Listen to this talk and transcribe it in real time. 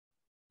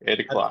8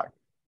 o'clock.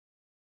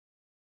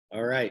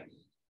 All right.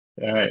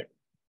 All right.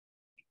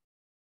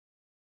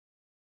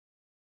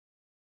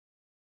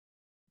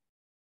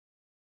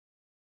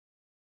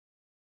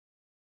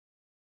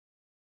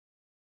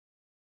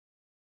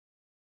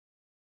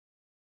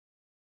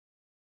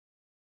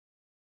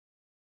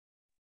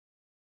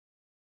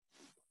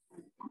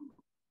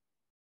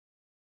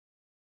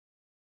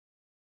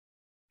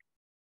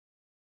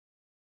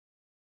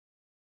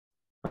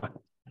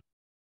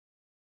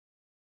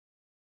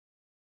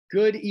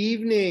 Good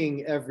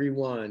evening,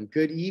 everyone.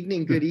 Good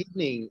evening. Good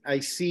evening. I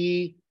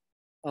see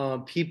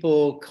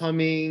people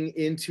coming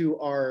into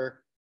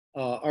our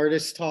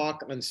artist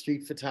talk on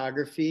street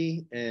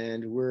photography,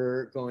 and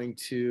we're going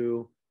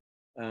to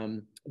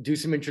do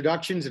some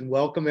introductions and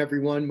welcome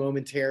everyone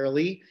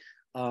momentarily.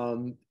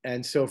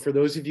 And so for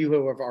those of you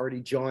who have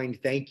already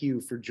joined, thank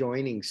you for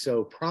joining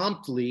so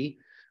promptly.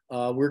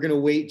 We're going to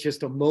wait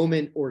just a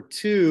moment or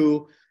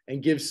two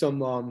and give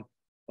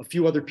a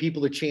few other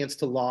people a chance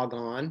to log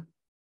on.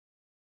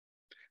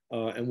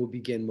 And we'll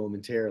begin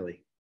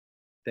momentarily.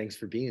 Thanks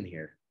for being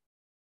here.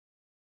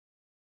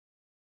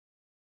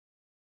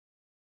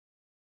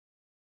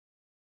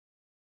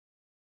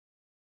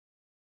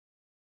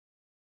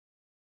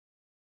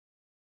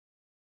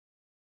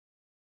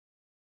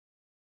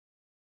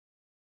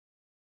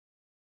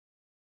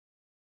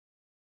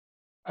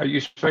 Are you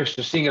supposed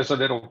to sing us a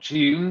little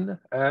tune,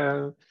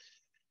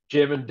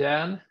 Jim and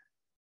Dan?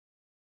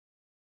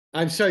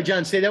 I'm sorry,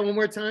 John, say that one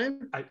more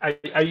time.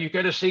 Are you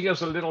going to sing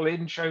us a little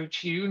intro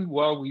tune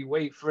while we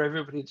wait for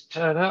everybody to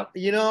turn up?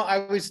 You know,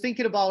 I was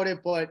thinking about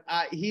it, but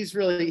he's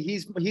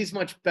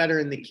much better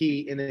in the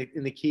key in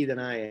the key than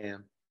I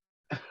am.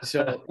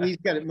 So he's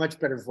got a much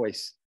better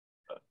voice.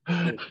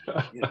 If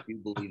you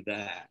believe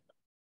that.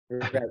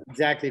 Right,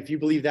 exactly. If you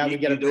believe that, we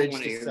got a bridge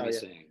to sell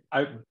you.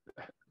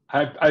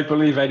 I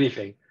believe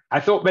anything. I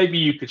thought maybe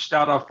you could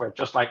start off with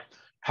just like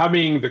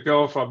humming The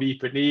Girl from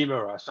Ipanema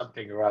or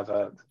something or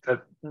other. So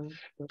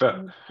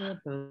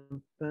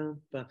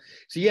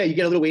yeah, you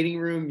get a little waiting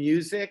room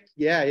music.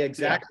 Yeah,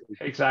 exactly.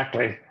 Yeah,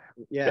 exactly.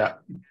 Yeah.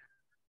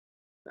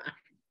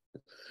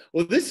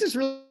 Well, this is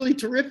really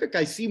terrific.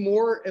 I see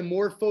more and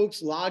more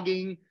folks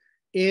logging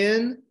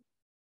in,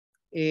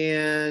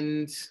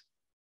 and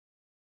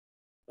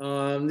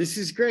this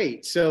is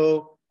great.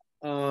 So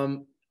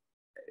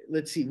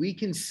let's see, we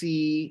can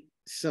see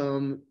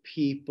some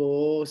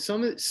people,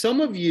 some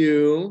of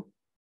you,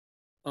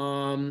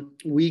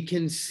 we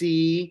can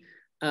see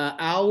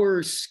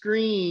our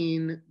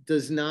screen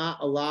does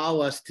not allow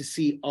us to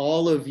see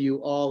all of you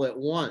all at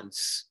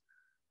once.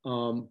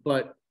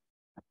 But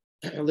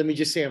let me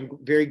just say, I'm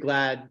very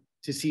glad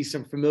to see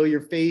some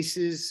familiar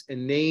faces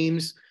and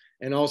names,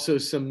 and also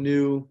some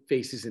new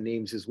faces and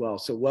names as well.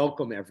 So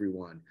welcome,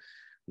 everyone.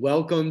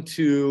 Welcome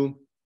to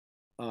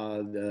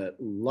the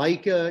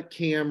Leica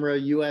Camera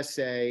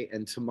USA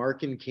and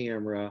Tamarkin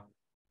Camera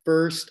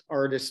first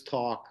artist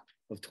talk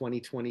of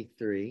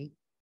 2023.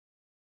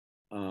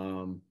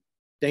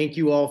 Thank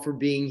you all for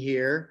being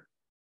here.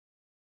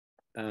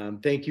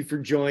 Thank you for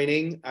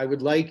joining. I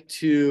would like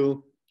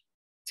to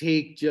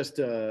take just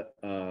a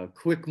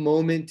quick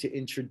moment to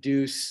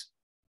introduce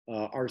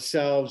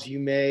ourselves. You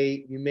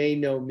may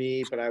know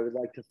me, but I would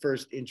like to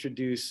first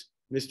introduce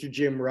Mr.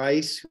 Jim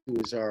Rice, who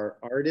is our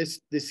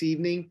artist this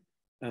evening.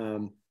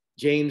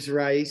 James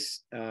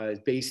Rice is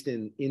based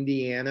in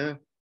Indiana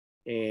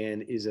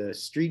and is a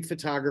street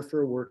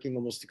photographer working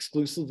almost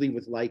exclusively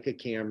with Leica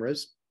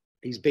cameras.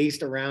 He's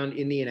based around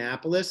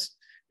Indianapolis,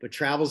 but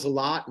travels a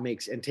lot,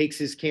 and takes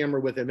his camera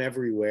with him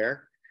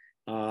everywhere.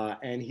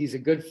 And he's a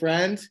good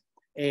friend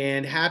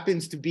and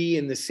happens to be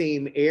in the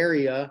same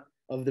area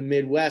of the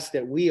Midwest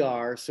that we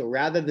are. So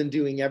rather than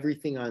doing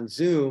everything on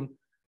Zoom,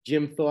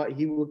 Jim thought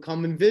he would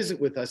come and visit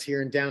with us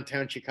here in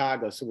downtown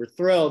Chicago. So we're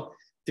thrilled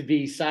to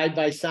be side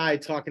by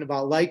side talking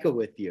about Leica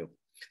with you.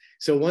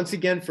 So once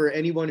again, for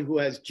anyone who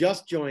has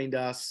just joined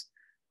us,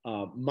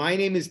 my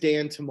name is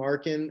Dan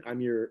Tamarkin.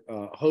 I'm your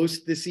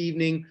host this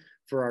evening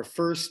for our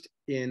first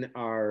in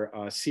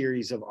our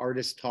series of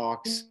artist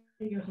talks.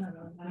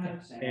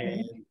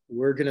 And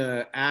we're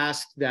gonna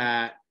ask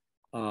that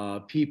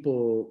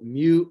people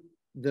mute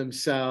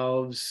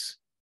themselves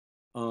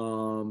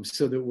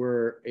so that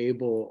we're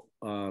able,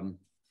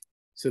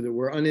 so that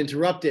we're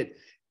uninterrupted.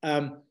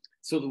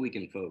 So that we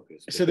can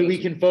focus. So that we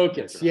can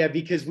focus, right. Yeah,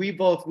 because we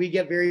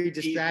get very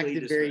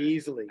distracted very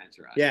easily. That's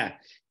right. Yeah.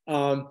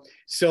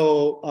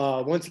 So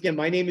once again,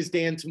 my name is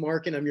Dan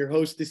Tamarkin. I'm your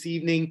host this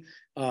evening.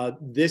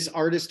 This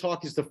artist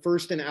talk is the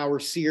first in our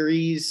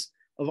series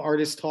of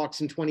artist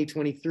talks in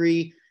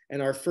 2023, and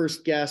our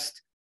first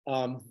guest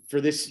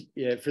for this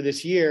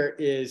year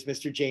is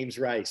Mr. James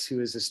Rice, who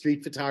is a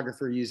street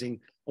photographer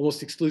using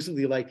almost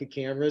exclusively Leica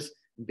cameras,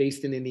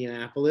 based in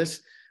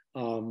Indianapolis.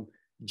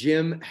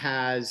 Jim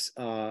has,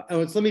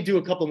 let me do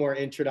a couple more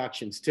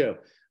introductions too.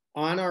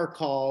 On our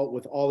call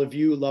with all of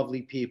you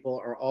lovely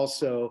people are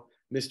also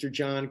Mr.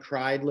 John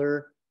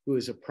Kreidler, who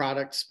is a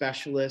product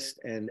specialist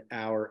and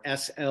our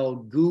SL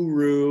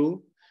guru,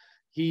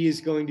 He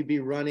is going to be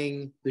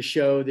running the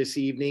show this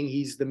evening.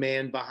 He's the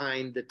man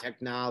behind the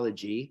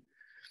technology.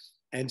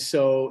 And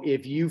so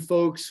if you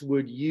folks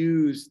would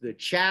use the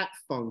chat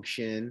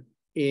function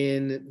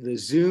in the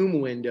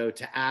Zoom window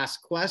to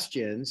ask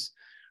questions,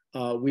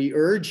 we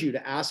urge you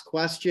to ask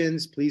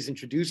questions. Please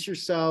introduce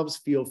yourselves.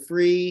 Feel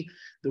free.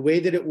 The way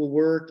that it will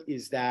work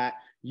is that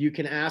you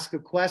can ask a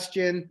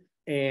question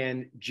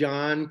and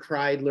John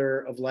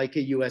Kreidler of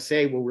Leica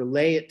USA will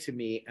relay it to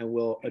me and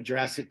we'll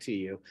address it to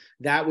you.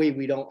 That way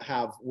we don't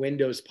have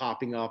windows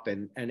popping up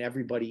and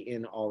everybody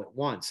in all at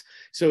once.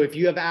 So if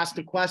you have asked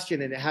a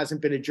question and it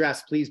hasn't been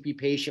addressed, please be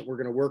patient. We're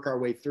going to work our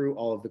way through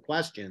all of the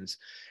questions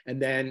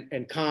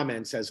and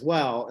comments as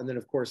well. And then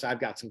of course, I've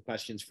got some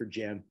questions for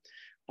Jim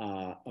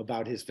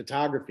about his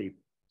photography.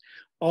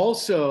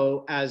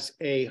 Also, as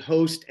a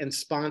host and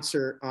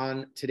sponsor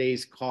on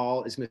today's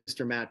call is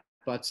Mr. Matt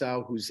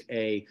Butzow, who's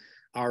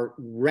our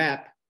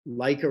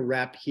Leica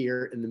rep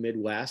here in the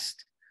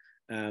Midwest.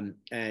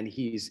 And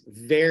he's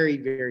very,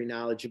 very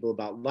knowledgeable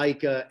about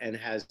Leica and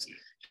has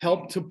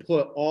helped to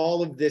put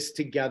all of this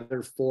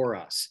together for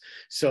us.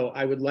 So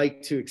I would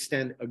like to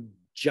extend a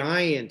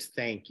giant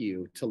thank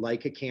you to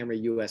Leica Camera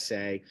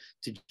USA,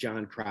 to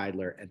John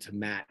Kreidler, and to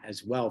Matt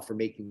as well for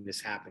making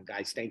this happen.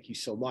 Guys, thank you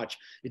so much.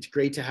 It's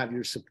great to have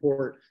your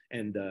support,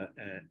 and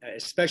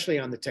especially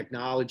on the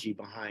technology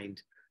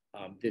behind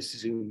this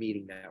Zoom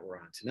meeting that we're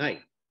on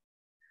tonight.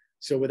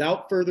 So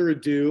without further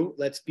ado,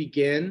 let's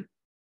begin.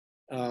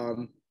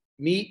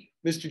 Meet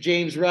Mr.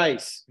 James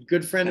Rice, a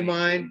good friend of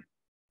mine,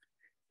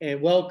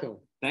 and welcome.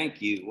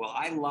 Thank you. Well,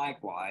 I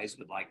likewise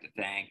would like to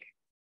thank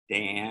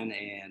Dan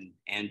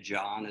and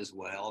John as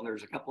well. And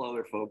there's a couple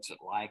other folks at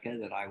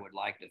Leica that I would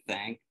like to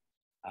thank.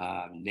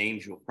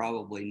 Names you'll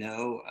probably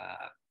know.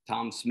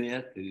 Tom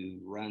Smith, who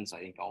runs, I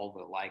think, all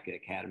the Leica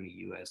Academy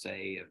USA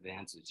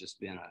events, has just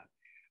been a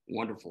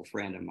wonderful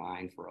friend of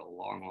mine for a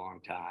long, long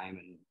time.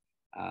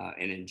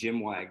 And then Jim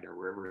Wagner,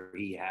 wherever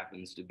he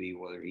happens to be,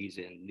 whether he's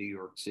in New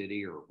York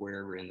City or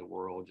wherever in the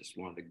world, just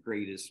one of the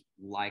greatest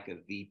Leica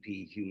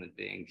VP human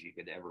beings you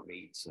could ever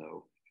meet.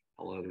 So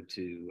hello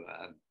to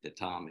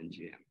Tom and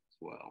Jim as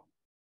well.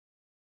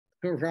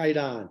 Right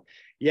on.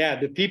 Yeah,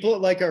 the people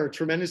at Leica are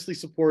tremendously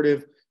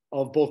supportive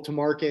of both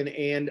Tamarkin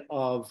and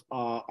of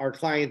our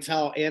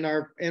clientele and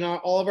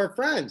all of our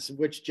friends,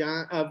 which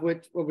Jim,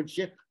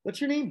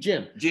 what's your name?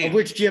 Jim. Of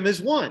which Jim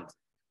is one.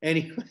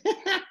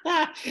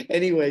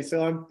 Anyway,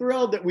 so I'm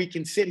thrilled that we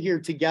can sit here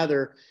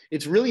together.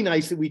 It's really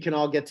nice that we can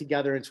all get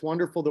together. It's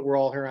wonderful that we're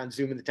all here on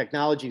Zoom and the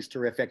technology is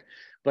terrific.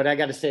 But I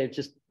got to say, it's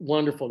just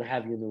wonderful to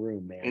have you in the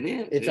room, man.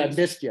 It is. I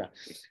missed you.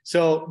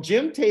 So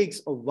Jim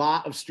takes a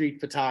lot of street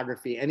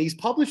photography and he's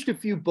published a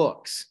few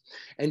books.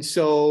 And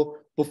so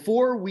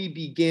before we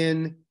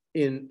begin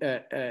in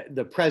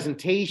the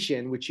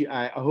presentation, which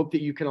I hope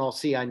that you can all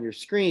see on your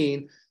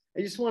screen,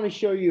 I just want to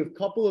show you a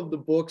couple of the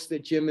books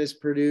that Jim has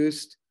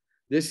produced.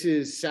 This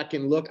is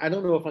Second Look. I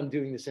don't know if I'm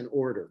doing this in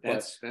order.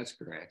 That's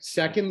correct.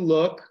 Second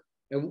Look.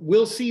 And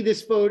we'll see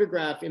this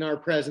photograph in our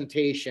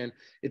presentation.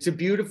 It's a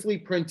beautifully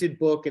printed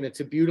book and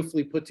it's a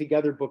beautifully put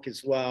together book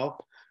as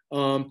well.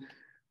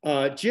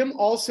 Jim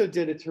also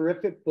did a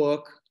terrific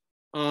book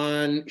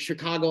on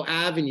Chicago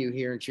Avenue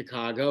here in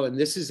Chicago. And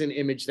this is an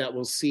image that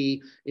we'll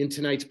see in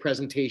tonight's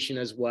presentation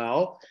as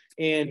well.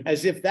 And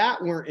as if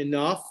that weren't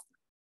enough,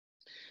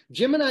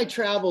 Jim and I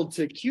traveled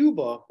to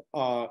Cuba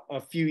a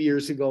few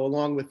years ago,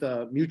 along with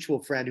a mutual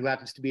friend who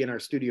happens to be in our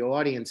studio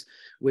audience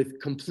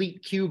with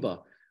Complete Cuba,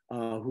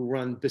 who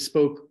run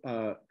bespoke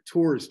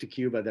tours to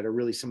Cuba that are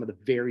really some of the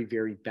very,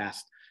 very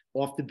best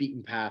off the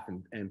beaten path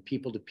and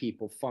people to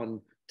people fun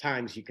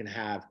times you can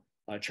have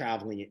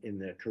traveling in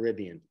the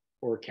Caribbean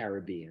or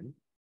Caribbean.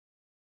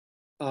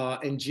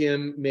 And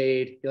Jim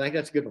made, you like,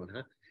 that's a good one,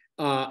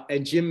 huh?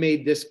 And Jim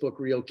made this book,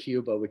 Real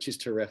Cuba, which is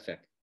terrific.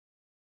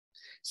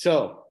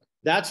 So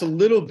that's a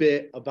little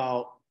bit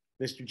about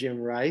Mr. Jim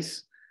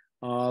Rice.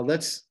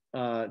 Let's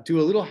do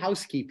a little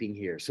housekeeping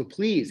here. So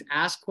please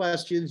ask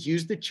questions,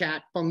 use the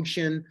chat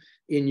function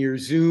in your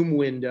Zoom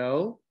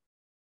window,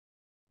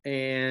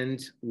 and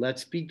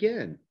let's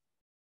begin.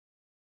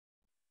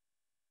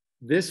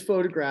 This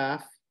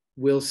photograph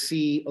we'll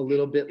see a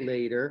little bit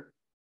later,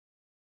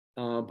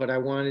 but I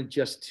wanted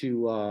just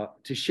to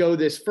show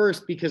this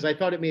first because I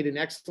thought it made an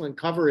excellent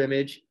cover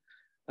image.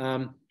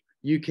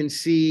 You can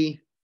see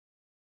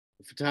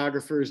the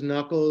photographer's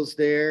knuckles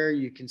there.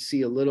 You can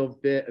see a little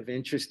bit of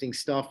interesting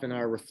stuff in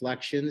our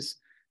reflections.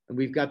 And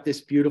we've got this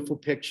beautiful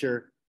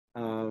picture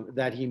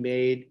that he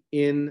made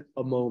in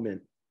a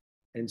moment.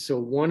 And so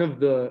one of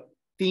the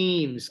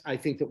themes I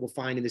think that we'll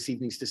find in this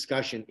evening's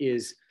discussion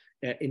is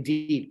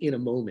indeed in a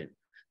moment.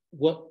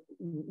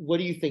 What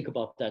do you think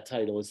about that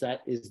title? Is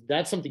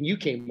that something you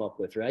came up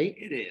with, right?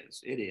 It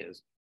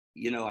is.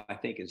 You know, I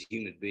think as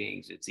human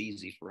beings, it's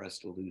easy for us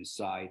to lose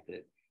sight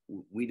that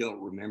we don't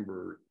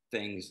remember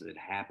things that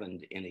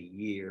happened in a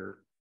year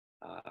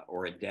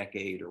or a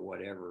decade or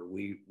whatever.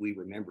 We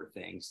remember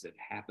things that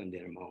happened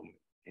in a moment,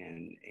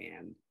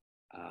 and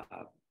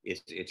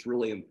it's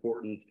really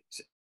important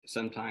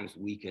sometimes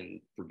we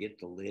can forget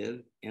to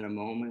live in a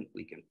moment.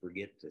 We can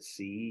forget to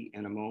see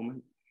in a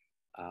moment.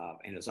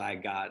 And as I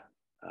got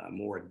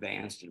more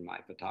advanced in my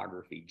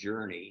photography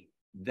journey,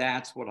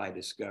 that's what I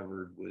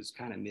discovered was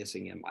kind of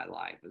missing in my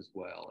life as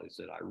well, is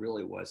that I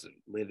really wasn't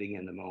living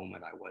in the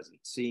moment. I wasn't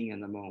seeing in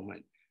the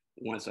moment.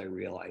 Once I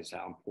realized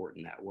how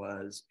important that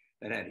was,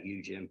 that had a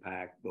huge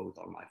impact both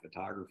on my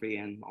photography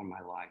and on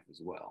my life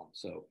as well.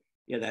 So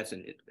yeah,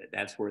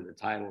 that's where the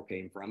title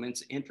came from.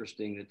 It's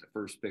interesting that the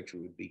first picture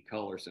would be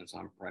color, since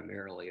I'm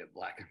primarily a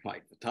black and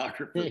white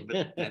photographer,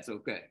 but that's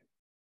okay.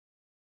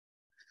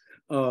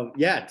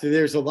 Yeah, so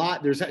there's a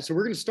lot. So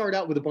we're going to start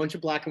out with a bunch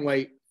of black and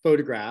white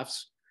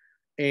photographs.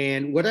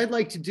 And what I'd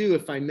like to do,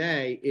 if I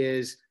may,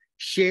 is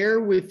share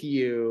with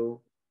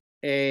you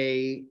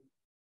a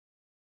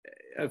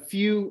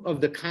few of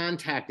the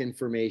contact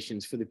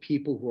informations for the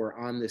people who are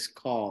on this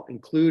call,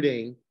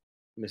 including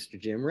Mr.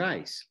 Jim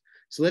Rice.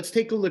 So let's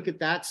take a look at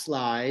that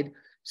slide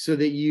so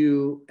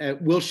that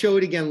we'll show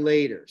it again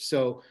later.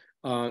 So,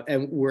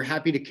 and we're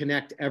happy to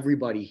connect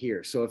everybody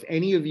here. So if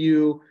any of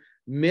you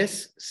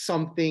miss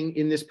something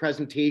in this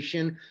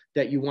presentation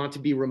that you want to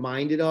be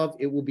reminded of,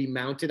 it will be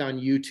mounted on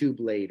YouTube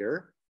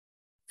later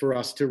for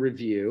us to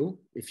review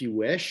if you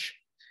wish.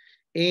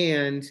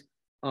 And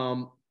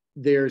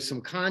there's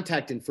some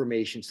contact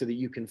information so that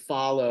you can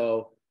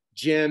follow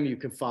Jim, you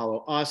can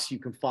follow us, you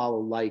can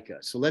follow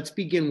Leica. So let's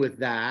begin with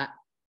that.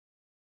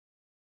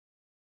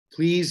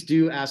 Please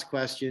do ask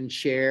questions,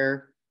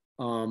 share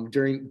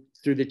through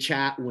the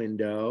chat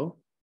window.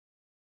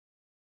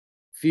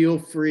 Feel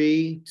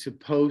free to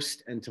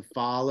post and to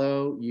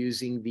follow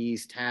using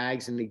these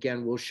tags. And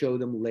again, we'll show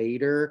them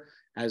later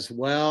as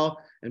well.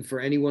 And for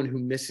anyone who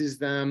misses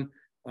them,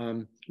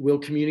 we'll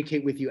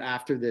communicate with you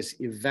after this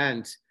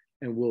event,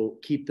 and we'll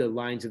keep the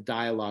lines of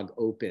dialogue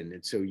open.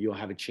 And so you'll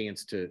have a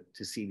chance to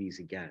see these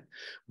again.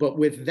 But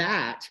with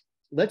that,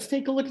 let's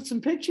take a look at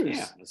some pictures.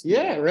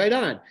 Yeah, right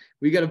on.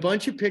 We got a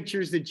bunch of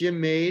pictures that Jim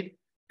made.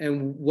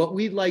 And what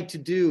we'd like to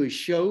do is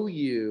show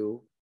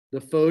you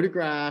the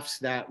photographs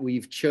that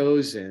we've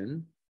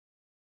chosen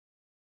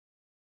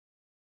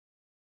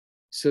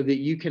so that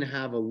you can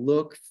have a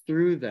look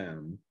through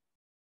them.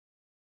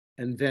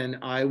 And then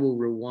I will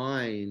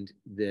rewind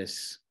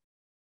this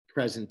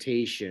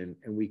presentation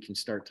and we can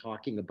start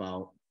talking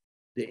about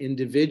the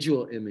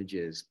individual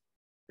images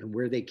and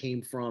where they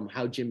came from,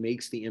 how Jim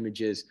makes the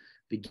images,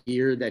 the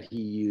gear that he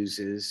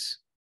uses.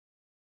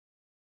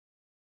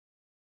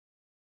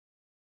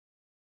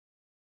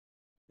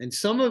 And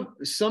some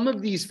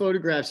of these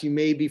photographs you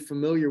may be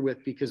familiar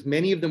with because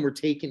many of them were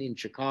taken in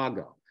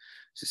Chicago.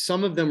 So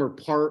some of them are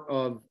part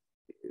of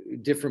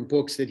different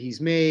books that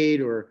he's made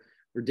or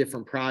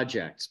different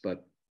projects,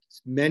 but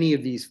many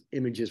of these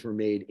images were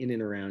made in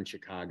and around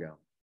Chicago.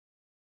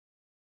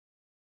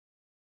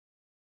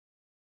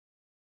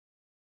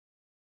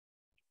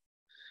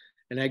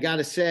 And I got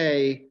to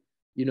say,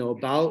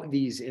 about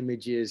these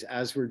images,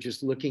 as we're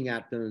just looking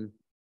at them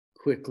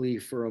quickly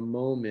for a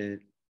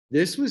moment,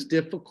 this was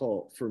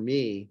difficult for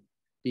me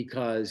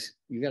because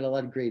you got a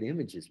lot of great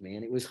images,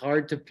 man. It was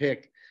hard to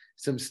pick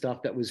some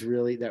stuff that was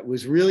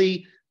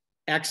really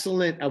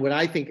excellent, what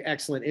I think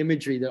excellent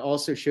imagery that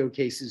also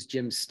showcases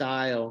Jim's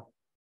style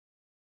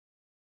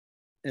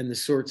and the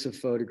sorts of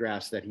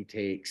photographs that he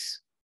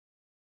takes.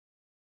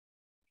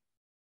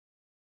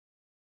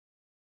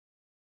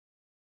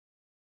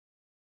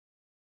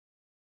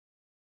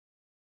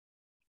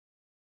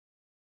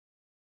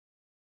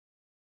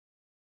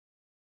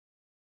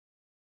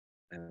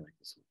 I like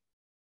this one.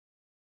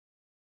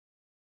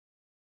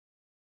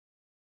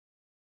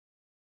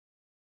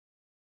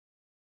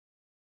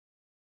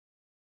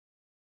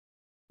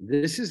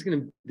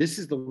 This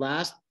is the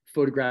last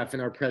photograph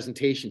in our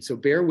presentation. So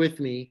bear with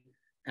me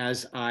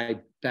as I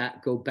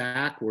go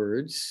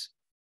backwards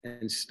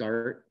and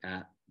start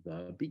at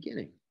the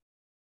beginning.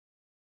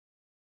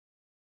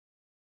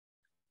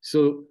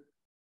 So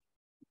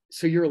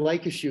you're a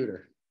Leica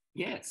shooter.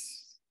 Yes.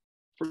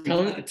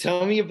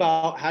 Tell me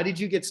about, how did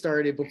you get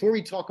started before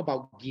we talk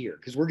about gear,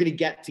 because we're going to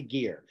get to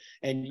gear,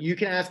 and you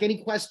can ask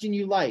any question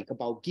you like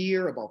about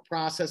gear, about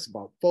process,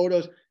 about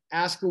photos,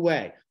 ask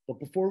away. But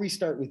before we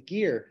start with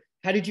gear,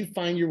 how did you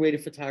find your way to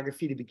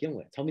photography to begin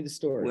with? Tell me the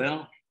story.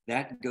 Well,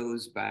 that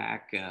goes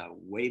back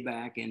way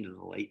back into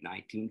the late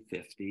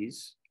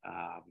 1950s.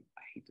 I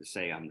hate to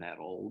say I'm that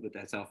old, but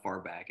that's how far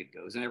back it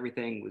goes. And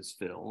everything was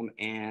film.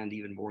 And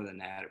even more than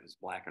that, it was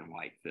black and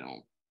white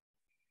film.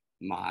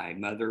 My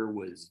mother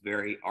was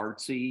very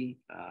artsy,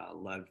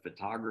 loved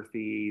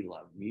photography,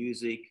 loved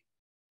music.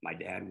 My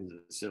dad was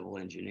a civil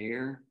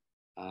engineer,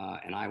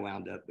 and I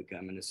wound up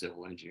becoming a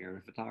civil engineer and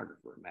a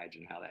photographer.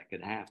 Imagine how that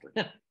could happen.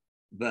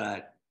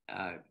 But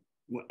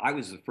I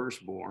was the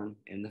firstborn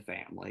in the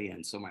family,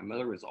 and so my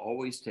mother was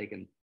always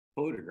taking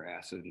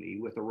photographs of me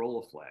with a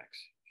Rolleiflex.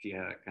 She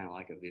had kind of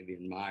like a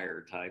Vivian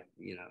Maier type,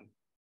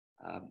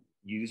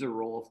 use a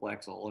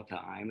Rolleiflex all the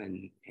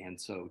time, and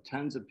so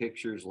tons of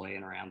pictures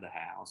laying around the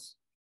house.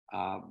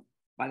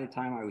 by the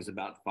time I was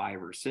about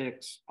 5 or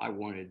 6, I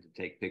wanted to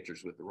take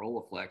pictures with the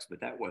Rolleiflex,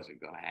 but that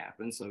wasn't going to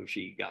happen. So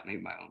she got me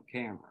my own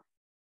camera.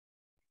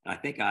 And I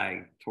think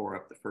I tore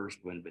up the first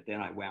one, but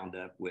then I wound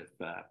up with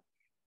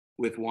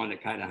one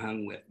that kind of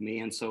hung with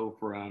me. And so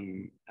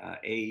from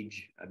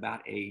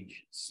about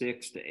age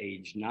 6 to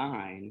age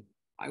 9,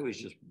 I was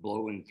just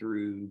blowing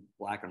through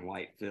black and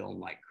white film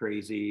like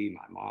crazy.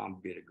 My mom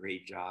did a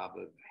great job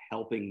of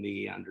helping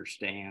me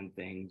understand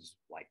things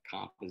like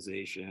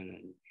composition,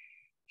 and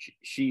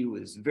she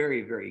was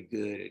very, very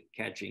good at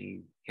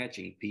catching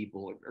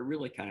people at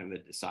really kind of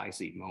a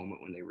decisive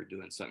moment when they were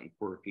doing something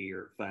quirky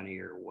or funny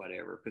or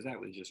whatever, because that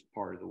was just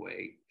part of the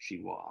way she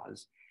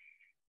was.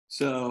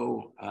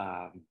 So,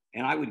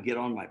 and I would get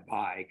on my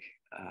bike.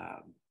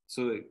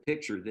 So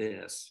picture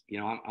this, you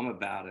know, I'm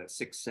about a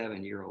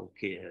 6-7-year-old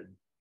kid.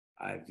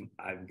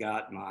 I've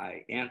got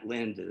my Aunt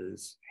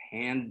Linda's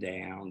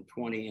hand-down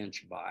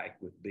 20-inch bike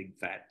with big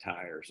fat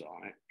tires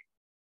on it,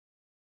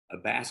 a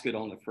basket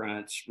on the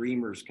front,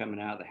 streamers coming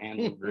out of the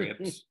handle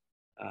grips.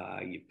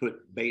 You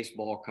put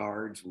baseball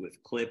cards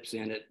with clips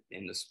in it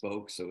in the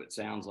spokes so it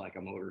sounds like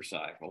a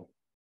motorcycle.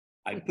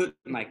 I put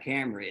my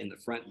camera in the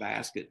front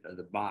basket of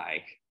the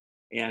bike,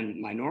 and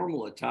my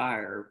normal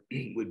attire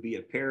would be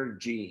a pair of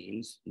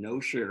jeans, no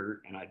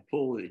shirt, and I'd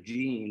pull the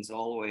jeans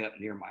all the way up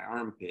near my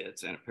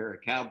armpits, and a pair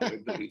of cowboy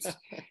boots,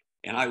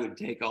 and I would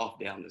take off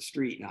down the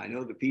street. Now, I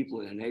know the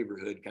people in the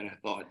neighborhood kind of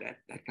thought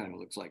that kind of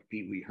looks like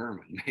Pee Wee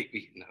Herman,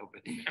 maybe, you know,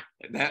 but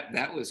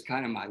that was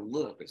kind of my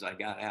look as I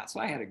got out.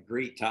 So I had a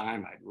great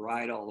time. I'd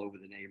ride all over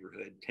the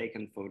neighborhood,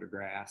 taking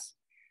photographs.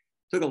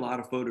 Took a lot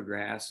of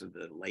photographs of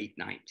the late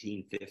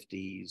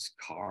 1950s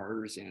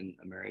cars in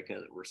America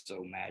that were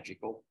so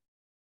magical.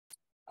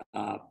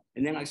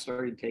 And then I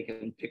started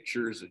taking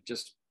pictures of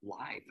just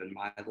life in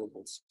my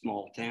little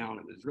small town.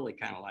 It was really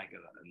kind of like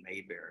a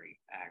Mayberry,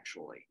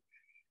 actually.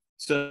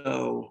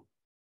 So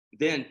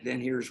then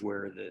here's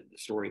where the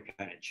story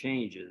kind of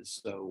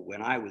changes. So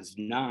when I was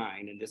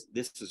 9, and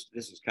this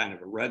is kind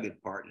of a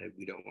rugged part, and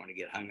we don't want to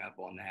get hung up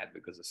on that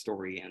because the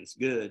story ends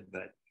good,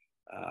 but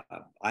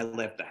I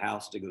left the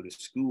house to go to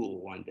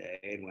school one day,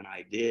 and when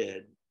I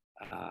did,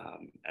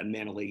 a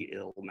mentally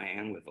ill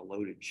man with a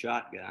loaded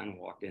shotgun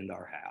walked into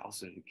our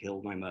house and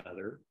killed my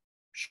mother,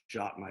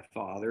 shot my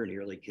father,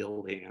 nearly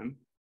killed him,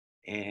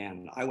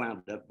 and I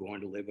wound up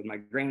going to live with my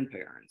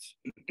grandparents.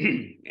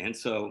 And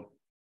so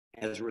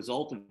as a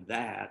result of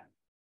that,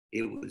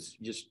 it was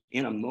just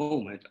in a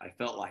moment, I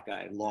felt like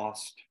I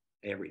lost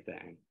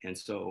everything. And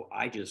so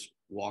I just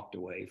walked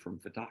away from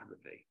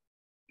photography.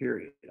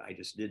 Period. I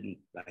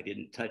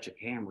didn't touch a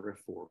camera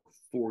for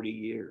 40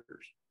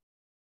 years.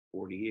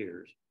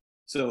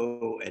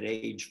 So at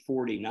age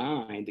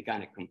 49, to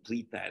kind of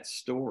complete that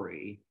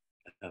story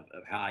of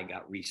how I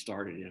got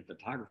restarted in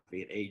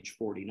photography at age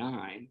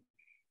 49,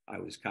 I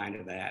was kind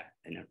of at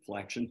an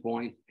inflection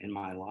point in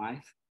my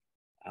life.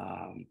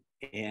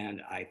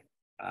 And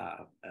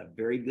a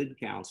very good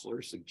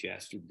counselor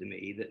suggested to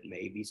me that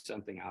maybe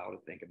something I ought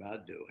to think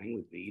about doing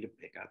would be to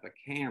pick up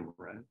a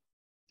camera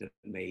to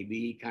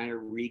maybe kind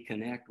of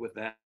reconnect with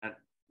that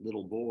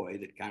little boy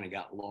that kind of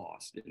got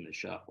lost in the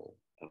shuffle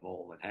of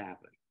all that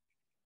happened.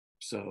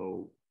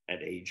 So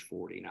at age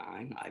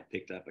 49, I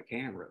picked up a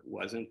camera. It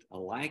wasn't a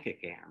Leica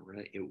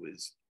camera. It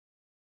was,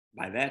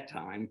 by that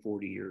time,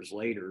 40 years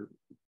later,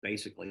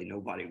 basically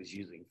nobody was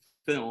using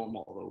film,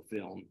 although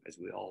film, as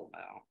we all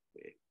know,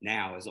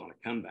 now is on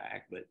a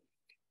comeback. But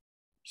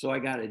so I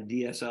got a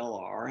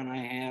DSLR, and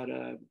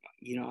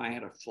I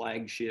had a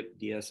flagship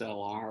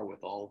DSLR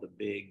with all the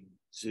big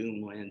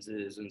zoom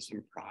lenses and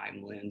some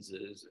prime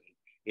lenses. And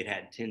it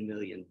had 10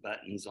 million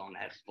buttons on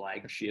that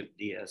flagship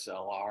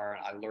DSLR.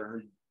 And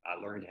I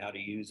learned how to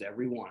use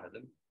every one of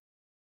them.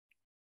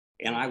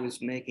 And I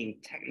was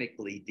making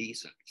technically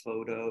decent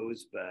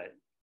photos, but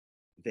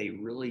they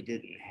really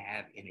didn't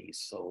have any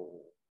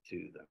soul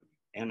to them.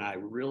 And I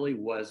really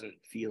wasn't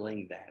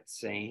feeling that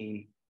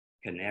same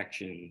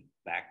connection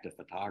back to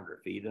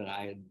photography that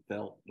I had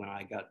felt when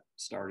I got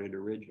started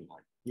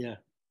originally. Yeah.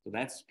 So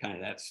that's kind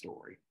of that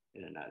story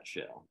in a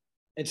nutshell.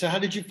 And so how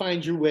did you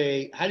find your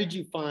way? How did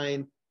you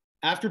find,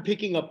 after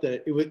picking up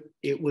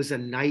it was a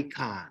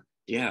Nikon?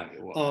 Yeah,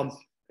 it was.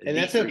 And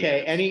that's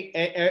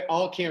okay.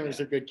 All cameras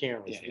are good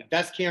cameras. The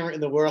best camera in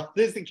the world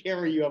is the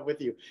camera you have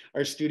with you.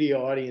 Our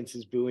studio audience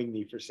is booing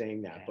me for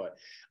saying that. But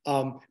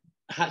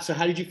so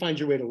how did you find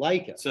your way to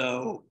Leica?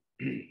 So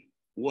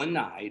one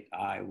night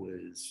I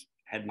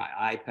had my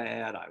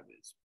iPad. I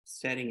was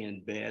sitting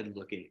in bed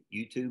looking at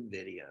YouTube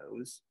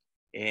videos,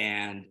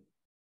 and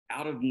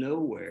out of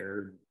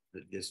nowhere,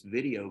 this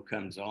video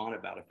comes on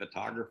about a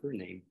photographer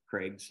named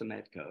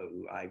Semetko,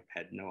 who I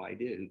had no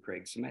idea who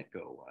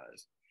Semetko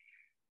was.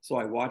 So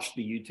I watched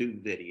the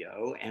YouTube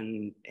video,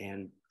 and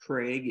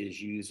Craig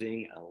is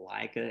using a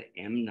Leica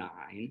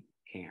M9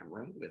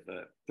 camera with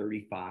a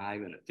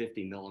 35 and a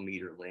 50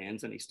 millimeter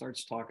lens. And he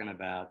starts talking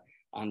about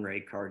Henri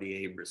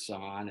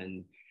Cartier-Bresson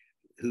and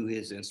who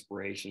his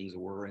inspirations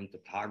were in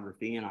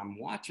photography. And I'm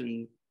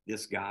watching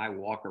this guy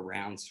walk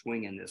around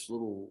swinging this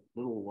little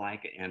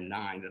Leica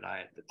M9 that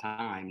I at the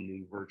time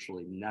knew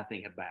virtually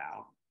nothing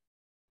about.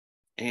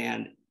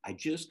 And I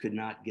just could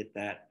not get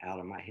that out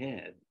of my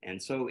head.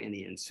 And so in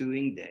the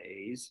ensuing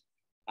days,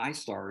 I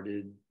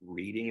started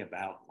reading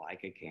about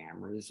Leica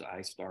cameras.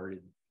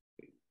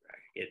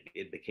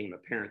 It became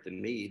apparent to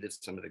me that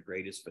some of the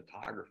greatest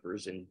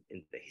photographers in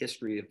the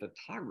history of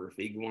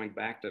photography, going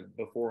back to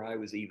before I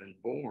was even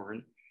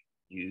born,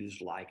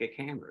 used Leica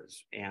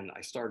cameras. And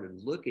I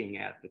started looking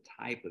at the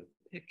type of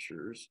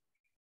pictures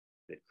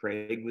that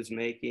Craig was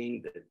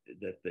making,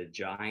 that the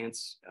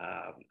giants,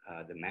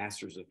 the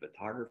masters of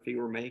photography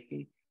were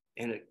making.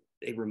 And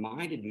they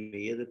reminded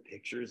me of the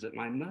pictures that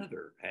my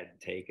mother had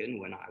taken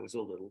when I was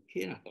a little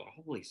kid. I thought,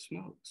 holy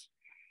smokes.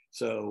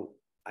 So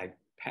I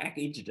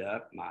packaged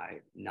up my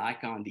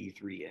Nikon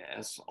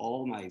D3S,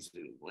 all my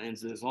zoom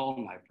lenses, all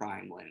my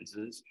prime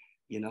lenses.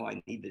 You know,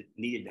 I needed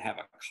to have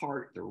a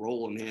cart to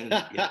roll them in.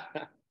 Yeah.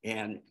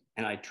 And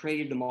I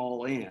traded them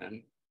all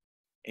in.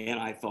 And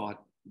I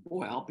thought,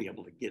 boy, I'll be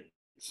able to get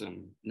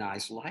some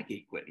nice Leica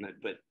equipment.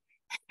 But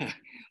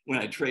when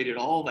I traded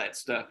all that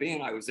stuff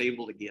in, I was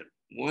able to get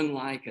one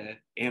Leica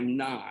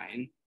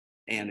M9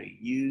 and a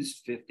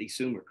used 50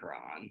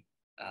 Summicron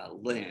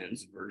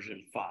lens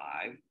version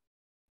 5.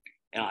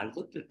 And I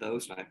looked at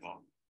those and I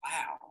thought,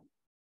 wow.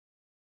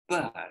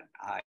 But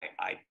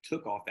I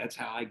took off. That's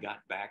how I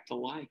got back to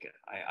Leica.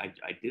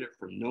 I did it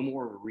for no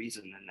more of a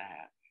reason than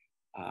that.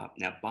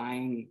 Now,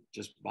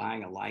 just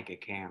buying a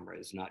Leica camera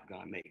is not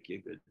going to make you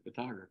a good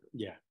photographer.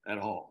 Yeah. At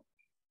all.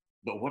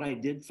 But what I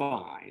did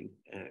find,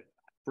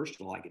 first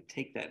of all, I could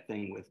take that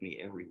thing with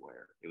me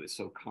everywhere. It was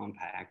so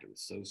compact. It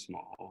was so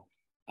small.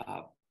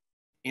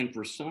 And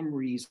for some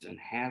reason,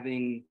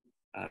 having,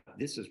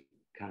 this is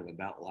kind of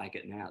about like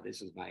it now.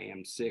 This is my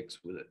M6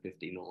 with a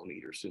 50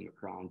 millimeter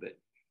Summicron, but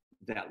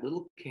that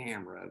little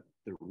camera,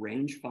 the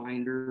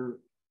rangefinder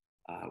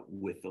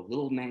with the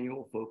little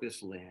manual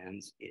focus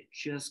lens, it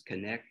just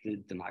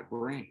connected to my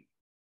brain.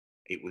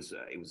 It was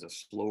a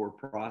slower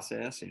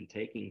process in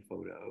taking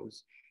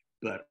photos,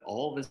 but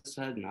all of a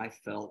sudden I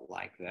felt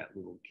like that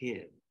little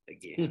kid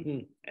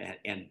again.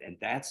 and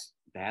that's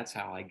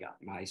how I got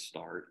my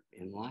start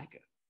in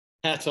Leica.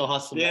 That's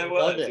awesome. Yeah,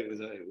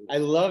 I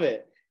love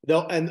it.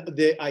 Though, and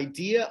the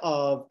idea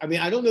of, I mean,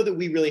 I don't know that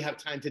we really have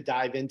time to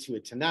dive into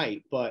it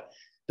tonight, but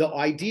the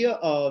idea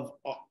of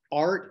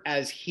art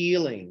as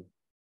healing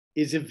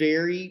is a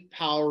very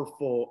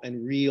powerful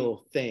and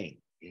real thing.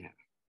 Yeah.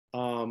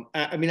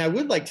 I mean, I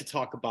would like to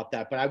talk about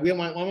that, but I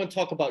want to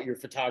talk about your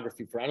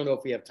photography. I don't know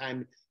if we have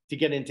time to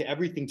get into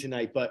everything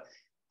tonight, but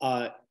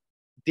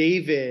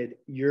David,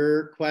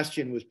 your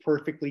question was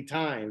perfectly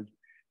timed.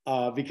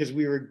 Because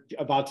we were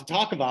about to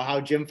talk about how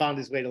Jim found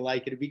his way to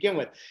Leica to begin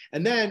with.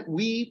 And then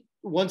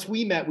once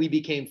we met, we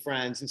became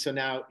friends. And so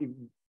now,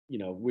 you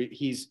know,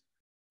 he's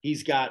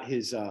got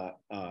his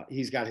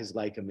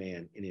Leica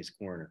man in his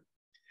corner.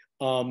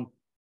 And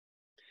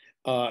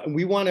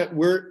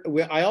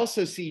I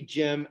also see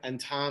Jim and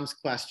Tom's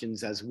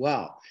questions as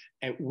well.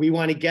 And we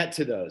want to get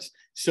to those.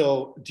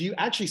 So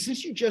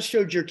since you just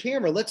showed your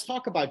camera, let's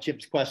talk about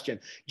Jim's question.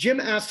 Jim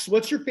asks,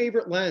 what's your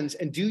favorite lens?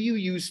 And do you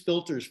use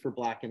filters for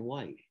black and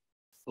white?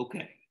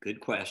 Okay,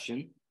 good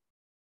question.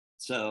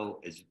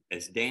 So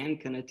as Dan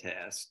can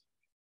attest,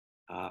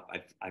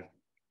 I've at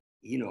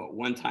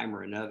one time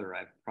or another,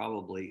 I've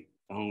probably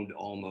owned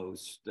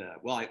almost,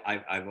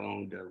 I've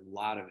owned a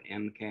lot of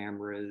M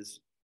cameras,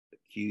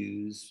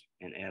 Qs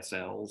and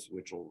SLs,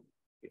 which will,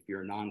 if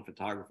you're a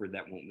non-photographer,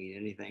 that won't mean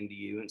anything to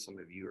you. And some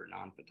of you are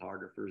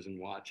non-photographers and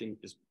watching,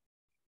 just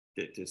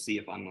to see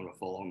if I'm going to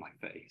fall on my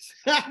face.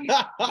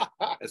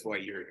 That's why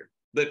you're here.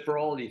 But for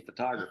all the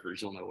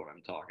photographers, you'll know what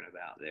I'm talking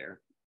about there.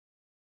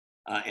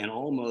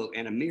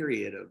 And a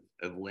myriad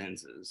of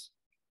lenses,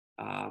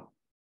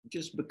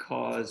 just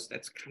because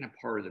that's kind of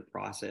part of the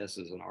process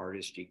as an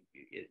artist.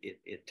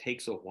 It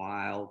takes a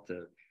while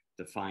to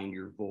find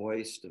your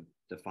voice,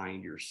 to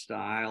find your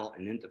style,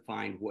 and then to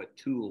find what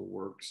tool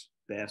works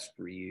best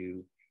for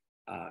you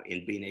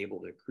in being able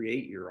to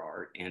create your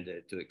art and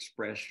to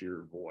express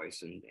your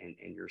voice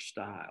and your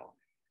style.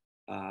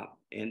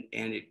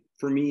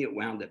 For me, it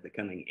wound up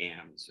becoming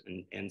M's.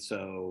 And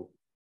so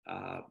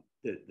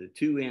the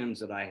two M's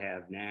that I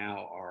have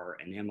now are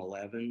an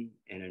M11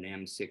 and an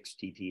M6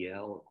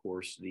 TTL. Of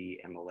course,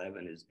 the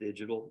M11 is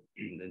digital,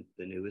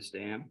 the newest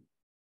M.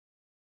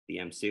 The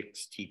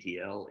M6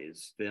 TTL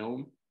is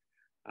film.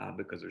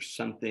 Because there's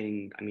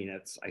something, I mean,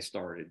 I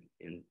started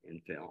in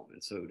film.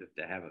 And so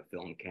to have a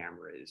film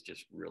camera is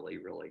just really,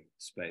 really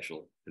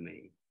special to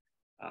me.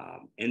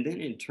 And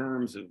then in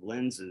terms of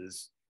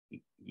lenses,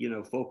 you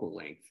know, focal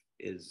length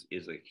is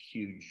a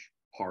huge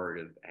part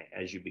of,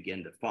 as you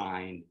begin to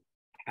find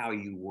how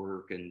you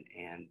work and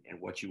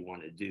what you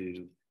want to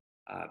do,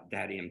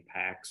 that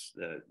impacts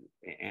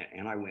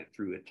and I went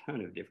through a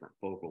ton of different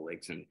focal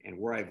lengths, and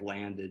where I've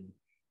landed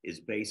is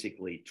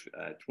basically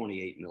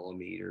 28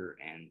 millimeter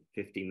and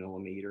 50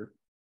 millimeter.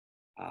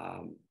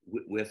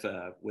 with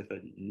a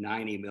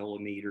 90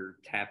 millimeter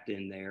tapped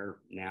in there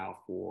now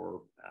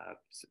for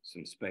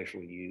some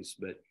special use.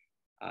 But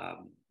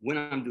when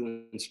I'm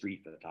doing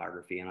street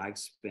photography, and I've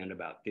spent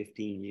about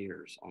 15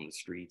 years on the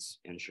streets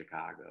in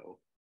Chicago,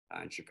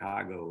 and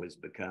Chicago has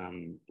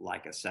become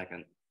like a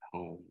second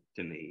home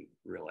to me,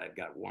 really. I've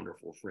got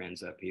wonderful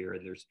friends up here,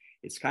 and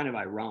it's kind of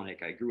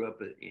ironic. I grew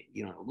up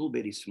in a little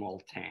bitty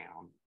small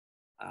town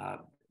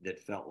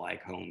that felt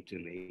like home to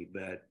me,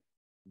 but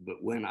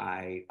when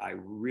I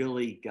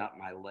really got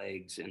my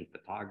legs in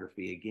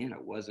photography again,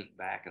 it wasn't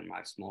back in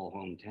my small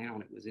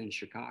hometown. It was in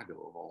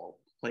Chicago, of all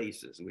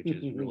places, which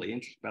is really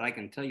interesting. But I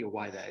can tell you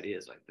why that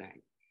is, I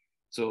think.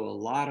 So a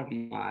lot of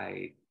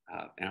my,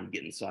 and I'm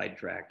getting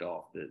sidetracked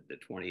off the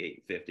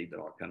 2850, but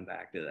I'll come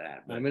back to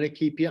that. But, I'm going to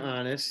keep you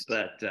honest.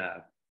 But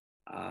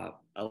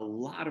a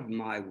lot of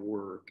my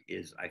work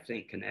is, I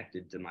think,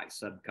 connected to my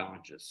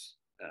subconscious.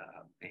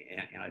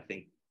 And I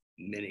think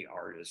many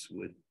artists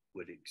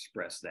would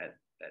express that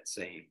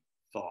same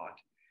thought.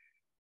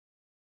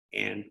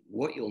 And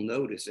what you'll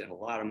notice in a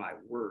lot of my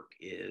work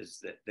is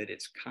that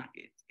it's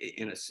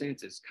in a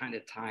sense, it's kind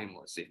of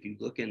timeless. If you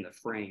look in the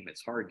frame,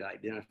 it's hard to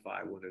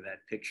identify whether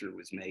that picture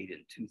was made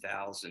in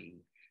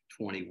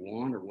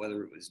 2021 or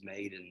whether it was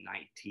made in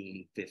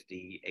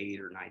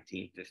 1958 or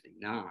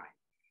 1959.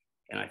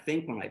 And I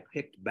think when I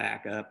picked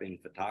back up in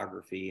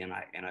photography and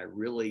I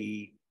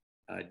really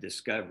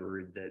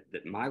discovered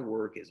that my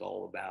work is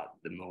all about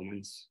the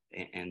moments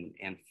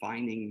and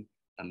finding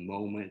a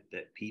moment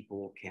that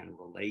people can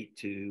relate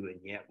to, and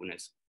yet when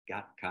it's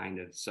got kind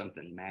of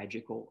something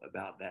magical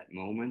about that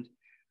moment,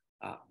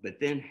 but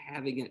then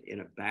having it in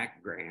a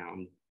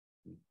background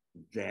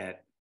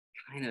that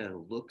kind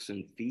of looks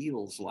and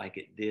feels like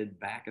it did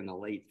back in the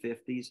late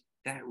 50s,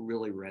 that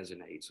really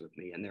resonates with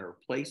me. And there are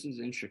places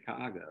in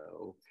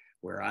Chicago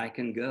where I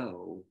can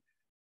go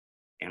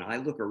and I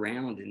look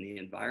around in the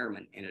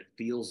environment and it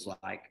feels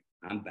like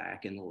I'm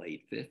back in the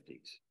late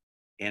 50s.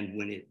 And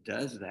when it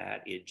does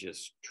that, it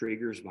just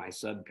triggers my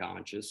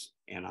subconscious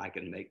and I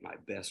can make my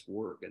best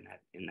work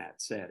in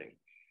that setting.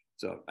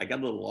 So I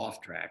got a little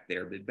off track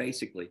there, but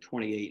basically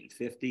 28 and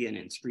 50, and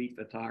in street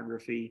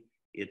photography,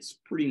 it's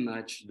pretty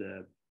much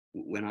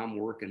when I'm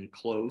working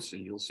close,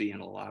 and you'll see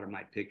in a lot of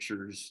my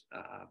pictures,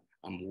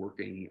 I'm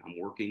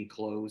working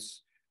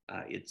close.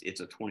 It's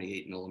a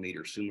 28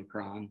 millimeter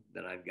Summicron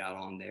that I've got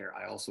on there.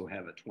 I also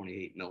have a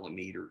 28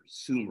 millimeter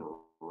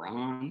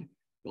Summicron,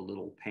 the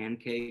little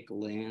pancake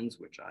lens,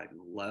 which I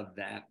love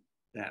that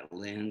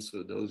lens.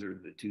 So those are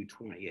the two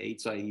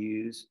 28s I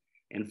use.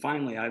 And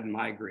finally, I've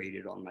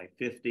migrated on my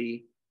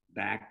 50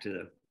 back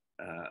to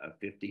a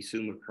 50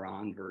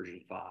 Summicron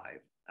version 5.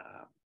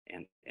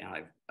 And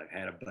I've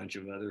had a bunch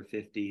of other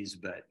 50s,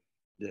 but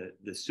the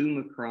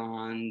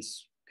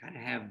Summicrons kind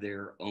of have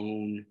their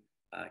own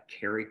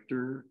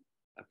character,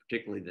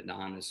 particularly the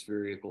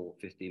non-spherical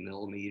 50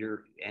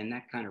 millimeter, and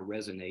that kind of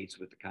resonates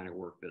with the kind of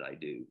work that I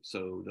do.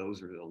 So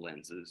those are the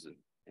lenses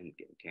and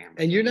cameras.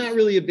 And you're not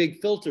really a big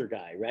filter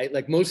guy, right?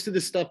 Like most of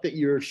the stuff that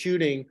you're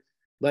shooting,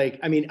 like,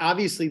 I mean,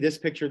 obviously this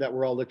picture that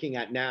we're all looking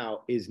at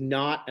now is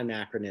not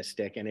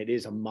anachronistic and it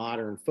is a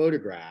modern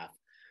photograph,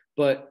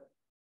 but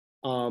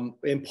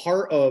and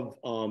part of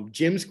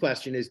Jim's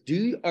question is, do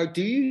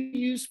you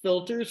use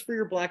filters for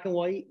your black and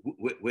white?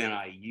 When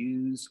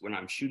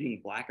I'm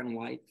shooting black and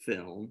white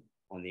film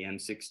on the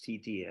M6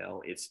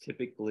 TTL, it's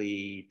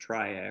typically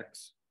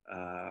Tri-X,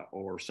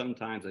 or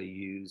sometimes I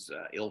use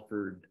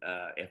Ilford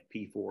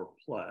FP4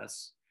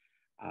 Plus.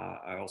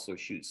 I also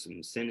shoot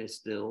some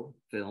Cinestill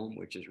film,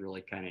 which is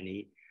really kind of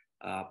neat.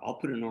 I'll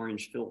put an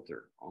orange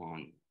filter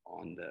on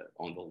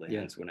the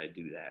lens when I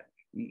do that.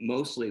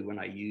 Mostly when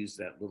I use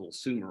that little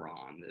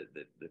Summicron,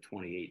 the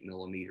 28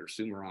 millimeter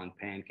Summicron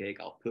pancake,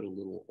 I'll put a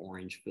little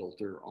orange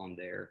filter on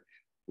there,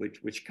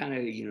 which kind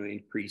of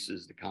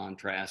increases the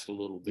contrast a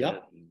little bit.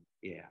 Yep.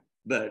 Yeah,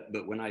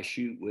 but when I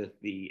shoot with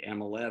the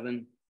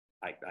M11,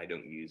 I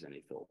don't use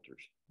any filters.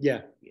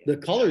 Yeah. The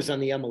colors on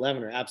the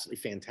M11 are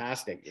absolutely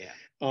fantastic. Yeah.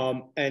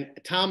 And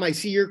Tom, I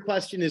see your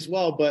question as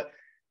well, but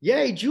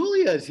yay,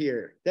 Julia's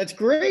here. That's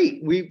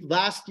great.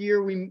 Last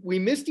year we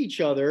missed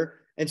each other.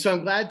 And so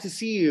I'm glad to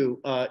see you,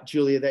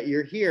 Julia, that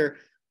you're here.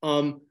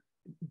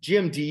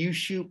 Jim, do you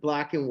shoot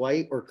black and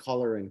white or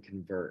color and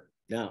convert?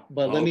 No,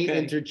 but let me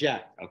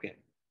interject. Okay.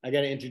 I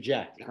got to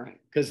interject. All right.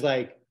 Because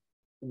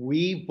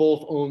we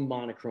both own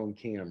monochrome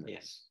cameras.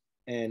 Yes.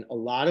 And a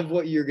lot of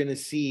what you're going to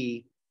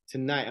see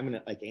tonight, I'm going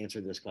to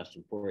answer this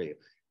question for you.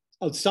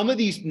 Some of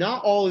these,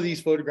 not all of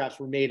these photographs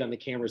were made on the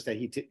cameras that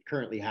he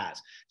currently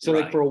has.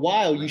 So for a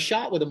while, you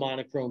shot with a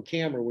monochrome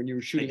camera when you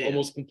were shooting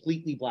almost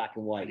completely black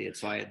and white. I did.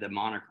 So I had the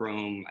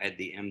monochrome, I had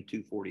the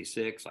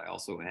M246. I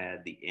also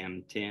had the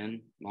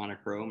M10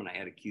 monochrome, and I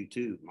had a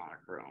Q2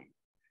 monochrome.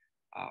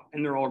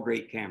 And they're all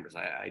great cameras.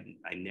 I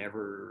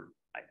never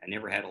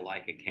had a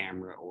Leica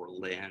camera or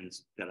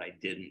lens that I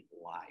didn't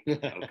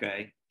like.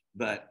 Okay.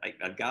 But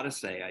I've got to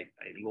say,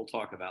 we'll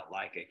talk about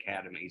Leica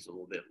Academies a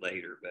little bit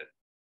later, but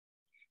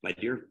my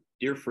dear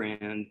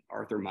friend,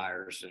 Arthur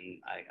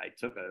Meyerson, I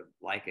took a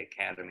Leica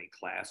Academy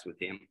class with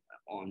him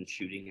on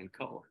shooting in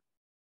color,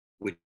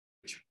 which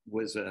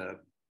was a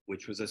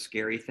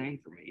scary thing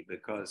for me,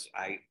 because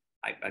I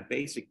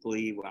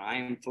basically, when I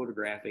am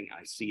photographing,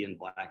 I see in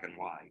black and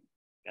white.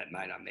 That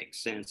might not make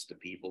sense to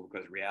people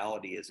because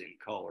reality is in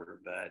color,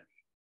 but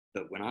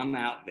when I'm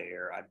out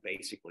there, I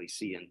basically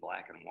see in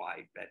black and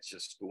white. That's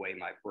just the way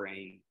my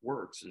brain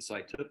works. And so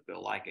I took the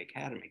Leica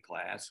Academy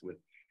class with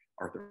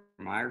Arthur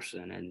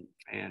Meyerson,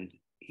 and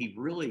he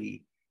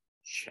really,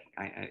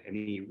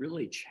 he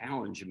really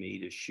challenged me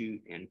to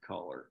shoot in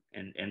color.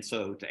 And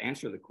so to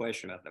answer the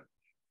question about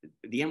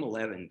the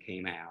M11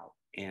 came out,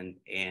 and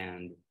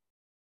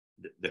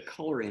the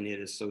color in it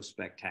is so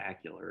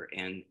spectacular.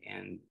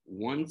 And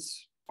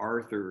once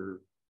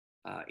Arthur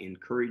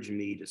encouraged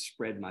me to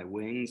spread my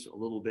wings a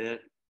little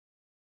bit,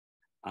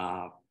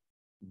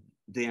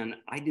 then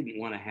I didn't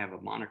want to have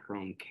a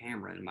monochrome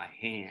camera in my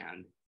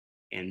hand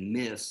and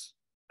miss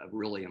a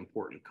really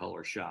important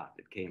color shot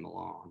that came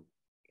along.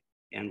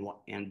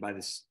 And by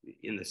this,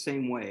 in the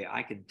same way,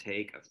 I could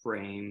take a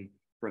frame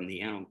from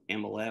the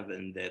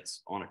M11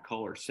 that's on a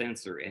color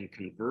sensor and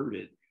convert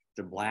it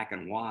to black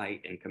and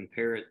white and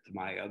compare it to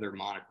my other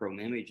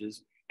monochrome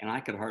images, and I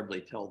could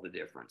hardly tell the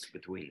difference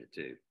between the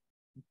two.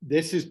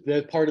 This is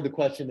the part of the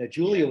question that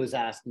Julia was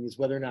asking, is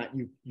whether or not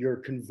you're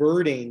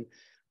converting.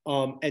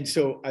 And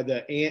so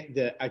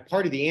the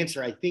part of the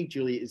answer, I think,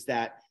 Julia, is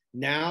that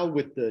now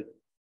with the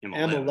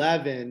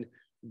M11,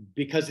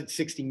 because it's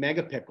 60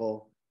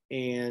 megapixel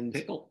and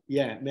megapixel.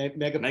 Yeah.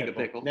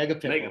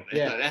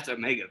 That's a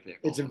megapixel.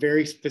 It's a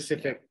very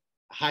specific,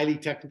 highly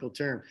technical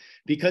term,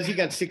 because you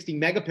got 60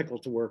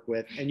 megapixel to work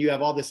with, and you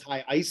have all this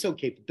high ISO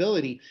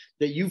capability,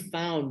 that you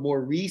found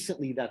more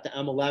recently that the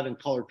M11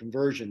 color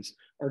conversions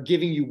are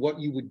giving you what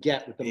you would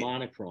get with the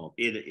monochrome.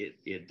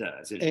 It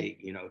does.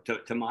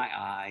 To my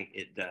eye,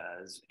 it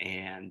does.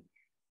 And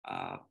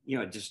I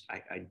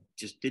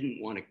just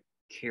didn't want to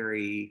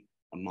carry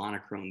a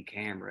monochrome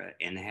camera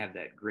and have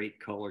that great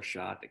color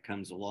shot that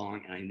comes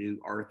along, and I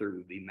knew Arthur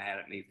would be mad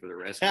at me for the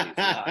rest of his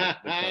life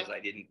because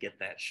I didn't get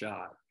that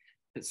shot.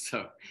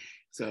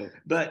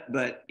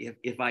 But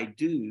if I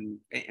do,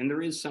 and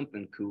there is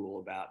something cool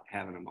about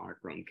having a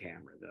monochrome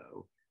camera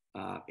though,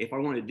 if I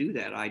want to do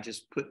that, I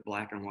just put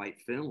black and white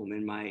film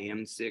in my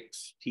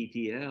M6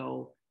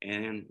 TTL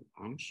and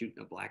I'm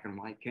shooting a black and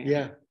white camera.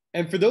 Yeah.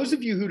 And for those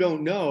of you who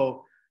don't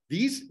know,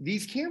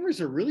 these cameras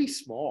are really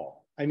small.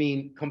 I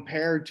mean,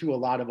 compared to a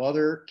lot of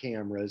other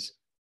cameras,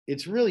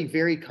 it's really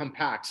very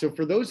compact. So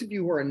for those of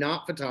you who are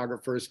not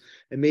photographers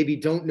and maybe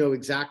don't know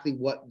exactly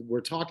what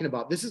we're talking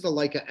about, this is a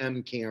Leica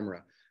M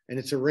camera, and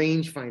it's a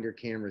rangefinder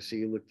camera. So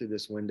you look through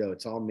this window,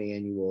 it's all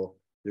manual.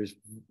 There's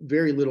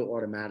very little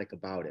automatic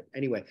about it.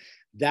 Anyway,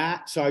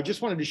 so I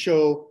just wanted to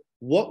show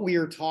what we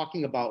are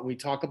talking about when we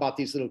talk about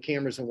these little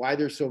cameras and why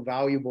they're so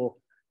valuable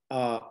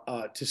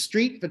to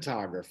street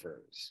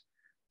photographers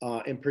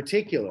in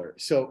particular.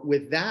 So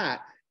with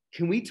that,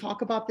 can we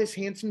talk about this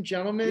handsome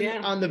gentleman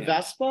on the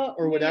Vespa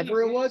or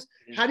whatever it was?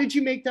 How did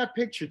you make that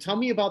picture? Tell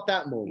me about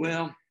that moment.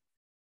 Well,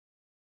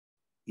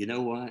 you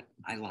know what?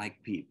 I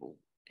like people.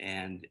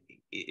 And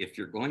if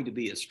you're going to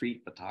be a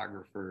street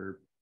photographer,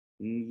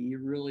 you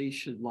really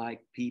should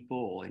like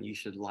people, and you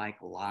should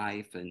like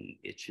life, and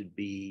it should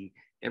be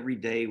every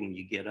day when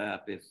you get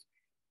up,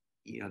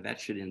 that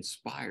should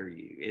inspire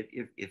you.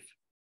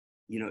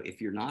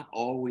 If you're not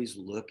always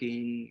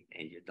looking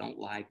and you don't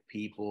like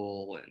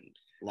people and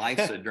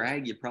life's a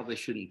drag, you probably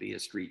shouldn't be a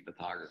street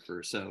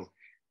photographer. So,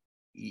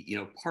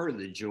 part of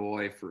the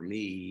joy for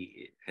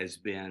me has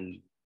been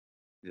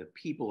the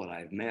people that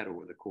I've met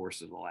over the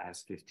course of the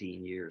last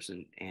 15 years.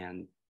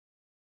 And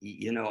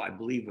I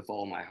believe with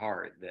all my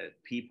heart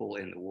that people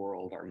in the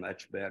world are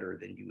much better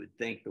than you would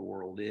think the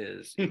world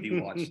is if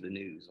you watch the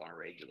news on a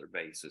regular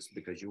basis.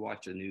 Because you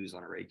watch the news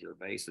on a regular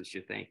basis,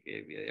 you think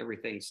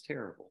everything's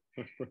terrible.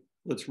 Well,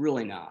 it's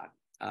really not.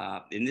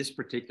 In this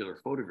particular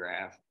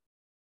photograph,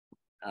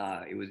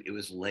 it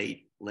was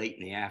late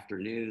in the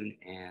afternoon,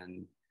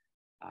 and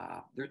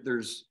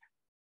there's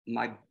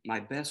my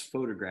best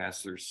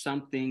photographs. There's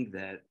something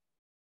that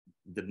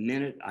the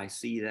minute I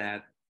see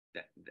that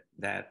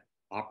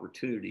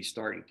opportunity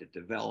starting to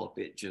develop,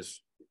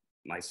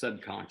 my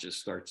subconscious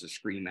starts to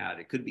scream out.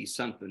 It could be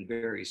something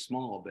very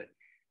small, but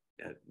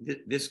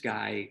this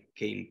guy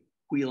came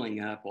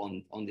wheeling up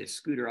on this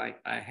scooter. I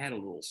had a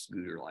little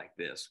scooter like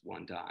this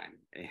one time,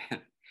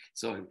 and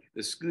so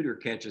the scooter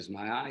catches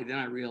my eye. Then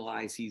I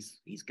realize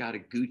he's got a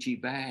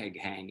Gucci bag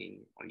hanging,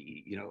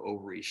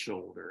 over his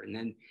shoulder, and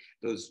then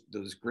those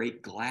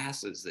great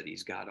glasses that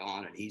he's got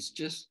on, and he's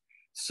just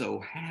so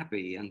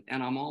happy. And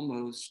I'm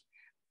almost,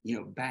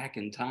 back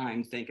in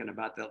time thinking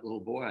about that little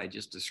boy I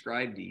just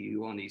described to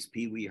you on his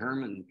Pee Wee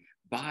Herman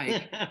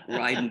bike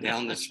riding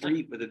down the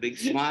street with a big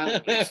smile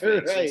on his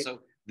face. Right. And so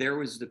there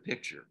was the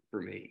picture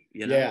for me,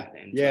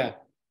 Yeah.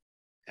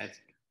 So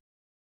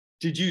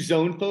did you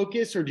zone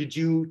focus, or did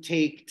you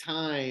take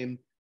time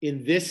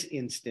in this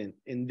instant,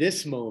 in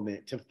this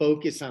moment, to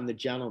focus on the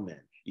gentleman?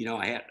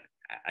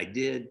 I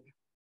did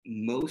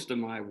most of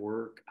my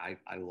work.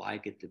 I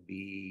like it to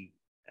be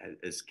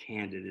as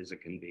candid as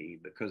it can be,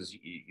 because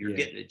you're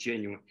getting a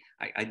genuine.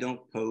 I don't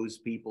pose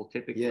people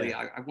typically.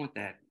 Yeah. I want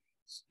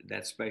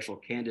that special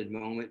candid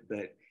moment,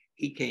 but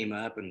he came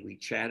up and we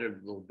chatted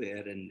a little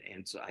bit,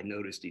 and so I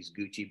noticed his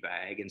Gucci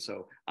bag, and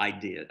so I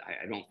did.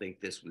 I don't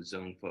think this was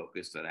zone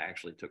focus, that I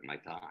actually took my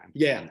time.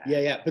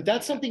 Yeah. But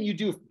that's something you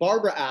do.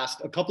 Barbara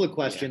asked a couple of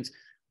questions.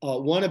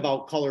 One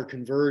about color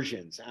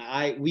conversions.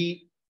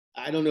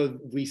 I don't know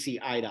if we see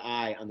eye to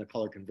eye on the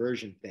color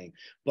conversion thing,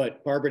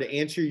 but Barbara, to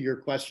answer your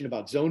question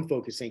about zone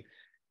focusing,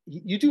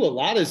 you do a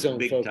lot of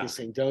zone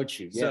focusing, don't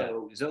you? Yeah.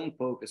 So zone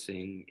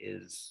focusing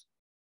is,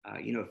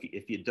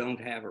 if you don't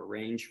have a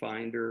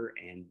rangefinder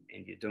and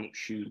you don't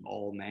shoot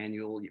all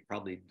manual, you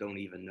probably don't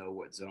even know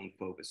what zone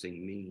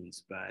focusing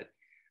means. But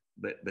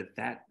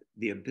that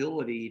the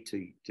ability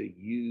to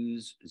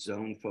use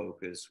zone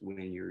focus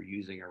when you're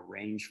using a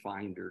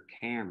rangefinder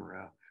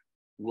camera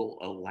will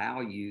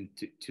allow you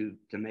to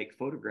make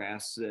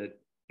photographs that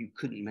you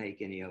couldn't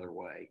make any other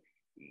way.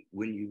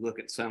 When you look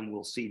at some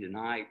we'll see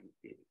tonight,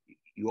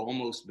 you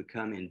almost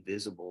become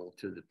invisible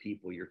to the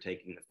people you're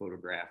taking the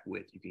photograph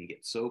with. You can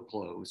get so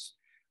close,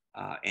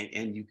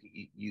 and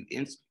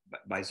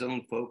by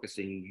zone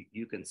focusing,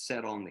 you can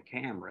set on the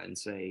camera and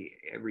say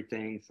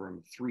everything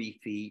from 3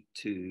 feet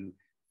to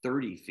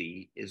 30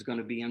 feet is going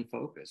to be in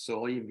focus. So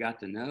all you've got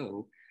to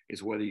know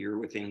is whether you're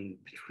between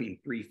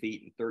 3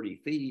 feet and 30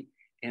 feet,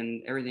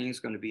 and everything is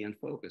going to be in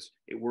focus.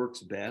 It works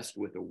best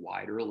with a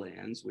wider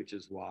lens, which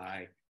is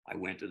why I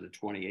went to the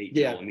 28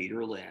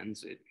 millimeter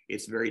lens.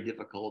 It's very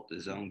difficult to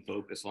zone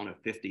focus on a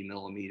 50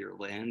 millimeter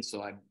lens.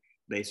 So I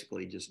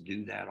basically just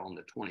do that on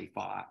the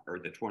 25 or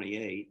the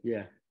 28.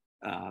 Yeah.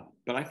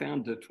 But I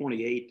found the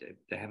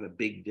 28 to have a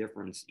big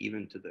difference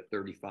even to the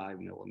 35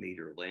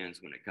 millimeter lens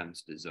when it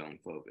comes to zone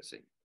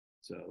focusing.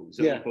 So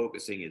zone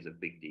focusing is a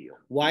big deal.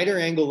 Wider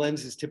angle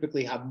lenses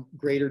typically have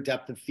greater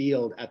depth of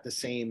field at the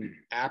same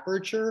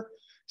aperture.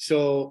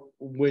 So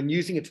when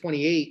using a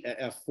 28 at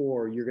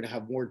f4, you're going to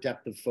have more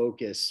depth of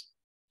focus,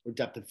 or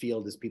depth of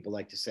field, as people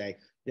like to say,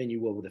 than you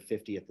will with a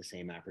 50 at the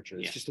same aperture.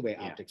 It's just the way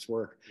optics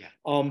work.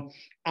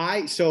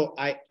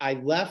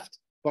 I left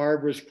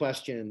Barbara's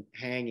question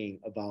hanging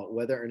about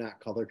whether or not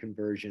color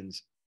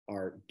conversions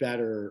are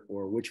better,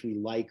 or which we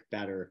like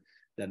better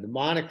than the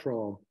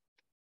monochrome.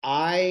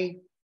 I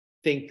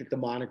think that the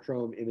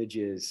monochrome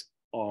images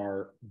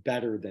are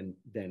better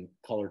than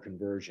color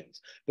conversions.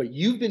 But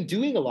you've been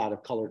doing a lot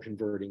of color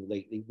converting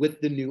lately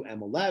with the new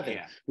M11,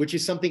 which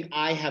is something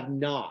I have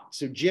not.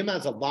 So Jim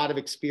has a lot of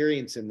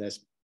experience in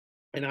this,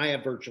 and I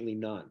have virtually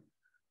none.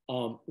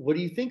 What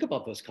do you think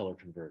about those color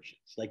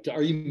conversions? Like,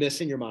 are you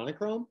missing your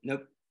monochrome?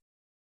 Nope.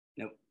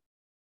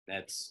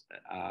 That's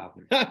I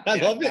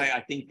love it.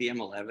 I think the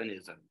M11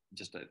 is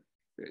just a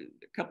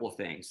couple of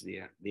things.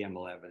 The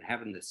M11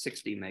 having the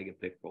 60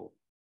 megapixel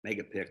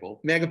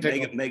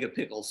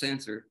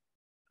sensor.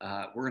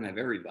 We're gonna have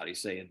everybody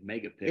saying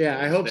megapixel. Yeah,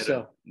 I hope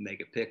so.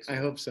 Megapixel. I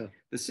hope so.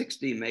 The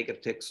 60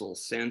 megapixel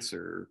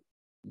sensor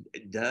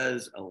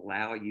does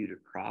allow you to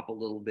crop a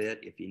little bit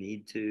if you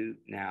need to.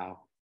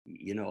 Now,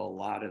 a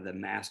lot of the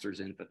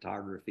masters in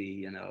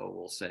photography,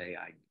 will say,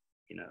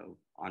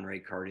 Henri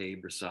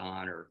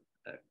Cartier-Bresson or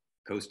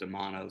Constantine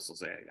Manos will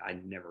say, I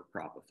never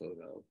crop a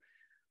photo.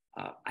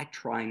 I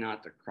try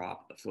not to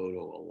crop the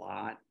photo a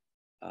lot.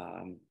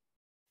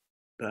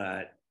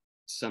 But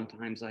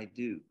sometimes I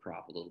do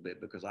crop a little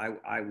bit, because I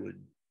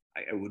would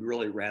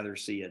really rather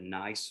see a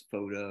nice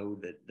photo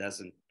that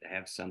doesn't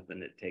have something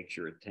that takes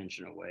your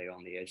attention away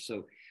on the edge.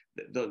 So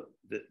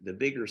the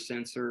bigger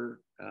sensor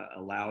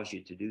allows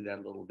you to do that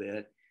a little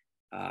bit.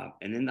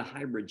 And then the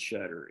hybrid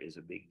shutter is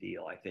a big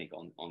deal, I think,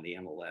 on the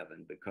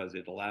M11, because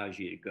it allows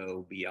you to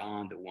go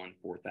beyond the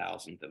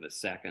 1/4000th of a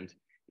second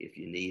if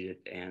you need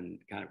it, and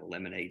kind of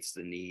eliminates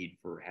the need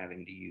for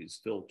having to use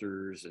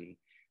filters. And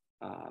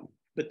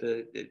but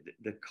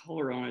the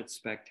color on it's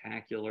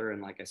spectacular.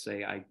 And like I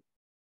say,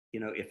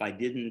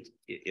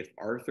 if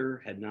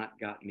Arthur had not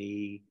got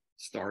me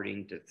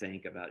starting to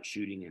think about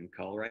shooting in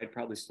color, I'd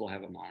probably still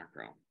have a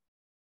monochrome.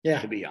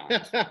 To be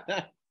honest.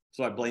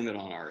 So I blame it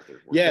on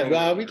Arthur.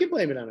 We can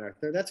blame it on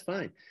Arthur. That's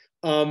fine.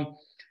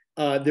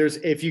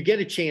 If you get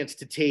a chance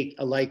to take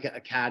a Leica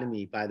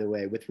Academy, by the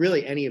way, with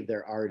really any of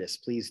their artists,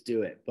 please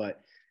do it.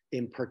 But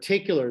in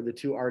particular, the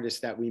two artists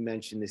that we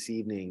mentioned this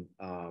evening,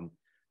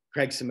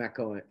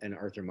 Semetko and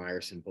Arthur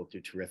Meyerson, both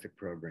do terrific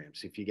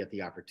programs. If you get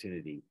the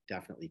opportunity,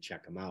 definitely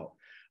check them out.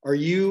 Are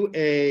you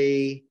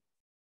a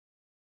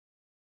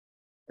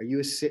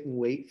sit and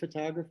wait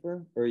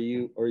photographer, or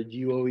do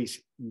you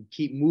always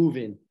keep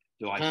moving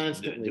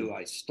constantly? Do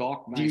I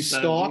stalk my Do you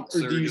stalk,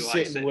 or do you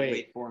sit and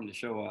wait for them to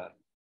show up?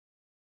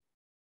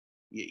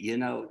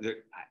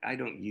 I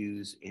don't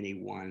use any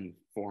one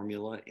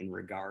formula in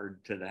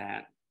regard to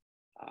that.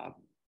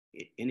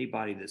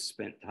 Anybody that's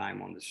spent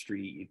time on the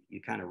street, you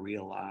kind of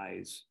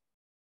realize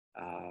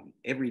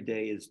every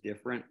day is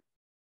different,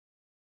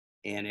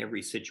 and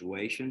every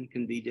situation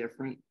can be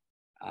different.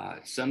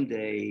 Some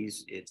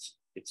days it's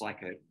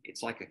like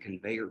a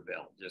conveyor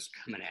belt just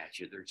coming at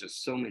you. There's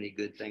just so many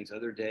good things.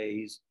 Other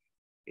days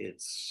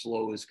It's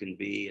slow as can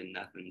be, and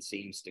nothing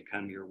seems to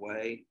come your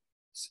way.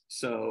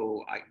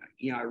 So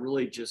I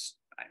really just,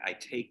 I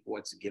take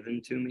what's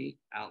given to me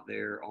out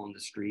there on the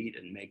street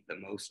and make the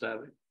most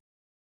of it.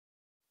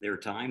 There are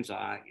times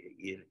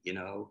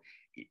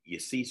you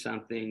see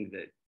something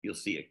that you'll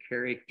see a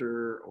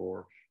character,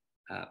 or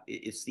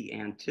it's the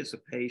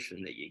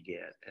anticipation that you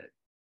get.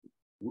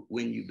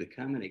 When you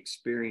become an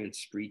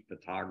experienced street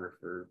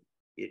photographer,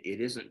 it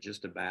isn't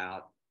just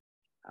about,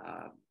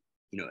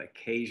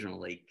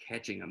 occasionally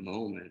catching a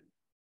moment.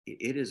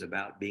 It is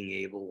about being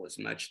able as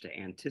much to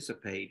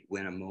anticipate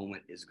when a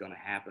moment is going to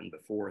happen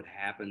before it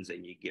happens,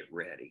 and you get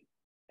ready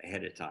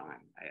ahead of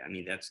time. I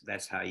mean,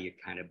 that's how you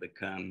kind of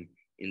become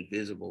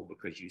invisible,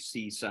 because you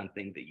see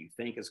something that you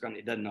think is going to,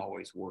 it doesn't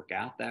always work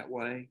out that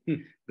way,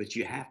 but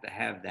you have to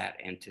have that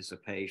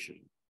anticipation.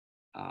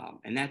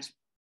 And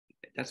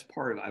that's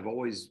part of, I've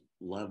always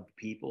loved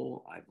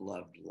people. I've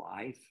loved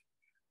life.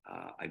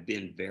 I've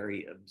been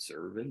very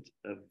observant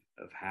of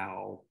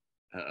how,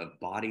 of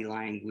body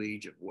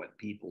language, of what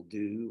people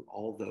do.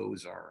 All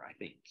those are, I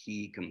think,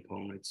 key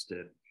components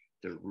to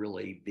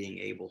really being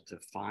able to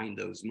find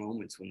those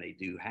moments when they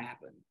do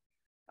happen.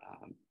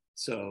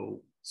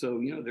 So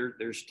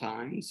there's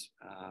times,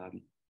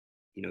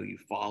 you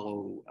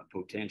follow a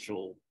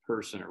potential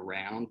person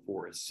around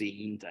for a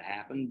scene to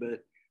happen,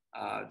 but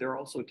there are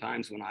also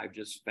times when I've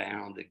just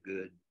found a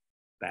good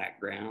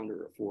background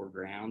or a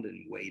foreground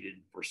and waited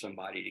for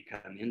somebody to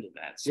come into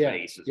that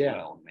space as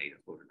well, and made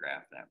a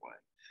photograph that way.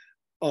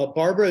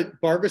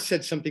 Barbara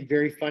said something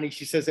very funny.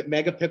 She says that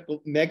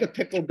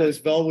megapixel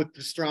goes well with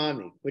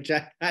pastrami, which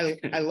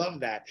I love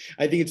that.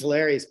 I think it's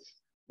hilarious.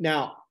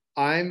 Now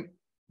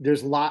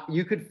there's a lot,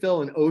 you could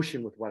fill an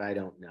ocean with what I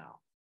don't know.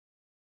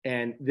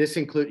 And this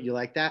includes, you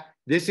like that?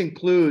 This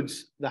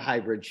includes the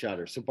hybrid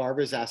shutter. So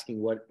Barbara's asking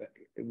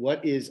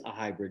what is a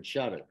hybrid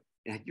shutter?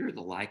 Yeah, you're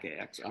the Leica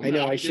expert. I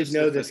know, I should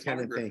know this kind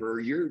of thing.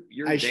 You're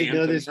I should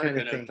know this kind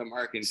of thing.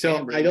 Tamarkin So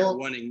Camera, I don't, you're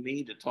wanting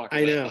me to talk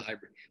about the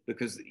hybrid,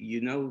 because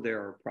there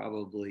are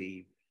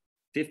probably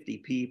 50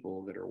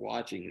 people that are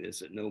watching this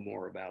that know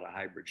more about a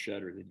hybrid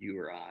shutter than you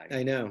or I.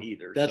 I know.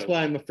 Either. That's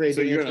why I'm afraid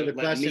to answer the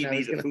question.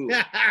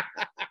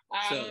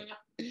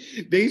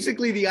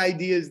 Basically, the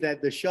idea is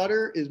that the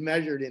shutter is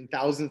measured in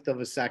thousandths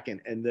of a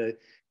second, and the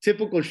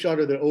typical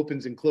shutter that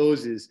opens and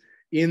closes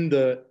in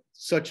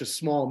such a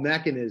small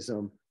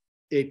mechanism,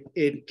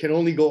 it can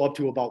only go up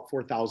to about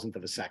 4,000th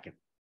of a second.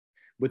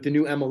 With the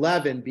new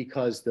M11,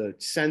 because the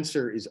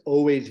sensor is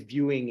always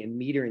viewing and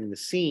metering the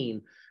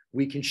scene,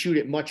 we can shoot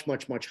at much,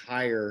 much, much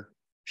higher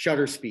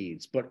shutter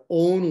speeds, but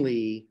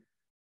only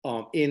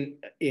in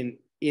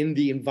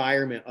the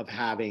environment of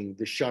having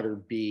the shutter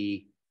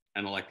be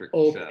an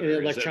electrical shutter,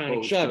 an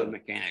electronic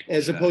shutter,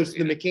 as opposed to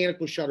the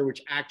mechanical shutter,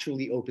 which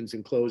actually opens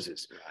and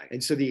closes. Right.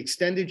 And so the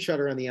extended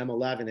shutter on the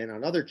M11 and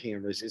on other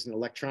cameras is an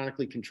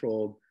electronically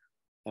controlled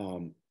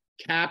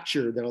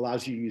capture that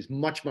allows you to use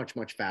much, much,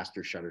 much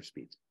faster shutter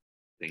speeds.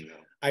 Bingo.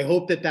 I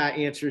hope that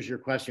answers your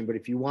question, but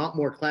if you want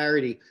more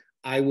clarity,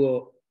 I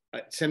will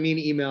send me an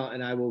email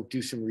and I will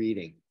do some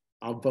reading.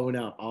 I'll bone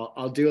out.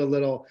 I'll do a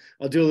little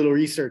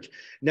research.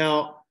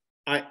 Now,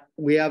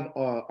 we have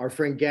our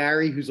friend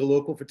Gary, who's a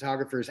local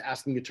photographer, is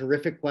asking a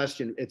terrific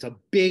question. It's a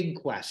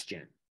big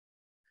question.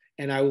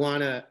 And I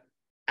want to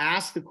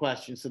ask the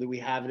question so that we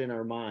have it in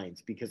our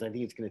minds, because I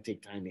think it's going to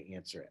take time to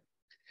answer it.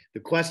 The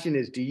question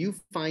is, do you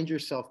find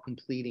yourself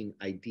completing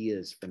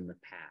ideas from the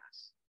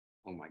past?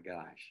 Oh my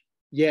gosh.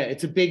 Yeah,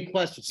 it's a big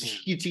question.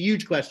 It's a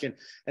huge question.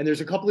 And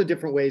there's a couple of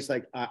different ways,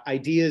 like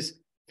ideas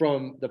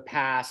from the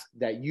past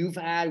that you've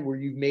had where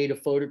you've made a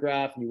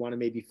photograph and you want to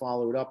maybe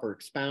follow it up or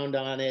expound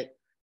on it,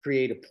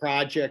 create a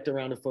project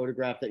around a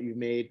photograph that you've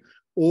made.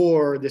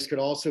 Or this could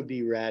also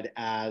be read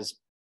as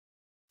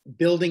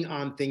building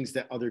on things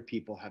that other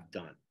people have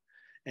done.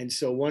 And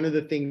so one of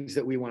the things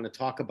that we want to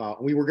talk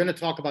about, we were going to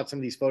talk about some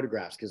of these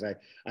photographs, because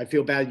I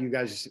feel bad you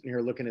guys are sitting here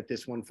looking at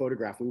this one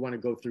photograph. We want to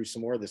go through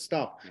some more of this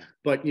stuff. Yeah.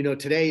 But,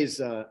 today is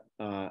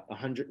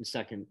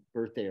 102nd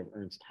birthday of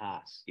Ernst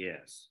Haas.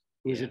 Yes.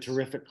 Who's a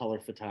terrific color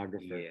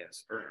photographer.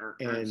 Yes.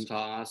 Ernst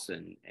Haas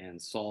and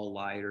Saul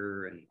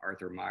Leiter and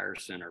Arthur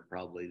Meyerson are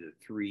probably the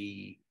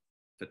three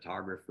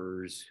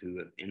photographers who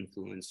have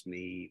influenced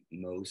me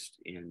most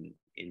in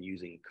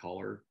using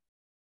color.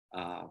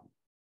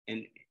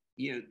 And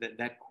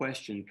that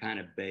question kind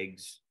of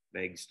begs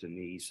to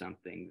me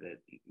something that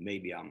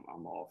maybe I'm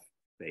off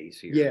base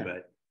here. Yeah.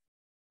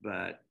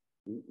 But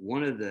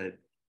one of the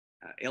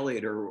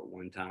Elliott Erwitt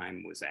one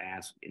time was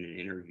asked in an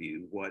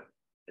interview what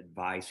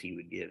advice he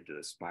would give to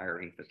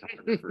aspiring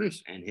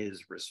photographers, and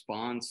his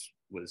response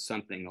was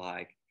something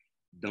like,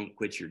 "Don't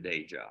quit your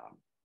day job."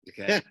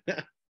 Okay.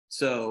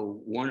 So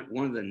one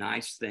of the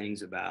nice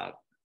things about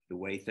the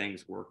way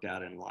things worked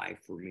out in life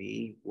for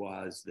me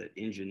was that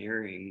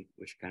engineering,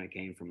 which kind of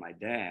came from my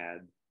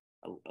dad,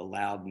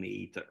 allowed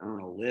me to earn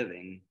a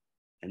living.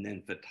 And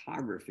then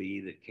photography,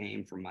 that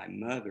came from my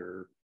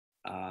mother,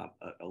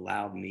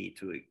 allowed me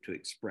to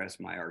express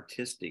my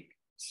artistic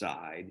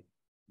side.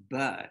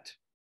 But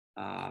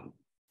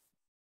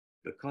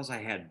because I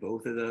had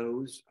both of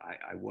those,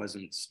 I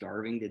wasn't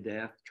starving to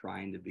death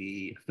trying to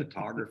be a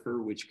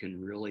photographer, which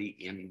can really,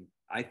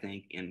 I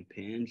think,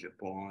 impinge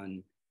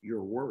upon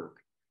your work.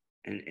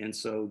 And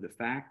so the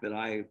fact that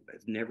I've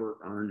never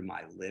earned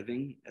my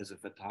living as a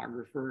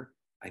photographer,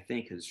 I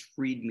think has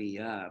freed me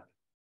up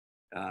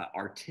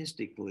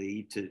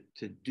artistically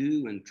to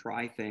do and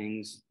try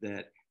things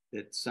that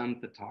some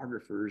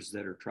photographers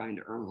that are trying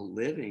to earn a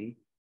living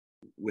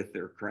with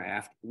their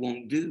craft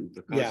won't do,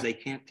 because they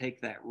can't take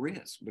that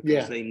risk,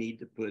 because they need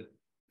to put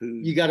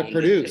food. You got to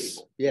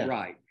produce. Yeah.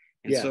 Right.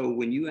 And so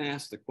when you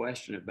ask the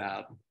question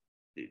about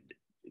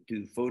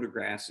do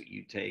photographs that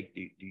you take,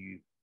 do you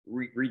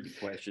read the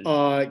question?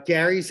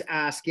 Gary's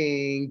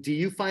asking, do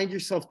you find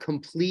yourself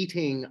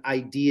completing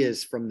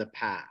ideas from the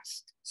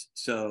past?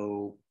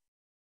 So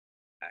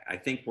I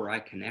think where I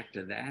connect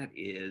to that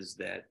is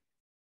that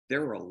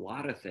there are a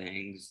lot of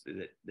things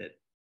that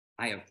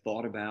I have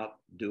thought about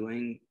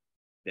doing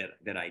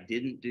that I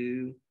didn't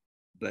do,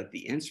 but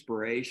the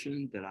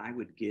inspiration that I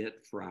would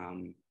get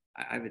from,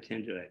 I've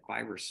attended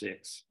 5 or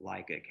 6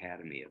 Leica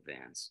Academy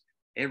events.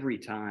 Every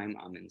time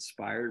I'm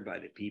inspired by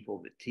the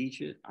people that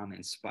teach it, I'm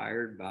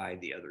inspired by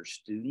the other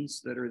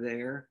students that are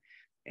there,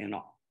 and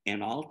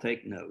I'll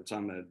take notes.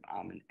 I'm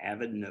an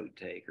avid note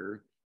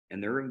taker,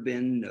 and there have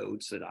been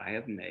notes that I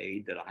have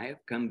made that I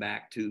have come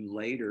back to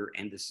later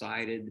and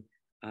decided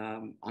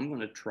I'm going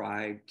to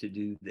try to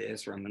do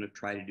this, or I'm going to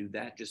try to do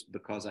that just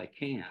because I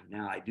can.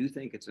 Now, I do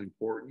think it's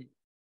important.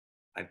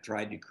 I've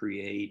tried to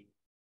create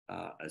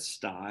a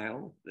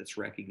style that's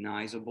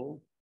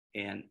recognizable,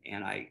 and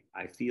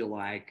I feel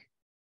like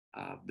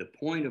the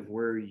point of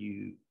where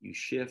you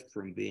shift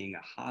from being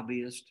a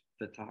hobbyist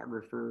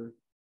photographer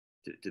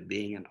to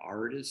being an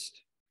artist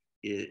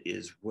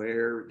is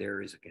where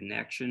there is a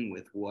connection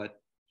with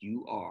what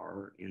you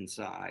are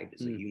inside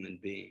as a human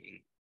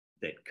being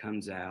that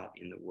comes out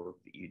in the work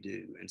that you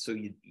do. And so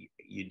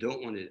you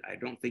don't want to, I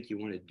don't think you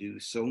want to do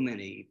so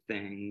many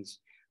things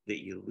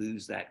that you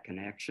lose that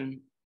connection.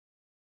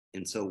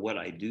 And so what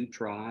I do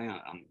try,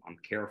 I'm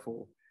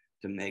careful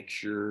to make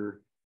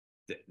sure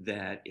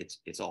that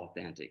it's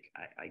authentic,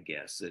 I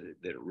guess, that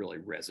it really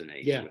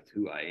resonates with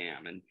who I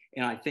am. And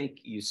I think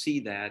you see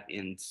that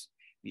in,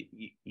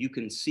 you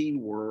can see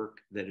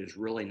work that is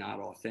really not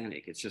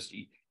authentic. It's just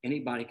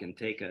anybody can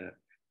take a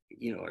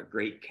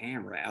great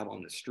camera out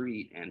on the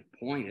street and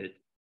point it,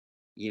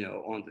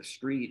 on the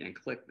street and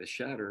click the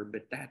shutter,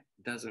 but that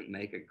doesn't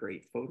make a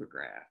great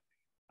photograph.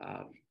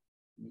 A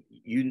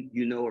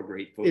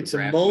great photograph. It's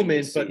a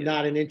moment, but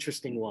not an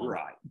interesting one.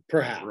 Right.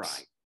 Perhaps.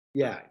 Right.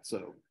 Yeah. Right.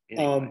 So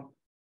anyway.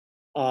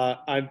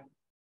 I'm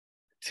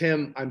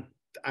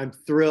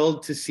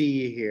thrilled to see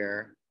you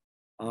here.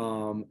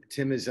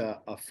 Tim is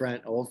a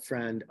old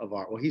friend of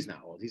ours. Well, he's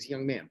not old, he's a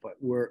young man, but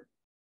we're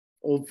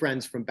old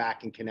friends from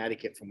back in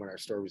Connecticut, from when our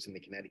store was in the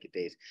Connecticut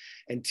days.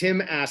 And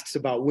Tim asks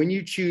about when do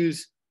you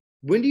choose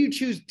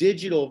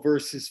digital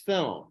versus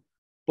film?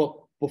 But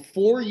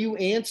before you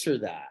answer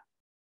that,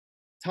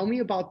 tell me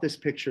about this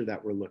picture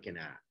that we're looking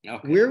at.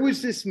 Okay. Where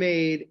was this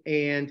made?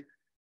 And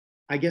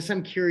I guess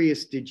I'm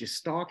curious, did you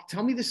stalk?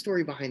 Tell me the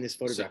story behind this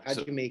photograph. How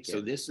did you make it? So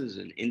this is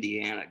an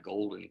Indiana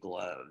Golden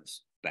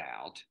Gloves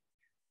bout.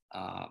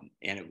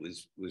 And it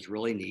was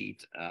really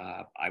neat.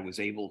 I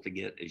was able to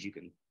get, as you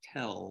can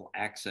tell,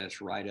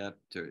 access right up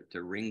to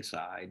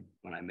ringside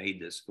when I made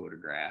this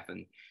photograph.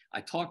 And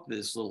I talked to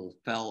this little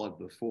fella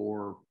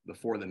before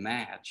the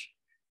match,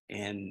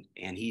 and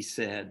he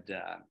said,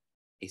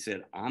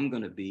 I'm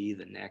going to be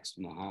the next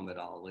Muhammad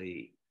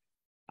Ali,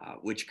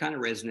 which kind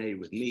of resonated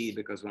with me,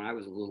 because when I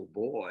was a little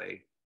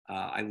boy,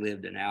 I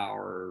lived an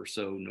hour or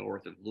so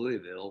north of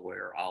Louisville,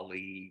 where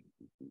Ali,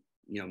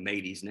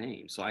 made his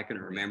name. So I can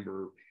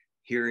remember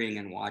hearing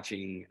and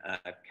watching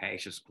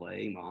Cassius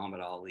Clay,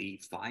 Muhammad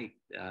Ali fight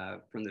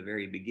from the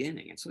very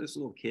beginning. And so this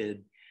little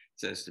kid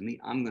says to me,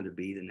 I'm going to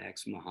be the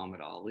next Muhammad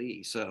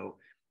Ali. So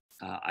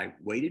I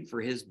waited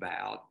for his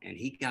bout, and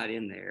he got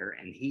in there,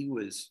 and he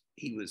was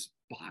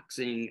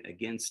boxing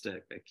against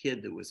a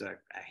kid that was a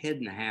head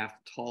and a half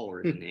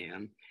taller than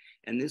him.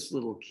 And this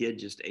little kid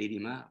just ate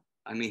him up.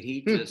 I mean,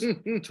 he just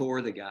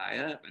tore the guy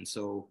up. And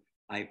so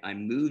I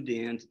moved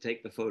in to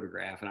take the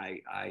photograph, and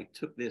I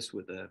took this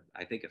with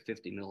I think a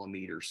 50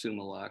 millimeter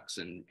Summilux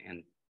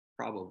and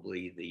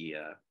probably the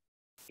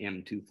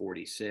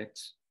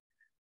M246.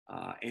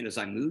 And as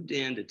I moved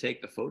in to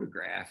take the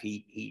photograph,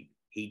 he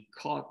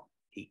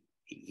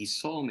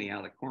saw me out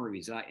of the corner of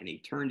his eye, and he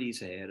turned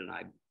his head, and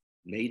I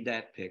made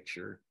that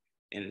picture.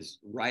 And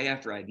right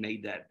after I'd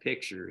made that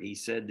picture, he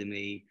said to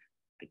me,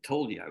 I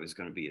told you I was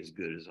going to be as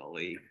good as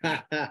Ali. So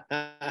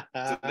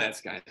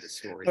that's kind of the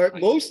story. All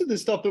right, most of the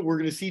stuff that we're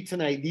going to see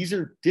tonight, these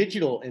are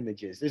digital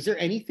images. Is there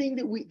anything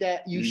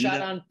that you shot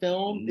on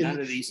film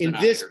in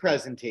this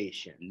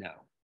presentation?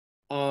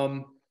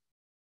 No.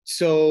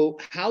 So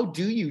how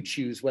do you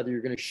choose whether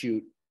you're going to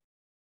shoot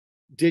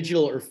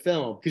digital or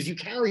film? Because you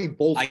carry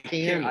both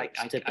cameras.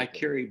 I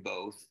carry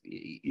both.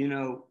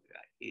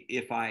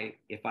 If I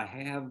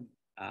have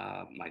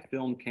my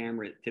film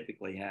camera, it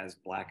typically has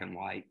black and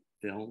white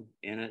film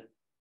in it.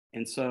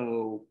 And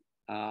so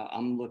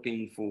I'm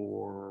looking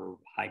for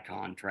high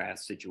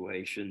contrast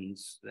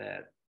situations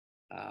that,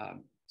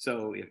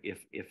 so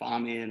if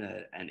I'm in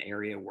an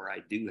area where I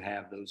do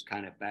have those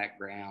kind of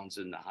backgrounds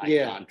and the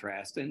high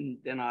contrast, and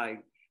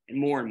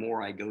more and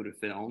more I go to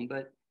film,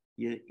 but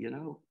you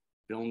know,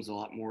 film's a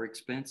lot more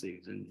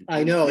expensive. And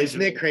I know,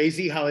 isn't it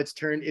crazy how it's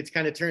kind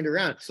of turned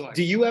around? So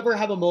do you ever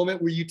have a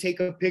moment where you take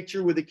a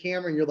picture with a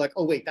camera and you're like,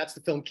 oh wait, that's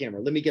the film camera,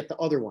 let me get the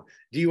other one?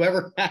 Do you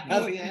ever have?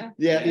 Oh yeah.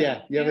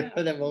 You ever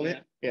have that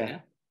moment? Yeah,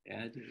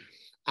 I do.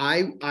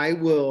 I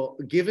will,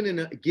 given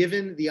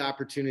the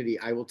opportunity,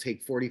 I will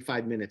take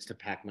 45 minutes to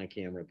pack my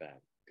camera bag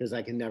because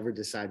I can never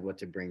decide what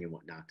to bring and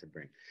what not to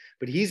bring.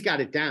 But he's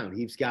got it down.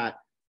 He's got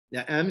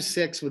the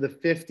M6 with a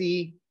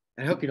 50.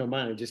 I hope you don't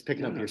mind, I'm just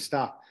picking up your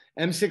stuff.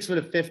 M6 with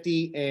a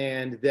 50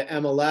 and the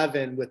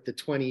M11 with the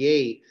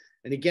 28.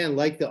 And again,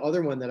 like the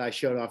other one that I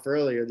showed off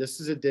earlier, this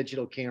is a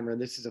digital camera,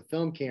 this is a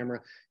film camera.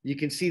 You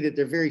can see that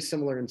they're very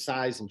similar in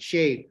size and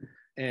shape,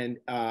 and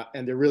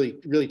they're really,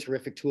 really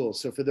terrific tools.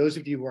 So for those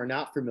of you who are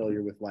not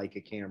familiar with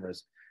Leica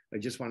cameras, I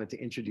just wanted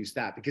to introduce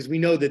that because we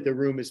know that the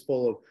room is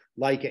full of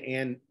Leica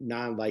and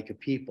non-Leica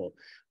people.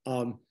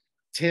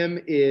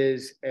 Tim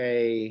is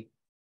a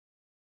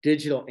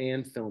digital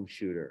and film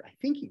shooter. I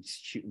think he's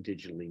shooting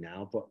digitally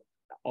now, but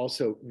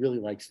also really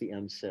likes the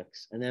M6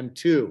 and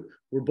M2.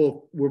 We're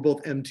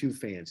both M2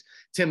 fans.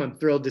 Tim, I'm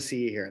thrilled to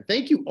see you here.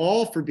 Thank you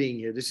all for being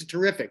here. This is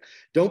terrific.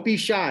 Don't be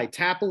shy.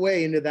 Tap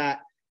away into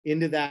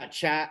that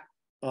chat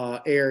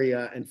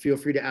area and feel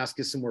free to ask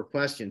us some more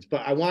questions.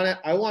 But I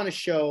want to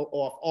show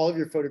off all of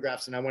your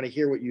photographs and I want to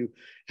hear what you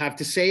have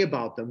to say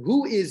about them.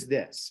 Who is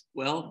this?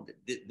 Well,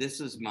 this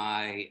is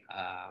my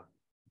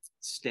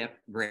step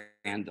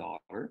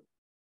granddaughter.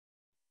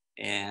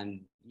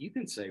 And you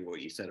can say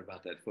what you said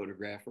about that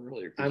photograph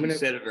earlier, because you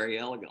said it very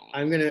elegantly.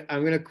 I'm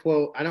gonna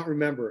quote, I don't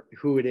remember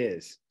who it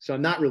is, so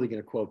I'm not really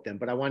gonna quote them,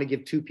 but I want to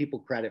give two people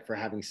credit for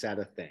having said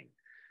a thing.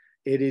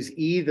 It is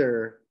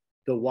either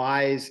the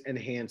wise and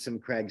handsome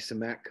Craig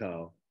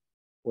Semetko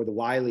or the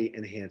wily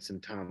and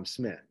handsome Tom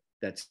Smith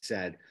that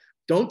said,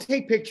 don't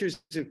take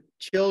pictures of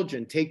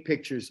children, take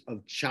pictures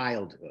of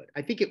childhood.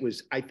 I think it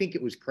was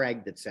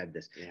Craig that said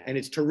this, and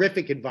it's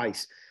terrific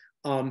advice.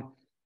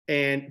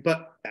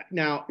 But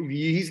now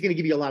he's going to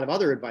give you a lot of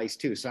other advice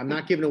too. So I'm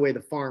not giving away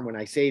the farm when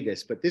I say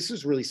this, but this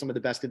is really some of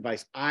the best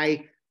advice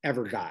I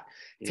ever got.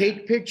 Yeah.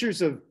 Take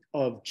pictures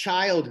of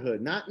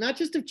childhood, not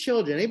just of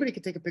children. Anybody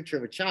can take a picture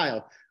of a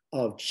child,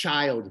 of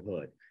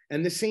childhood.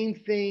 And the same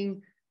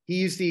thing, he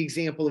used the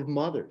example of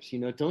mothers. You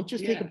know, don't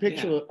just take a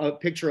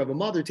picture of a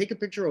mother, take a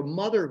picture of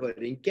motherhood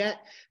and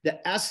get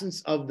the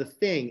essence of the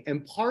thing.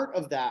 And part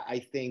of that, I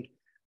think,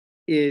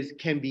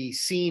 can be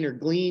seen or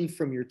gleaned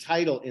from your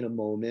title in a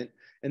moment.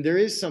 And there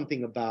is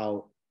something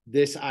about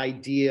this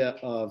idea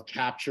of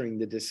capturing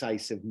the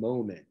decisive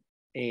moment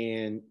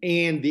and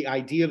the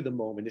idea of the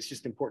moment. It's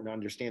just important to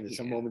understand that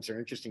some moments are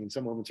interesting and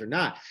some moments are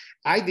not.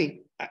 But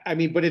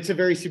it's a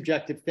very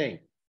subjective thing.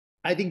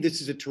 I think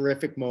this is a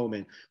terrific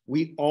moment.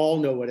 We all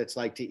know what it's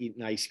like to eat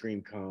an ice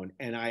cream cone.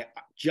 And I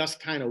just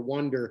kind of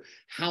wonder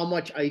how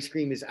much ice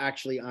cream is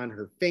actually on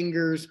her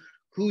fingers.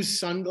 Whose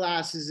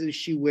sunglasses is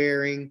she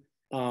wearing?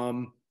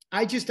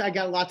 I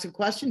got lots of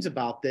questions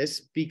about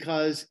this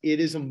because it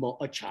is a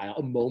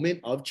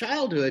moment of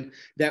childhood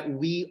that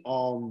we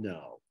all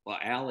know. Well,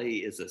 Allie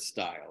is a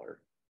styler.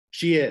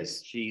 She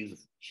is.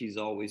 She's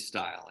always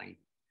styling,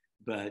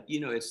 but you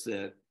know, it's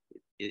the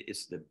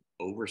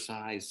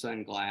oversized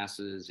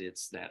sunglasses.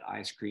 It's that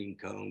ice cream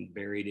cone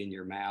buried in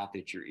your mouth.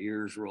 It's your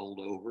ears rolled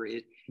over.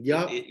 It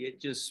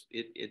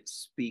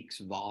speaks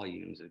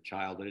volumes of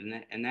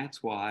childhood, and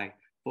that's why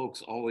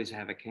folks always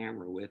have a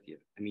camera with you.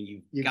 I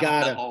mean, you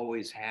gotta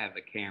always have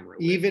a camera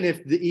with even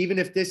you. Even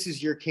if this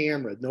is your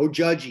camera, no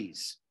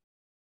judgies.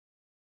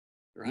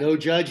 Right. No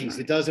judgies.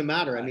 Right. It doesn't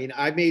matter. Right. I mean,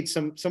 I made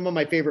some of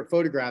my favorite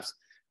photographs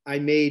I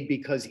made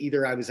because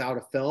either I was out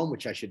of film,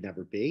 which I should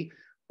never be,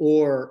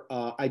 or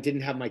I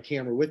didn't have my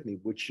camera with me,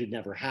 which should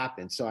never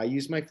happen. So I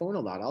use my phone a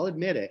lot. I'll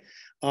admit it.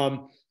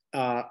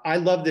 I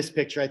love this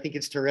picture. I think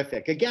it's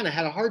terrific. Again, I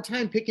had a hard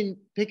time picking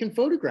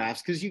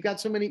photographs because you got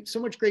so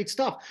much great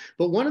stuff.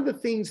 But one of the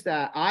things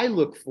that I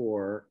look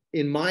for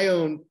in my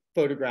own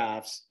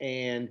photographs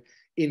and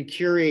in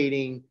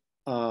curating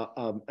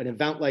an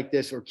event like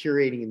this or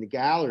curating in the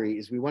gallery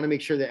is we want to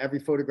make sure that every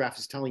photograph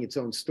is telling its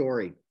own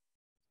story.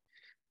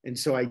 And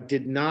so I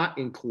did not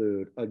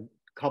include a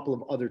couple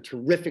of other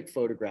terrific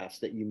photographs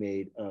that you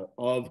made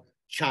of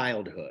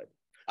childhood.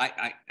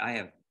 I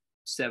have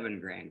 7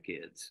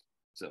 grandkids.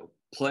 So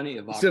plenty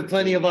of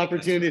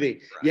opportunity.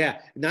 Right. Yeah,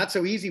 not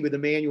so easy with a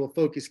manual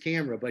focus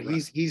camera, but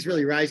he's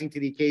really rising to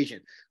the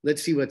occasion.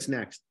 Let's see what's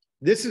next.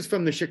 This is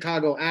from the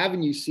Chicago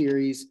Avenue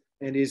series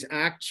and is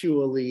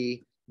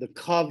actually the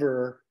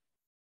cover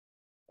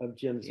of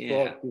Jim's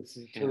book. This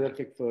is a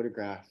terrific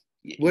photograph.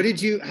 How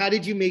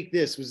did you make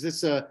this? Was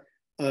this a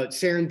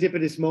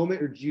serendipitous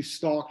moment or did you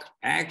stalk?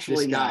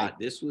 Actually not.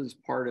 This was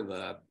part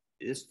of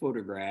this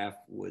photograph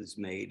was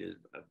made as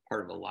a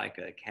part of a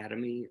Leica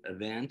Academy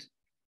event.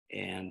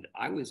 And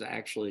I was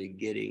actually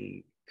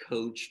getting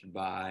coached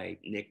by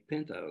Nick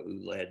Pinto,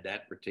 who led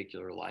that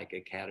particular Leica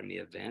Academy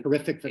event.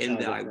 Terrific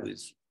photographer.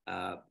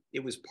 And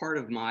it was part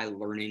of my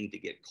learning to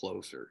get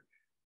closer.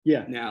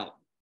 Yeah. Now,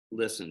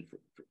 listen,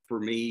 for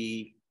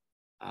me,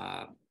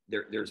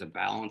 there's a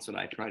balance that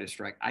I try to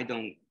strike. I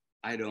don't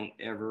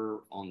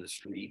ever on the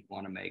street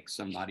want to make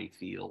somebody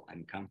feel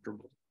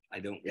uncomfortable. I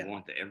don't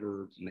want to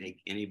ever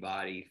make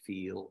anybody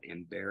feel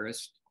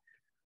embarrassed.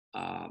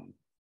 And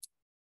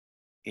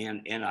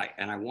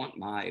I want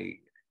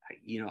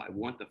I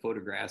want the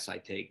photographs I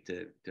take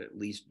to at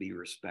least be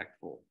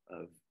respectful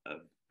of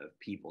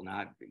people.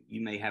 Now,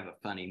 you may have a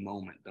funny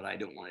moment, but I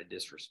don't want to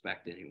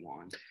disrespect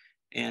anyone.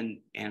 And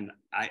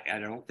I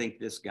don't think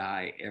this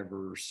guy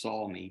ever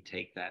saw me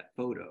take that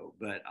photo,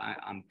 but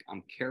I'm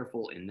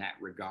careful in that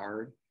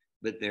regard.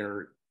 But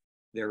there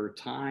are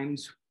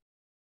times,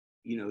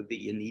 that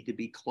you need to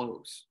be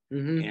close,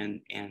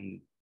 and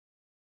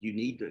you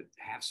need to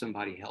have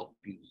somebody help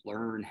you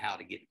learn how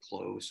to get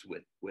close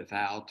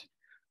without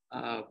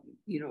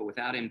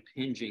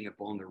impinging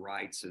upon the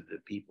rights of the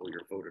people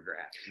you're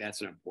photographing.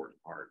 That's an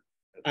important part.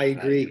 I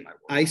agree.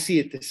 I see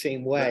it the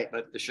same way.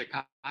 But the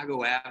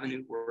Chicago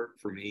Avenue work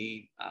for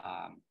me,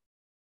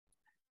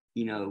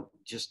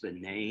 just the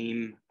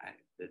name,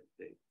 the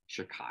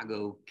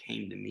Chicago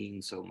came to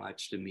mean so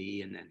much to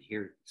me. And then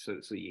here, so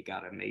you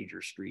got a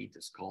major street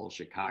that's called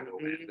Chicago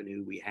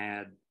Avenue. We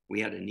had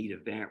a neat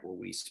event where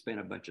we spent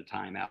a bunch of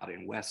time out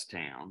in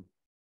Westtown,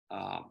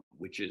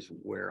 which is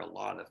where a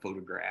lot of the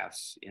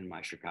photographs in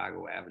my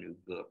Chicago Avenue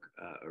book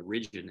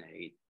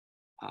originate.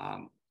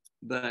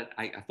 But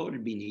I thought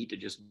it'd be neat to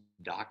just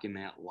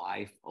document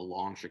life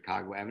along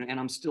Chicago Avenue. And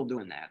I'm still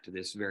doing that to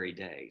this very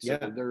day. So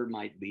there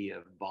might be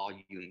a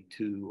volume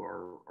 2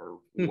 or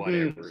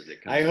whatever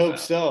that comes I hope out.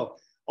 so.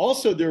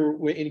 Also,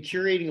 in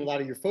curating a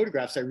lot of your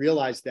photographs, I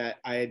realized that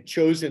I had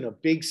chosen a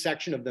big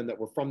section of them that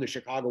were from the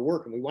Chicago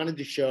work, and we wanted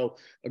to show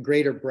a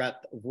greater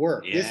breadth of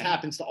work. Yeah. This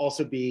happens to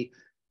also be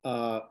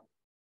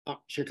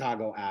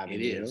Chicago Avenue.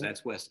 It is.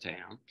 That's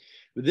Westtown.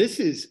 But this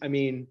is,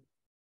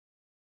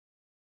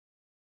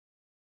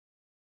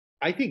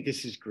 I think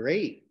this is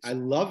great. I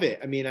love it.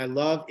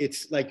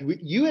 It's like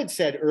you had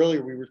said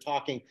earlier,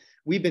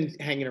 we've been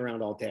hanging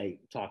around all day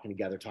talking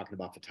together, talking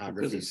about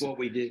photography. Because it's what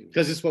we do.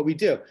 Because it's what we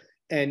do.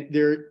 And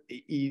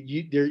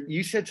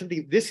you said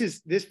something,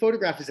 this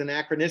photograph is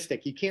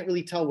anachronistic. You can't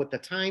really tell what the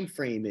time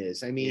frame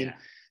is.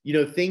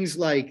 Things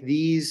like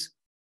these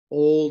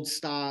old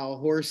style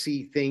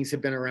horsey things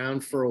have been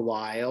around for a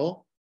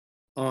while.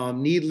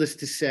 Needless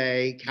to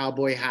say,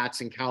 cowboy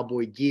hats and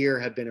cowboy gear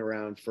have been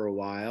around for a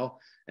while.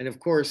 And of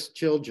course,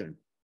 children.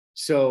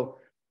 So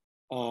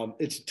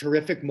it's a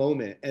terrific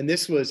moment. And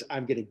this was,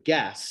 I'm going to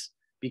guess,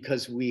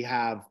 because we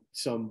have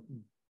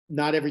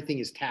not everything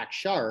is tack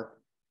sharp,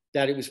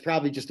 that it was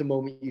probably just a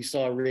moment you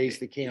saw raise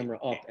the camera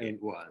up. And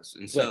it was.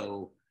 And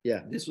so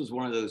this was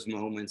one of those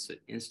moments that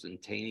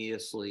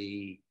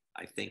instantaneously,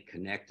 I think,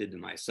 connected to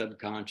my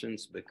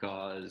subconscious,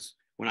 because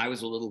when I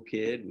was a little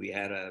kid, we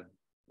had a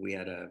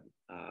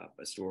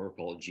store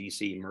called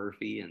G.C.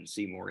 Murphy in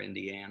Seymour,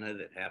 Indiana,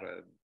 that had a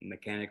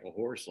mechanical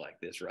horse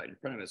like this right in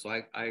front of us. So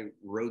I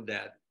rode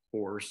that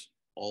horse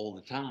all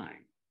the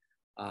time.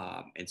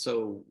 And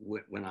so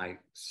when I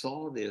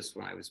saw this,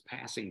 when I was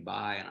passing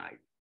by and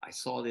I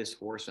saw this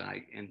horse,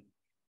 and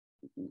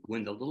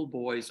when the little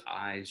boy's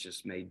eyes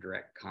just made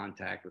direct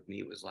contact with me,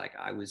 it was like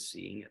I was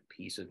seeing a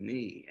piece of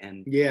me.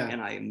 And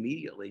I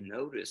immediately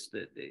noticed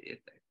that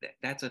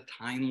that's a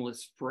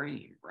timeless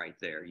frame right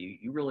there.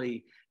 You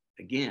really,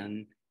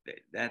 again,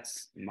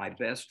 that's my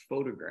best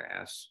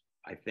photographs,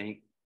 I think,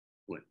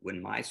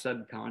 when my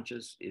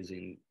subconscious is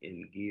in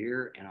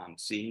gear and I'm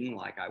seeing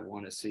like I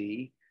want to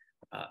see.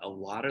 A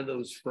lot of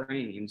those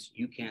frames,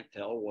 you can't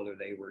tell whether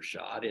they were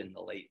shot in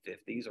the late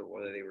 50s or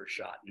whether they were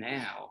shot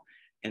now.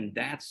 And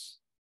that's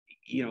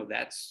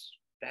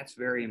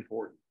very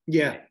important.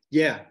 Yeah.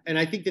 And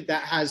I think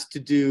that has to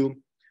do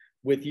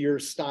with your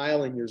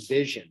style and your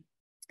vision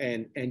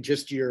and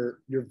just your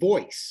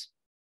voice.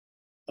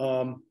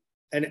 And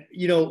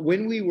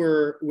when we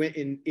were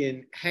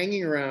in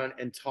hanging around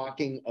and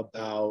talking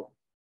about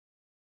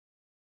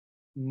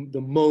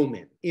the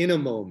moment,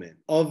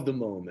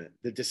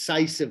 the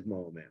decisive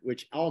moment,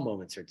 which all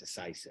moments are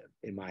decisive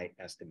in my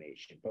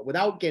estimation, but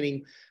without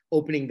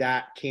opening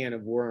that can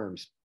of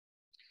worms,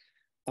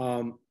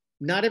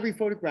 not every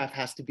photograph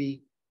has to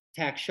be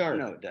tack sharp.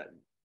 No, it doesn't.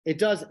 It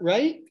does,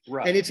 right?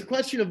 Right. And it's a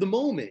question of the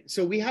moment.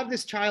 So we have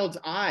this child's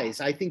eyes.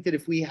 I think that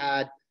if we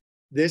had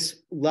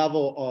this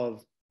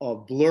level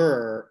of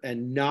blur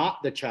and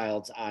not the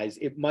child's eyes,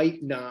 it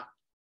might not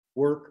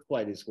work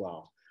quite as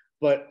well.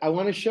 But I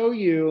want to show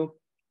you,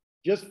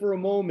 just for a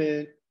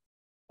moment,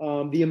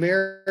 The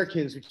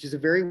Americans, which is a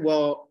very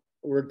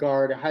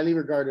highly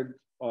regarded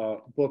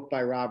book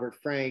by Robert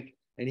Frank.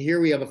 And here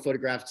we have a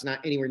photograph. It's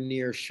not anywhere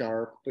near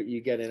sharp, but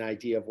you get an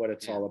idea of what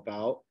it's all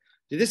about.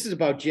 This is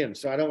about Jim,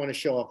 so I don't want to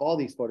show off all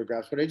these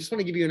photographs, but I just want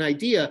to give you an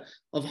idea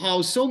of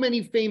how so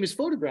many famous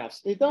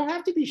photographs, they don't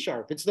have to be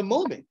sharp. It's the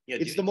moment.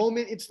 It's the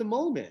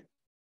moment.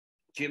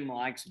 Jim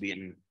likes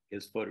being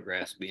his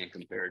photographs being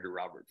compared to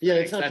Robert. Yeah,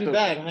 it's not That's too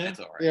bad, okay. huh? That's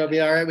all right. Yeah, I'll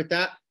be all right with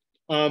that.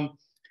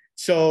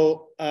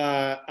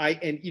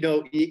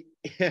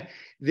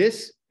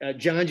 This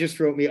John just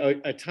wrote me.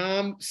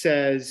 Tom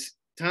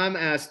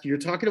asked, you're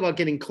talking about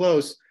getting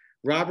close.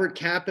 Robert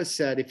Kappa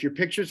said, if your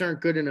pictures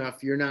aren't good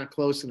enough, you're not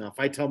close enough.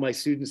 I tell my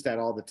students that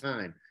all the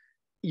time.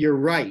 You're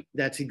right.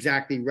 That's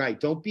exactly right.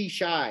 Don't be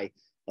shy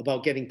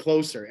about getting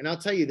closer. And I'll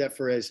tell you that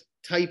for as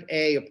type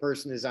A a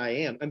person as I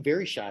am, I'm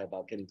very shy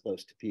about getting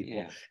close to people.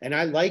 Yeah. And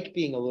I like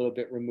being a little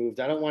bit removed.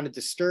 I don't want to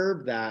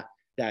disturb that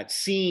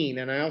scene.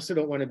 And I also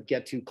don't want to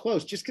get too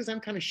close just because I'm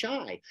kind of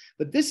shy.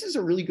 But this is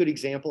a really good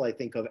example, I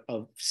think,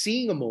 of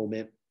seeing a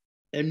moment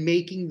and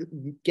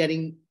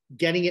getting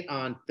it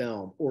on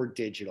film or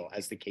digital,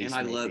 as the case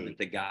may be. And I love that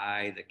the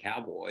guy, the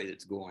cowboy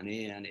that's going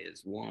in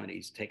is one,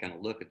 he's taking a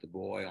look at the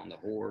boy on the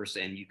horse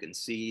and you can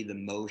see the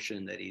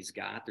motion that he's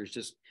got. There's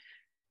just,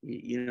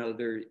 you know,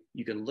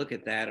 you can look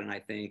at that. And I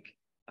think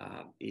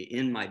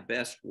in my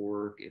best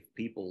work, if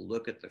people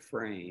look at the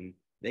frame,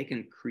 they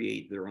can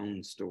create their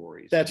own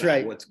stories. That's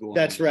right. What's going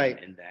That's on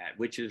right. in that,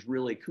 which is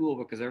really cool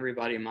because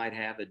everybody might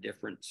have a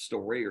different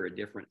story or a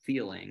different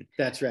feeling.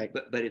 That's right.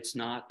 But it's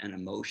not an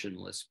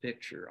emotionless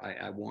picture.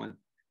 I want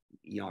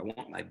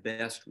my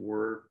best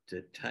work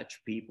to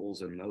touch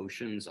people's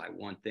emotions. I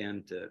want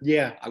them to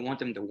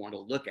want to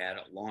look at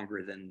it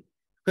longer than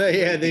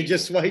they're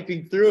just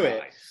swiping through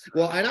it.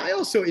 Well, and I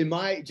also in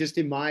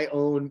my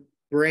own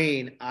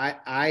brain,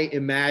 I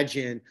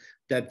imagine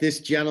that this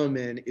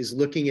gentleman is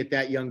looking at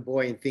that young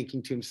boy and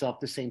thinking to himself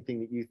the same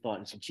thing that you thought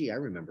and said, gee, I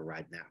remember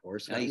riding that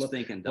horse. Now he's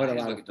thinking, do I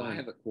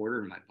have a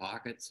quarter in my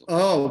pocket?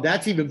 So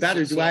that's even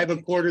better. Do I have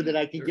a quarter that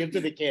I can give to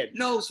the kid?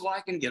 No, so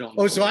I can get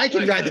on. So I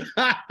can ride.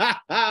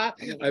 I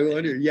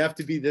wonder, you have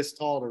to be this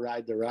tall to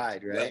ride the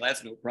ride, right? Well,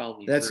 that's no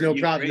problem. That's no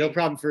problem. No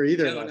problem for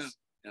either of us.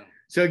 No.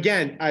 So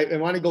again, I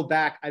want to go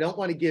back. I don't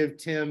want to give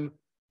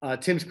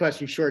Tim's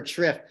question short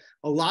shrift.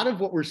 A lot of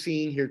what we're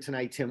seeing here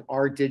tonight, Tim,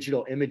 are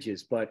digital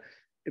images, but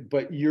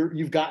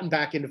you've gotten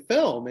back into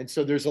film, and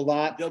so there's a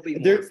lot. There'll be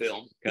more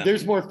film.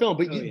 There's more film,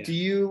 but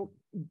you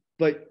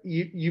I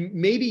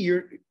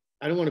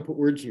don't want to put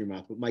words in your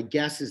mouth, but my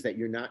guess is that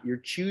you're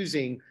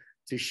choosing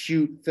to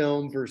shoot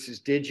film versus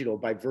digital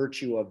by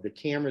virtue of the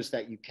cameras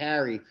that you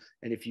carry.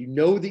 And if you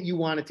know that you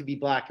want it to be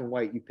black and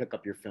white, you pick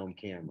up your film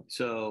camera.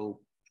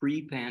 So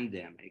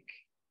pre-pandemic,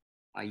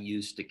 I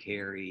used to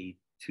carry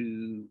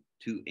two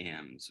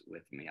M's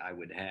with me. I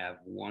would have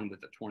one with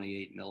a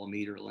 28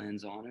 millimeter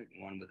lens on it,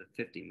 one with a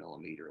 50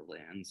 millimeter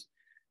lens.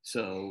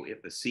 So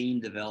if a scene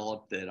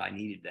developed that I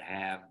needed to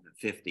have the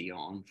 50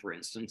 on, for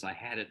instance, I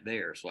had it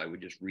there. So I would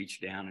just reach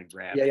down and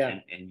grab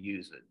it and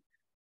use it.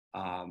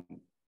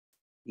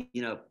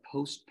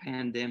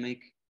 Post-pandemic,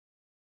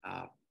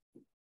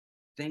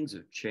 things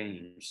have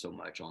changed so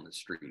much on the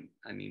street.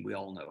 I mean, we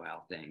all know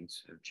how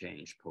things have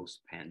changed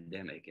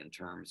post-pandemic in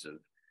terms of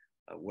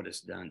what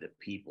it's done to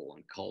people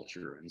and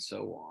culture and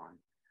so on.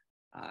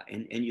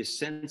 And you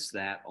sense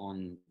that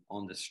on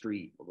the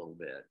street a little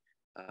bit,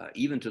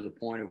 even to the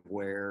point of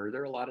where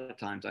there are a lot of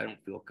times I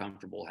don't feel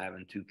comfortable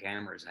having two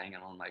cameras hanging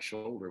on my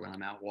shoulder when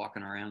I'm out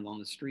walking around on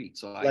the street.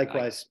 So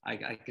likewise, I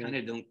kind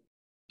of don't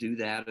do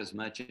that as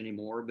much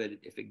anymore, but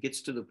if it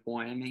gets to the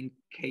point, I mean,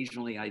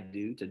 occasionally I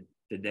do.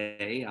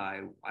 Today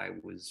I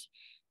was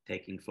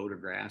taking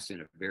photographs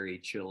in a very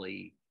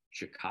chilly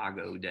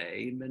Chicago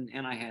day,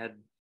 and I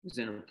was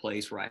in a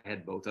place where I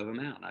had both of them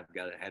out. And I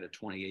had a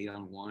 28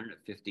 on one and a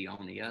 50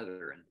 on the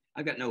other. And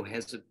I've got no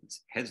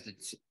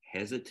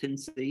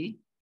hesitancy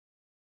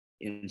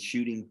in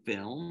shooting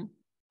film.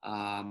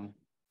 And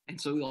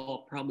so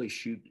I'll probably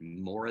shoot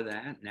more of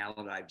that now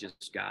that I've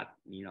just got,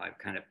 I've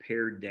kind of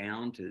pared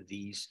down to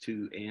these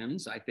two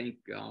ends. I think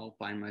I'll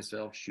find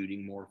myself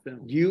shooting more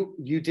film.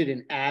 You did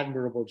an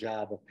admirable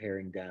job of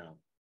paring down.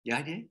 Yeah,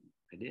 I did.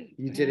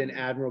 You did an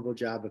admirable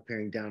job of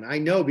paring down. I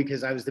know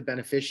because I was the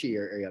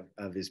beneficiary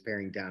of his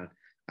paring down.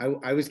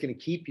 I was going to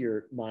keep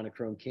your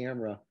monochrome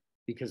camera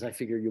because I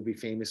figure you'll be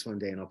famous one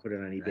day and I'll put it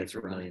on eBay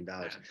for $1 million.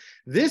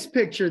 This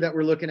picture that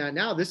we're looking at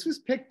now, this was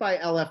picked by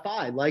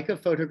LFI, Leica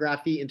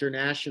Photography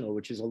International,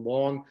 which is a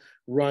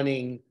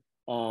long-running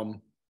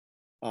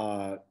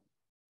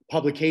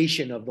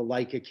publication of the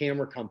Leica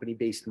Camera company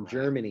based in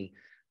Germany.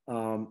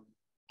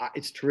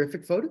 It's a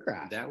terrific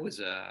photograph. That was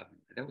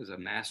a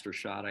master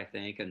shot, I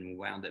think, and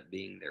wound up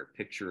being their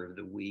picture of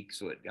the week.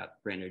 So it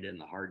got printed in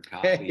the hard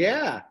copy.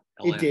 Yeah,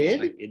 LFI.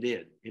 it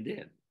did. It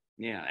did.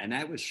 Yeah, and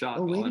that was shot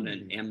on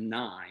an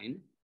M9.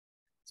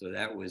 So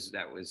that was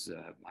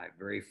my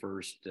very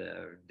first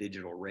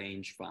digital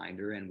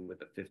rangefinder, and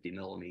with a 50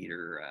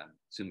 millimeter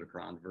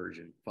Summicron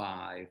version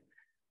 5.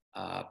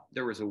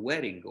 There was a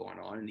wedding going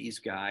on, and these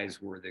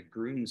guys were the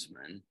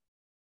groomsmen.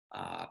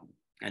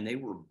 And they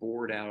were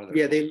bored out of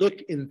their they look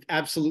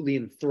absolutely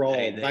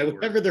enthralled by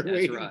whatever they're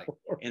waiting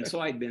for. And so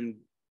I'd been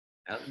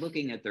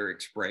looking at their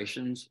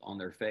expressions on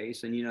their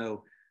face. And,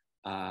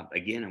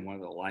 again, in one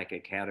of the Leica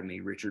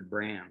Academy, Richard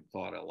Bram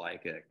taught a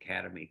Leica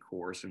Academy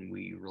course, and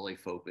we really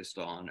focused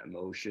on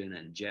emotion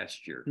and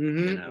gesture.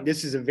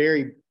 This is a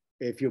very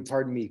if you'll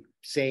pardon me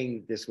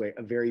saying this way,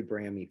 a very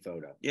Brammy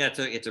photo. Yeah,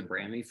 it's a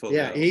Brammy photo.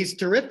 Yeah, he's a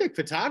terrific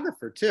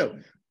photographer too.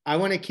 I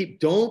want to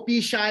don't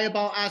be shy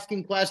about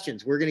asking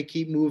questions. We're going to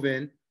keep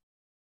moving.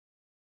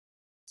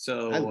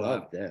 So I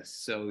love this.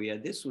 So yeah,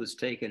 this was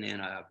taken in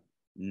a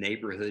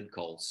neighborhood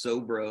called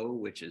Sobro,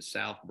 which is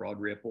South Broad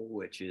Ripple,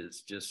 which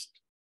is just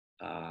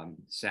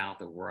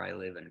south of where I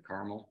live in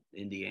Carmel,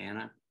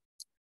 Indiana.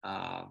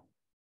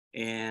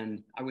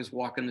 And I was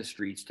walking the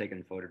streets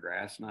taking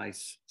photographs, and I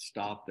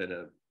stopped at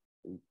a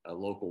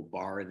local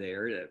bar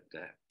there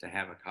to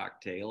have a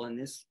cocktail, and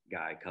this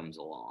guy comes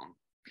along.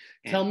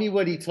 And, tell me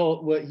what he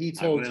told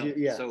you.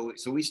 Yeah.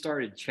 So we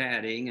started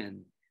chatting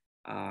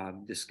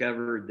and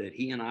discovered that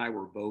he and I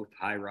were both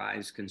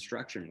high-rise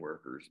construction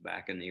workers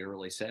back in the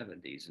early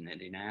 70s in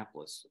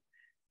Indianapolis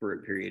for a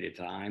period of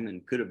time,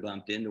 and could have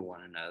bumped into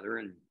one another.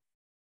 And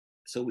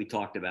so we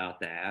talked about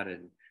that,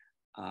 and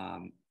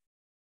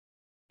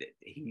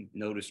he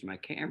noticed my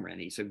camera, and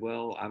he said,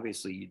 well,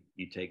 obviously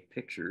you take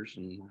pictures.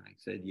 And I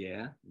said,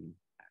 yeah,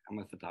 I'm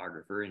a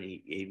photographer. And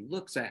he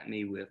looks at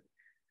me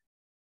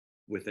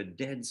with a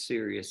dead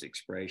serious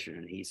expression,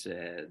 and he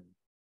said,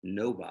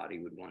 nobody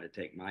would want to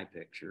take my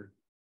picture.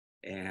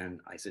 And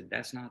I said,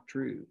 that's not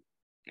true.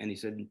 And he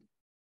said,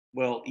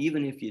 well,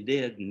 even if you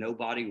did,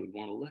 nobody would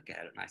want to look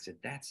at it. And I said,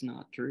 that's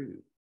not true.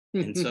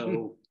 And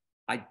so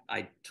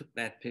I took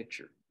that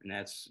picture, and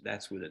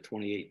that's with a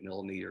 28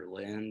 millimeter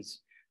lens.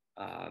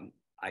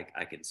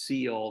 I could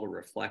see all the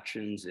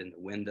reflections in the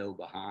window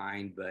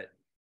behind, but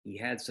he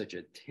had such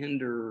a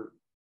tender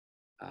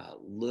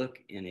look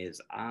in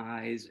his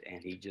eyes,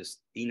 and he just,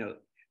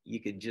 you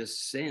could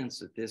just sense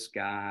that this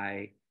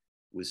guy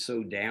was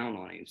so down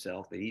on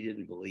himself that he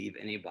didn't believe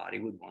anybody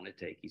would want to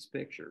take his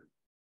picture.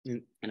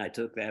 And I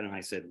took that and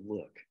I said,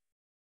 look,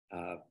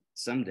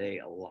 someday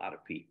a lot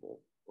of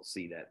people will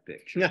see that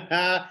picture.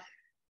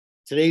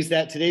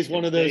 Today's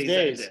one of those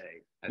days.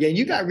 Yeah, and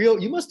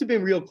you must have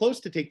been real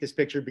close to take this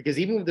picture, because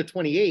even with the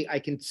 28,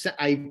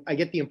 I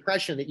get the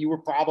impression that you were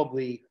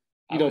probably,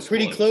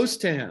 pretty close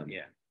to him.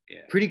 Yeah.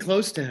 Pretty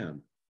close to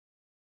him.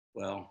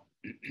 Well,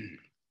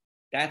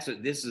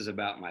 this is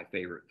about my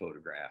favorite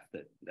photograph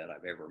that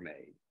I've ever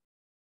made.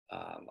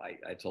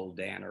 I told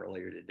Dan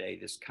earlier today,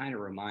 this kind of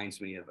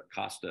reminds me of a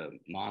Constantine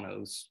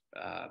Manos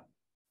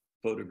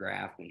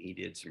photograph when he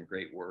did some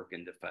great work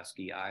in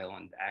Defusky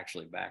Island,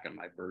 actually back in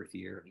my birth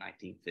year of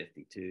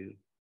 1952.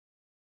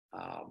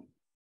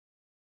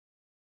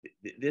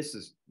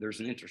 There's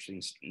an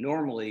interesting,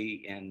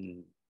 normally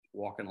in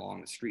walking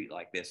along the street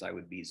like this, I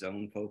would be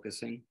zone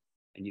focusing,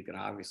 and you can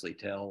obviously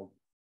tell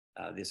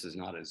this is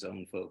not a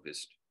zone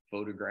focused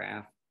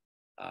photograph.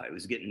 It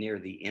was getting near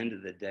the end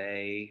of the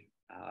day.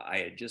 I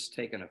had just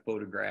taken a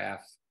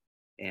photograph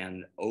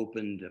and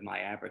opened my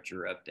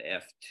aperture up to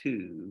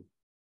f2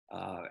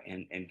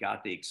 and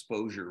got the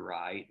exposure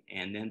right.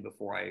 And then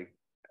before I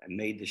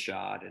made the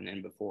shot, and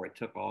then before I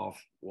took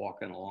off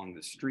walking along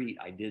the street,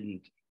 I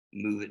didn't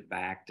move it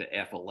back to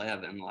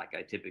f11 like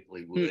I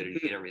typically would and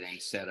get everything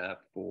set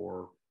up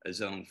for a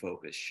zone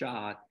focus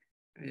shot.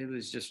 It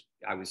was just,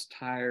 I was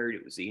tired.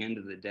 It was the end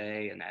of the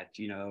day, and that,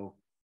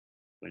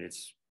 when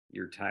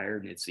you're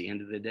tired and it's the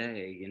end of the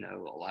day, a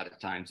lot of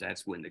times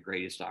that's when the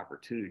greatest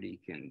opportunity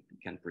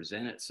can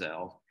present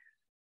itself.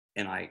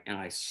 And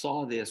I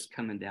saw this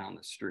coming down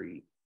the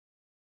street,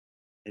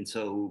 and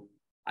so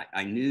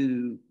I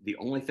knew the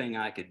only thing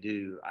I could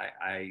do,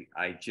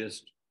 I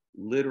just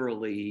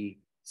literally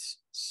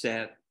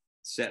set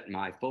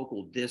my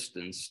focal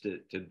distance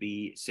to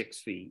be 6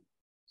 feet.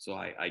 So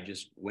I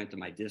just went to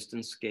my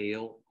distance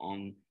scale,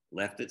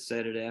 left it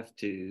set at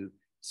f2,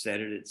 set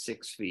it at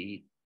 6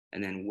 feet,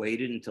 and then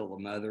waited until the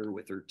mother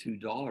with her two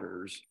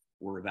daughters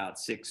were about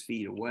 6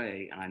 feet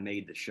away, and I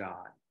made the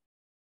shot.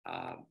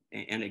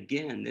 And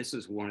again, this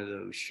is one of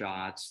those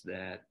shots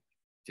that,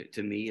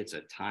 to me, it's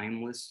a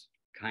timeless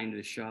kind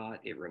of shot.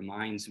 It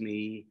reminds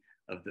me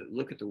of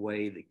look at the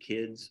way the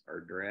kids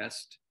are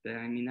dressed.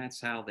 I mean,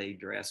 that's how they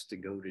dressed to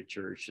go to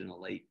church in the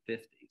late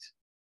 50s.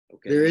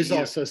 Okay. There is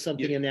also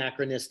something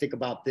anachronistic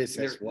about this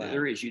as well.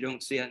 There is. You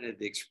don't see it.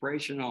 The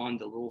expression on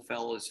the little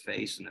fellow's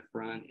face in the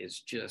front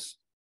is just,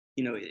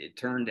 it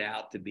turned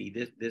out to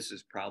be this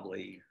is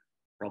probably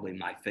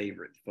my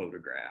favorite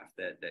photograph.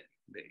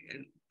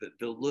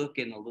 The look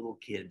in the little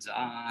kid's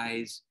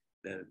eyes,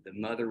 the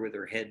mother with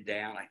her head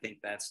down. I think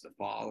that's the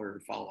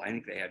father. I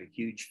think they had a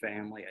huge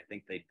family. I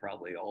think they'd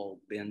probably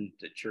all been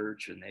to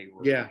church, and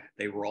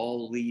they were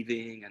all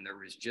leaving, and there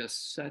was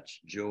just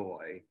such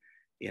joy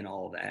in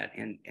all that.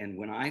 And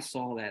when I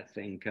saw that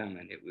thing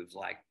coming, it was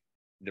like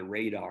the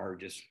radar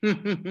just,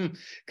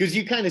 because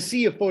you kind of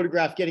see a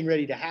photograph getting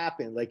ready to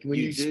happen. Like when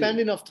you spend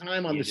enough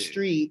time on the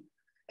street,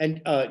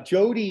 and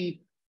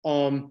Jody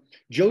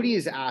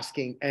is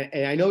asking,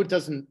 and I know it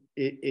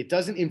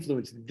doesn't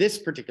influence this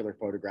particular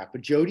photograph,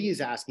 but Jody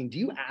is asking, do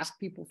you ask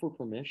people for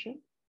permission?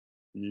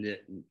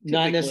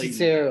 Not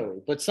necessarily,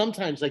 but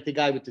sometimes, like the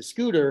guy with the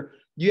scooter,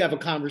 you have a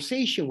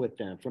conversation with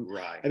them.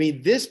 Right. I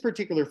mean, this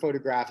particular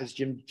photograph, as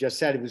Jim just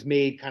said, it was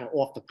made kind of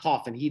off the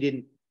cuff, and he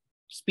didn't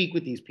speak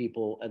with these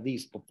people at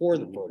least before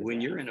the photograph.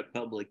 When you're in a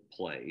public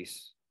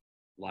place,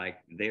 like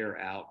they're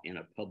out in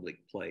a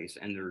public place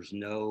and there's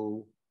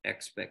no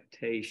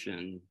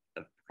expectation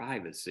of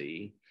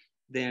privacy,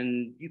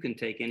 then you can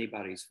take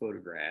anybody's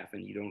photograph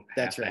and you don't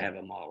have to have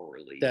a model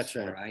release. That's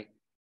right. Right.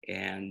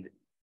 And,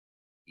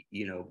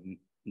 you know,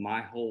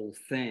 my whole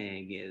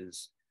thing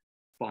is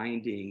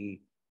finding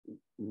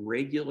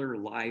regular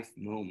life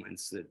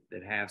moments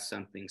that have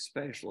something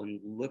special, and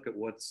look at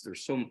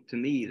there's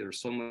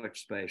so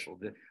much special.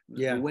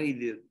 The way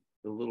the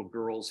little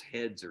girls'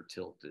 heads are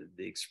tilted,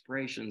 the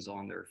expressions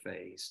on their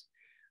face,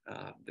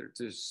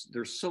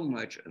 there's so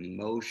much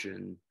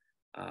emotion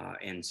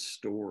and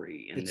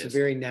story in it's this a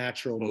very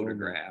natural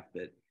photograph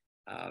moment.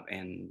 That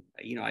and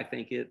you know, I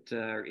think it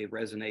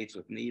resonates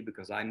with me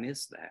because I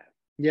miss that.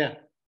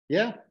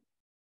 Yeah.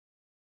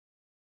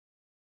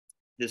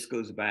 This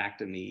goes back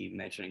to me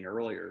mentioning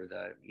earlier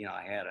that, you know,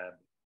 I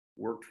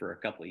worked for a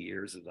couple of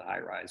years as a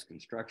high-rise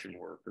construction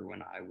worker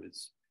when I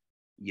was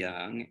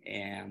young,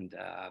 and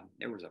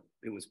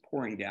it was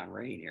pouring down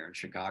rain here in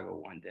Chicago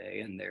one day,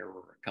 and there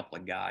were a couple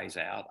of guys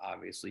out.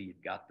 Obviously,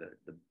 you've got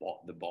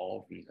the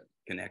ball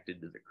connected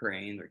to the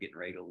crane. They're getting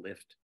ready to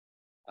lift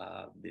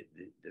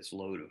this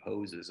load of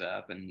hoses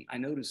up, and I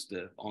noticed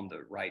on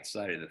the right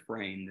side of the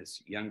frame,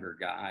 this younger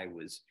guy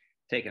was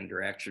taking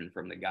direction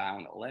from the guy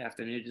on the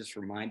left. And it just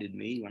reminded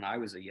me when I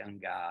was a young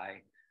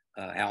guy,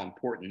 how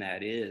important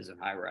that is in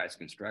high-rise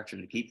construction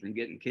to keep from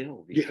getting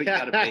killed. You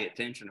got to pay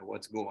attention to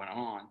what's going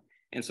on.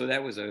 And so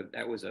that was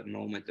a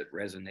moment that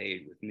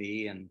resonated with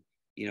me. And,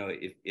 you know,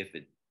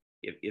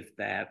 if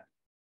that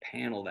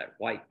panel, that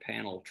white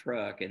panel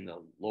truck in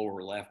the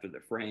lower left of the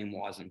frame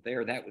wasn't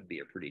there, that would be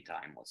a pretty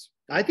timeless.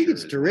 I think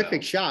it's a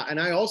terrific shot. And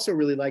I also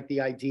really like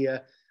the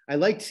idea. I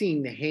like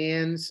seeing the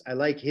hands. I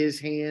like his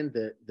hand,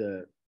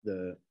 the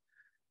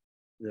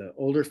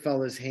older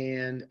fella's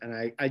hand,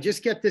 and I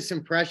just get this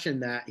impression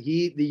that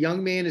the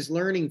young man is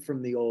learning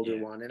from the older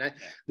one, and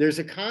there's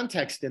a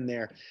context in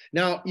there.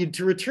 Now,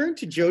 to return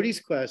to Jody's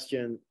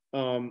question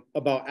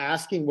about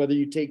asking whether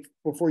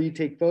before you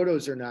take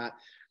photos or not,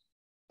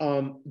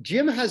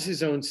 Jim has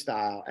his own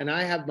style, and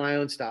I have my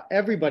own style.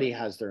 Everybody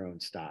has their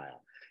own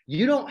style.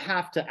 You don't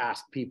have to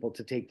ask people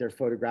to take their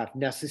photograph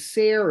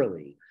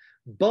necessarily,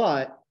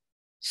 but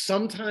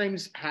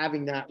sometimes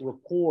having that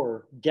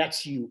rapport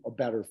gets you a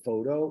better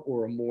photo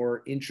or a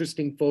more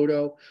interesting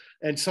photo.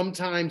 And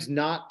sometimes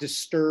not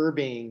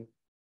disturbing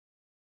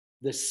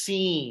the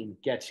scene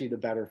gets you the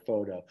better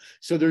photo.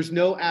 So there's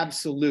no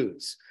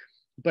absolutes.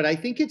 But I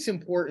think it's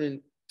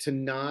important to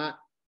not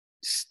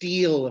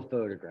steal a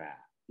photograph.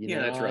 You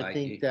know, that's right. I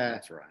think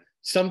that's right.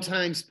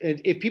 Sometimes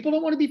if people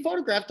don't want to be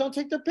photographed, don't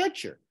take their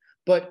picture.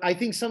 But I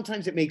think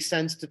sometimes it makes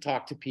sense to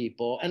talk to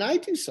people, and I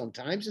do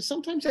sometimes, and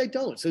sometimes I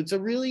don't. So it's a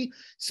really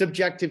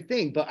subjective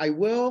thing. But I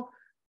will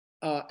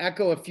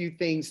echo a few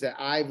things that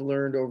I've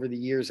learned over the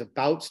years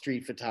about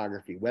street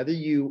photography, whether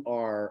you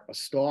are a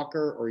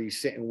stalker or you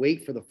sit and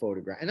wait for the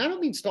photograph. And I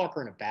don't mean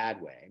stalker in a bad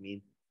way. I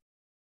mean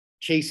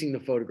chasing the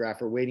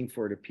photograph or waiting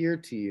for it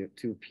to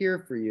appear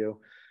for you.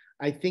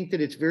 I think that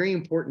it's very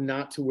important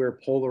not to wear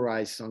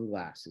polarized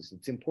sunglasses.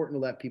 It's important to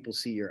let people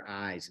see your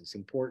eyes. It's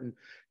important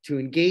to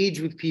engage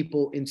with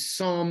people in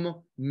some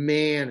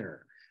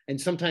manner.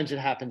 And sometimes it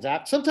happens,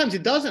 sometimes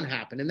it doesn't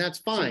happen, and that's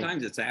fine.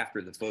 Sometimes it's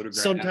after the photograph.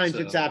 Sometimes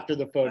it's after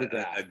the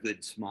photograph. A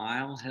good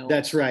smile helps.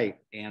 That's right.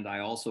 And I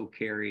also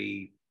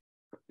carry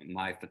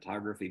my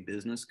photography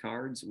business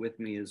cards with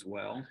me as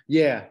well.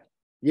 Yeah,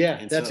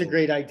 that's a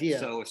great idea.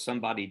 So if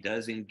somebody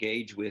does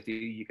engage with you,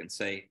 you can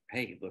say,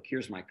 hey, look,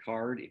 here's my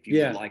card. If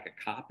you would like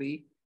a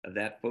copy of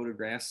that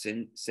photograph,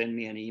 send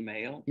me an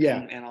email.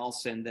 And I'll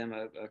send them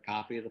a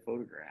copy of the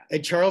photograph.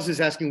 And Charles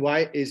is asking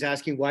why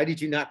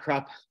did you not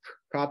crop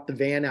the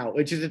van out,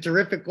 which is a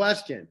terrific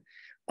question.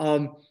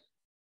 I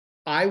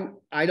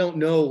don't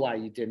know why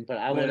you didn't, but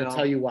I want to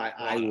tell you why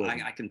I would.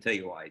 I can tell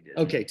you why I did.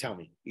 Okay, tell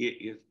me.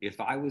 If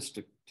I was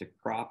to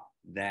crop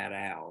that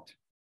out,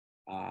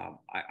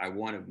 I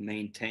want to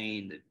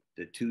maintain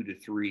the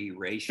 2-to-3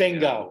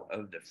 ratio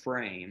of the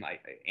frame.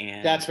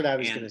 And that's what I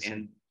was going to say.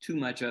 And too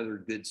much other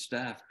good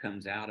stuff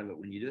comes out of it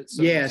when you do it.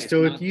 So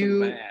so if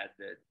you,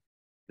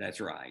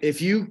 that's right.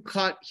 If you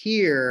cut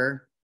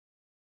here,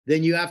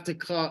 then you have to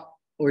cut,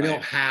 or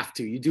don't have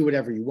to. You do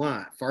whatever you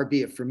want. Far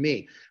be it from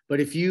me.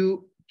 But if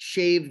you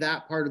shave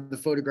that part of the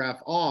photograph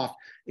off,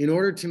 in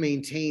order to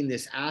maintain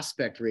this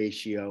aspect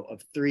ratio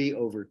of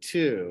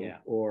 3/2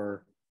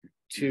 or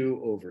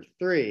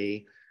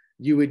 2/3,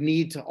 you would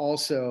need to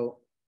also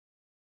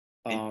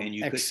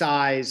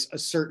excise a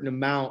certain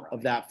amount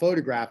of that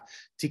photograph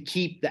to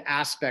keep the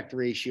aspect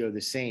ratio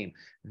the same.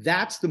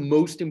 That's the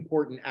most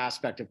important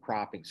aspect of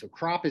cropping. So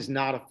crop is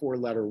not a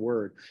 4-letter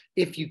word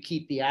if you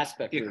keep the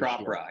aspect ratio.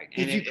 Crop right.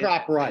 If you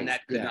crop right. And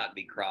that could not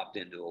be cropped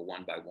into a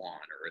 1x1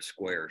 or a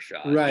square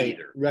shot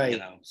either. Right. You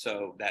know,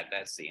 so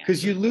that's the answer.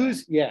 Because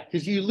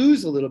you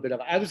lose a little bit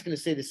of, I was going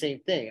to say the same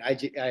thing.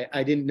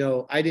 I didn't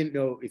know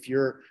if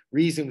your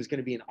reason was going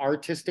to be an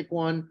artistic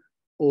one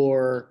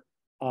or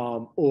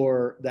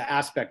the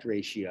aspect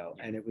ratio,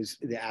 and it was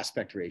the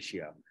aspect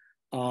ratio.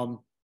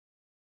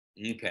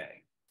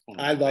 Okay.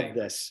 I love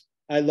this.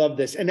 I love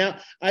this. And now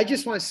I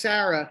just want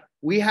Sarah,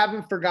 we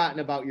haven't forgotten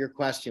about your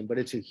question, but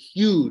it's a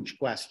huge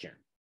question.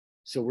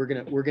 So we're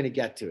gonna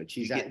get to it.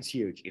 It's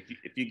huge.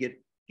 If you get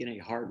any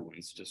hard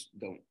ones, just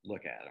don't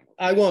look at them. Okay?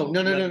 I won't.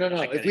 No.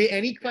 If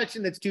any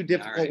question that's too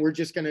difficult, right, we're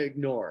just gonna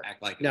ignore.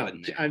 Act like no.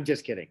 I'm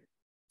just kidding.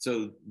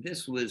 So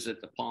this was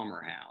at the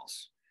Palmer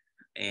House,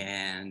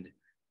 and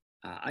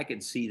I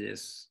could see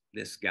this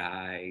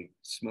guy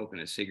smoking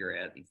a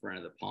cigarette in front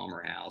of the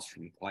Palmer House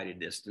from quite a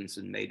distance,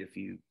 and made a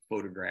few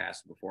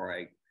photographs before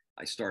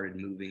I started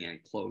moving in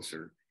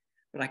closer.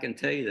 But I can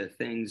tell you the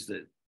things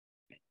that,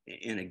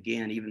 and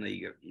again, even though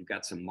you've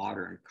got some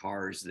modern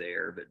cars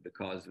there, but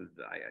because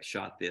I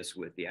shot this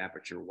with the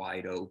aperture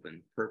wide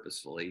open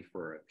purposefully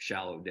for a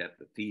shallow depth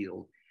of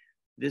field,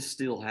 this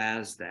still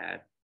has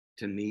that.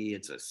 To me,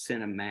 it's a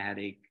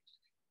cinematic,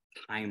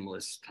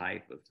 timeless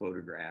type of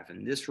photograph.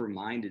 And this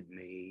reminded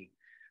me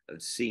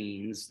of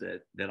scenes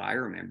that I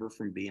remember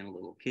from being a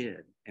little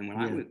kid. And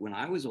when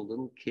I was a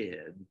little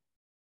kid,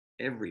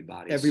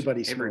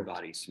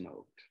 everybody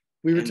smoked.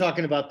 We were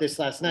talking about this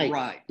last night.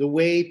 Right. The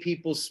way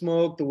people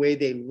smoke, the way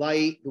they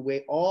light, the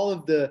way all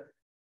of that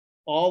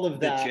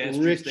gestures,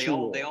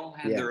 ritual. They all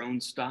have their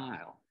own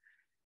style.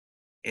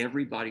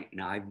 Everybody,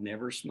 now I've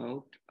never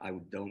smoked. I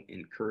don't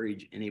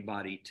encourage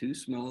anybody to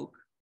smoke,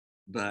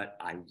 but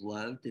I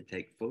love to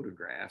take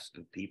photographs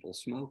of people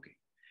smoking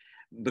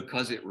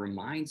because it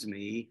reminds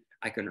me,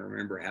 I can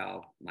remember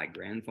how my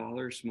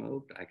grandfather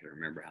smoked. I can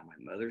remember how my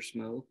mother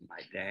smoked,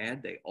 my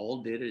dad, they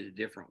all did it a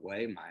different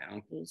way, my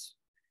uncles.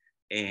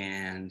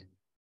 And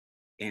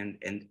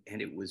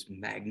it was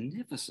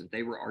magnificent.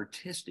 They were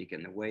artistic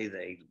in the way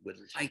they would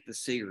light the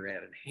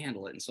cigarette and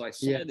handle it. And so I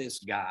saw this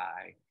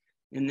guy,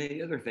 and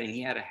the other thing,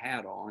 he had a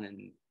hat on,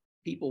 and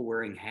people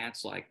wearing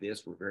hats like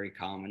this were very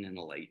common in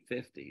the late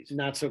 50s.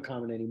 Not so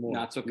common anymore.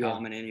 Not so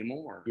common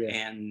anymore. Yeah.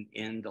 And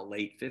in the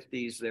late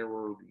 50s, there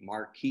were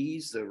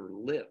marquees that were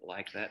lit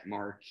like that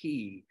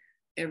marquee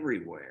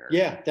everywhere.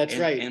 Yeah, that's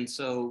right. And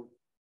so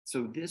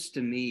this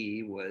to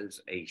me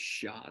was a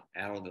shot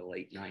out of the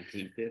late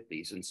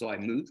 1950s. And so I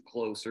moved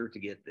closer to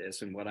get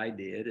this. And what I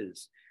did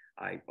is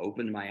I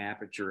opened my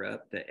aperture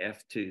up to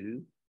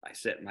f2. I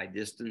set my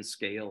distance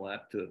scale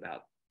up to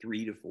about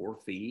 3 to 4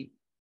 feet,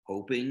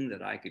 hoping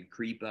that I could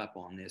creep up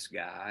on this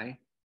guy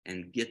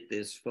and get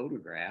this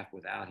photograph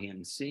without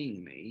him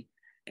seeing me.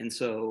 And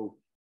so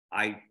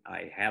I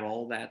had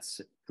all that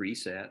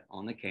preset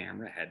on the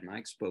camera, had my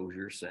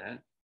exposure set.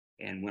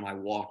 And when I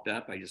walked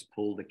up, I just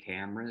pulled the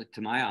camera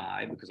to my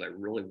eye because I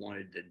really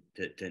wanted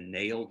to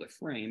nail the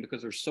frame,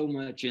 because there's so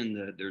much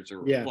there's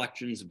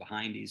reflections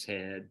behind his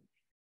head.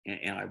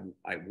 And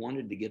I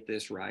wanted to get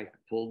this right. I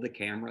pulled the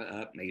camera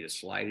up, made a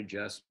slight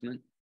adjustment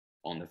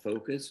on the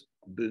focus,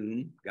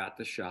 boom, got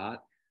the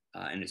shot.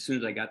 And as soon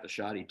as I got the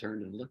shot, he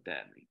turned and looked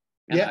at me.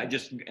 And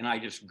I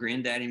just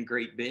grinned at him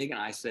great big. And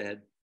I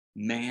said,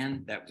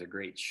 man, that was a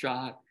great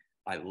shot.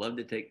 I love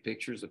to take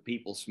pictures of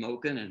people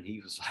smoking. And he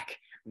was like,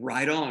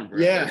 right on,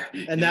 brother. Yeah,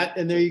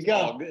 and there you go.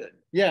 All good.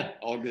 Yeah,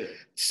 all good.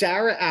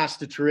 Sarah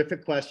asked a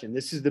terrific question.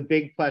 This is the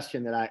big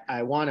question that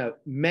I want to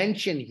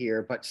mention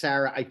here, but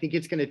Sarah, I think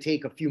it's going to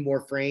take a few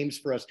more frames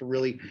for us to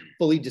really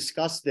fully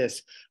discuss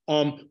this.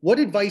 What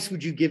advice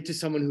would you give to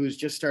someone who's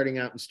just starting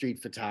out in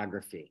street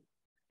photography?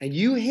 And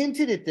you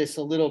hinted at this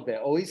a little bit.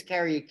 Always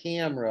carry a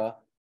camera.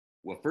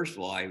 Well, first of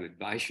all, I would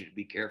advise you to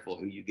be careful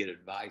who you get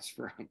advice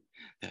from.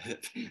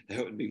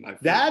 That would be my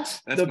first,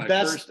 that's the my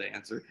best first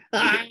answer.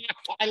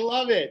 I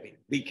love it.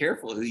 Be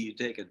careful who you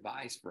take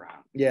advice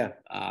from. Yeah.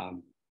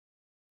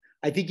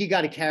 I think you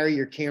got to carry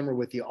your camera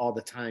with you all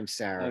the time,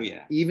 Sarah. Oh,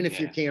 yeah. Even if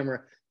your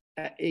camera,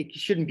 it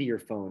shouldn't be your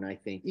phone, I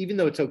think, even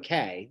though it's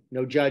okay,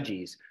 no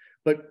judges.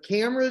 But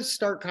cameras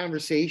start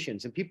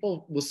conversations, and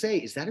people will say,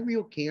 is that a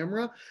real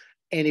camera?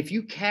 And if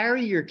you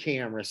carry your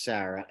camera,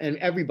 Sarah, and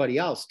everybody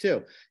else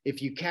too,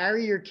 if you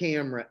carry your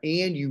camera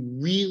and you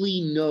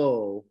really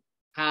know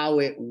how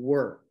it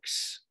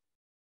works,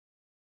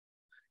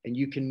 and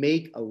you can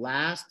make a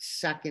last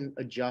second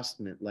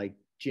adjustment like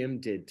Jim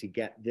did to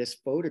get this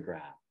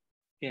photograph.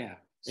 Yeah.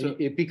 So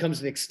it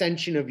becomes an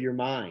extension of your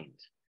mind,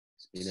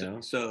 you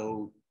know?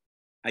 So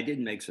I did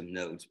make some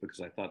notes because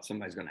I thought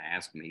somebody's going to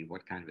ask me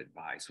what kind of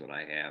advice would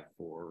I have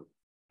for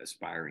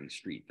aspiring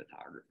street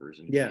photographers.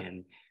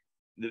 And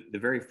the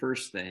very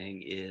first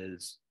thing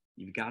is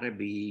you've got to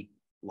be,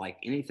 like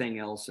anything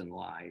else in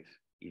life,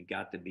 you've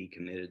got to be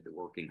committed to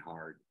working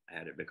hard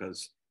at it,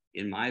 because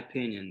in my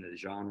opinion, the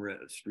genre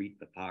of street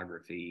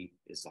photography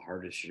is the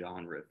hardest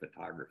genre of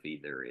photography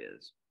there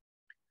is.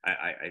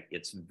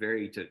 It's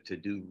to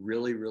do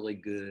really, really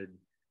good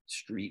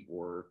street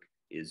work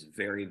is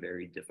very,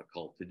 very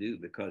difficult to do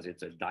because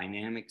it's a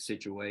dynamic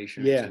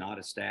situation. Yeah. It's not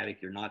a static.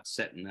 You're not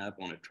setting up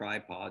on a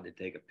tripod to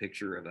take a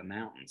picture of a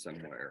mountain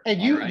somewhere.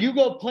 And you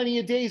go plenty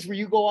of days where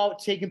you go out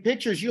taking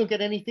pictures. You don't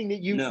get anything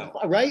that you,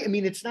 right? I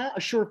mean, it's not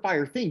a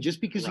surefire thing. Just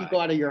because you go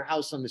out of your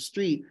house on the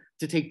street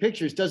to take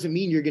pictures doesn't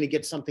mean you're going to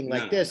get something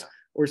like this.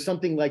 or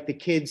something like the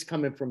kids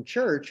coming from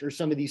church, or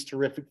some of these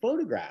terrific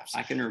photographs.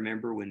 I can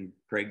remember when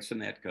Craig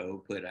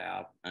Semetko put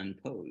out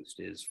Unposed,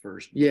 his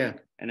first book, Yeah.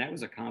 and that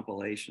was a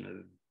compilation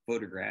of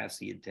photographs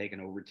he had taken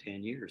over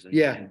 10 years. And,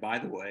 Yeah. and by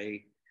the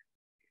way,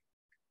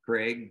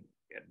 Craig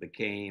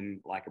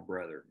became like a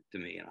brother to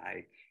me. And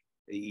I,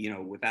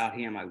 without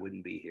him, I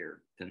wouldn't be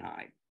here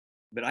tonight.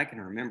 But I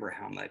can remember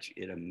how much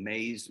it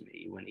amazed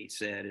me when he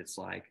said, it's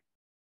like,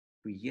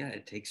 well, yeah,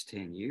 it takes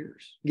 10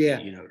 years, Yeah.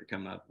 to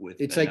come up with.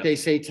 It's like they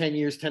say 10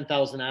 years,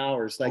 10,000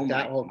 hours, like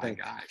that whole thing.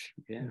 Oh my gosh.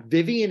 Yeah.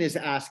 Vivian is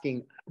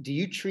asking, do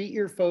you treat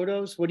your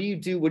photos? What do you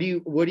do?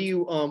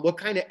 What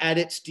kind of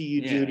edits do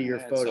you do to your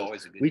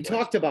photos? We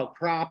talked about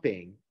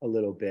cropping a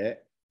little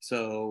bit.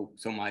 So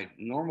my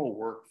normal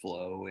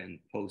workflow in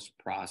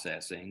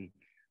post-processing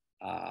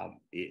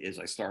is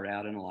I start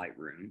out in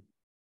Lightroom.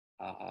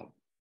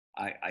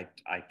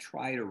 I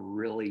try to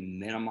really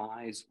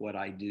minimize what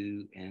I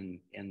do in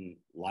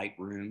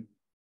Lightroom.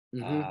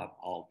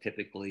 I'll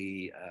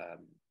typically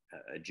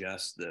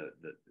adjust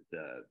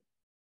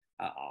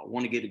I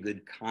want to get a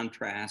good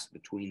contrast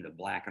between the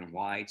black and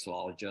white, so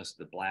I'll adjust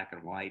the black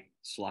and white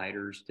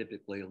sliders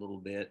typically a little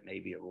bit,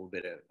 maybe a little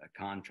bit of a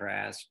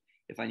contrast.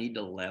 If I need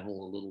to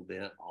level a little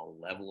bit, I'll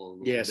level a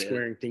little bit. Yeah,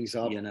 squaring things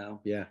up.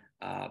 Yeah.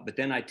 But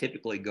then I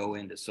typically go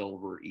into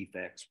Silver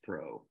Effects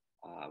Pro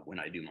when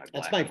I do my black.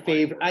 That's my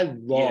favorite. I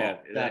love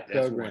that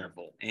program. That's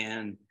wonderful.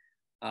 And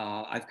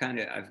I've kind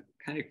of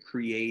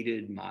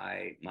created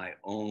my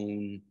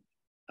own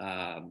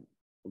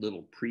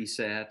little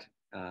preset,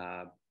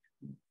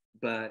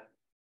 but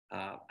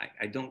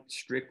I don't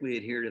strictly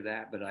adhere to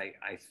that. But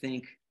I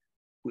think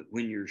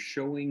when you're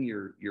showing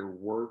your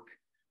work,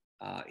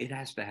 it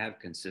has to have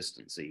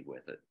consistency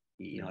with it.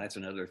 That's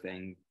another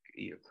thing.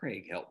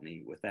 Craig helped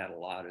me with that a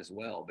lot as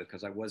well,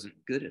 because I wasn't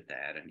good at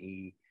that, and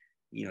he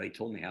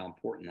told me how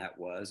important that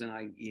was,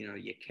 and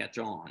you catch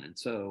on, and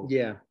so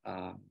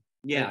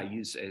I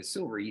use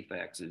Silver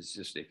Effects is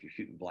just, if you're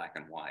shooting black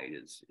and white,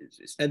 is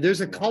and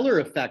there's a Color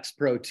Effects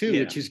Pro too,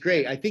 which is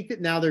great. I think that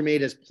now they're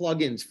made as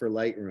plugins for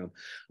Lightroom.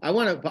 I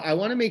want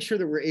to make sure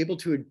that we're able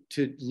to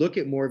look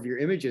at more of your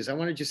images. I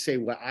want to just say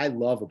what I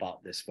love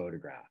about this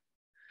photograph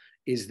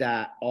is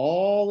that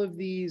all of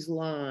these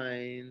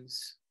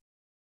lines,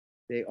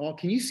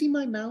 can you see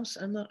my mouse?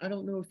 I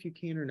don't know if you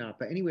can or not,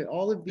 but anyway,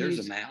 all of these.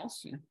 There's a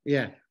mouse.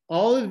 Yeah.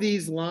 All of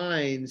these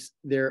lines,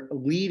 they're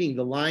leading,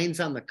 the lines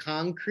on the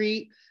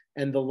concrete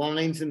and the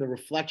lines in the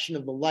reflection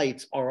of the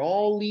lights are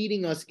all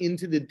leading us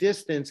into the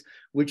distance,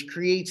 which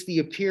creates the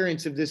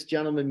appearance of this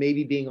gentleman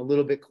maybe being a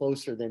little bit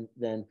closer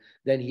than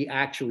he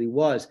actually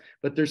was.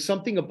 But there's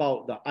something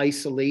about the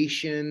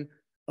isolation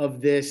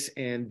of this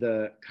and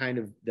the kind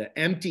of the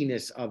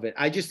emptiness of it.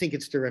 I just think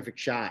it's a terrific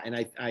shot. And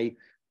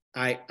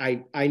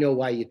I know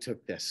why you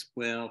took this.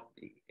 Well,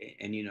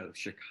 and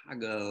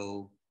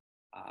Chicago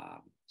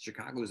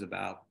is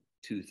about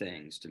two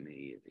things to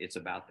me. It's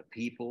about the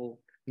people,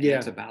 and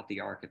it's about the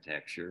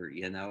architecture,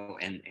 and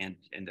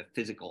the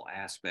physical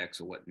aspects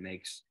of what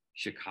makes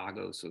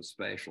Chicago so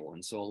special.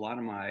 And so a lot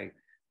of my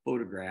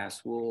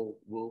photographs will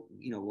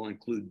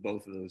include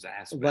both of those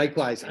aspects.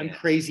 Likewise, I'm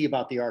crazy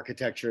about the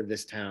architecture of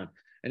this town.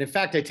 And in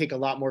fact, I take a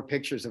lot more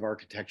pictures of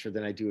architecture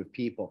than I do of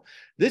people.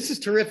 This is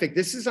terrific.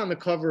 This is on the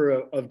cover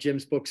of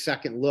Jim's book,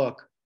 Second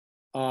Look.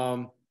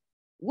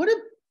 What a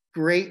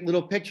great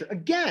little picture.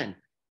 Again,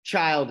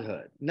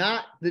 childhood,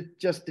 not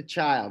just the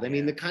child. I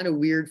mean, the kind of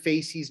weird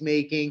face he's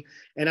making.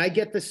 And I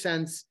get the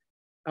sense,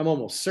 I'm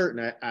almost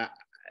certain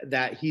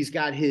that he's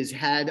got his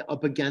head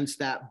up against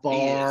that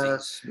bar.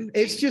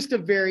 It's just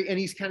and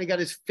he's kind of got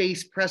his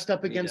face pressed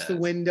up against the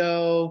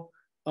window.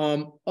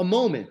 A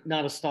moment,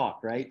 not a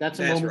stalk, right? That's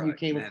a moment you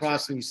came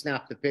across and you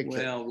snapped the picture.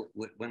 Well,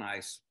 when I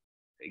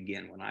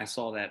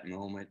saw that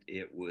moment,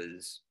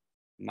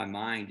 my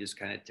mind just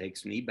kind of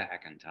takes me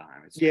back in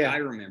time. It's like I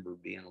remember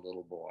being a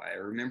little boy. I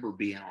remember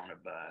being on a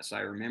bus. I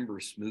remember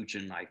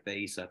smooching my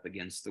face up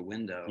against the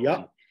window.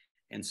 Yep.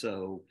 And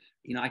so,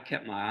 I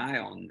kept my eye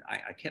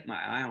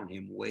on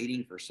him,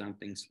 waiting for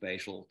something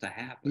special to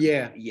happen.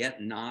 Yeah.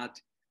 Yet not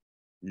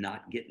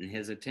getting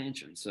his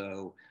attention.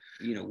 So,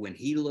 when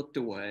he looked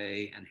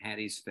away and had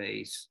his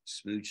face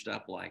smooched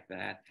up like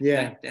that,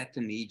 that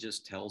to me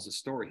just tells a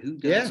story. Who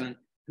doesn't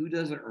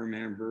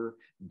remember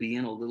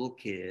being a little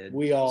kid,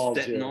 we all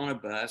sitting on a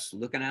bus,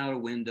 looking out a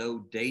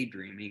window,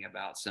 daydreaming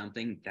about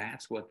something?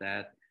 That's what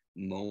that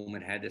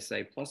moment had to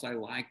say. Plus, I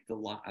like the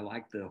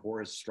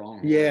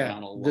strong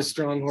horizontal. The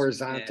strong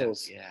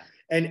horizontals. Yeah.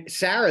 And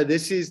Sarah,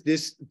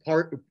 this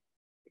part.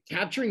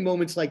 Capturing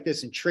moments like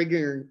this and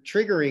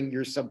triggering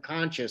your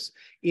subconscious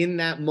in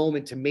that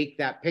moment to make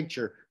that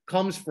picture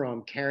comes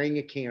from carrying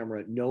a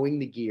camera, knowing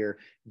the gear,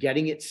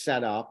 getting it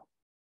set up.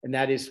 And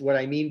that is what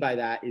I mean by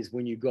that is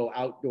when you go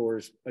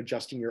outdoors,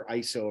 adjusting your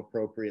ISO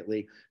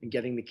appropriately and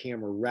getting the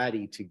camera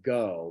ready to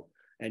go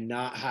and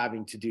not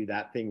having to do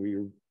that thing where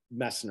you're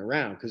messing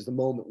around because the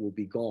moment will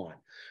be gone.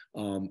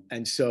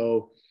 And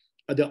so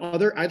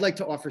I'd like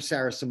to offer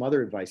Sarah some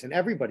other advice and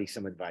everybody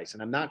some advice.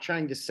 And I'm not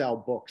trying to sell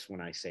books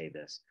when I say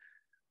this.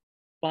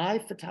 buy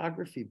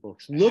photography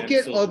books. Look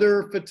at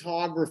other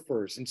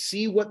photographers and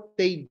see what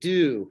they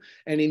do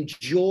and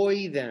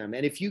enjoy them.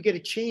 And if you get a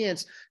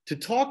chance to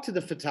talk to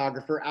the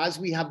photographer, as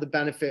we have the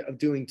benefit of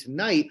doing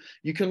tonight,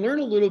 you can learn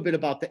a little bit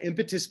about the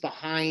impetus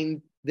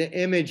behind the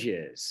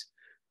images.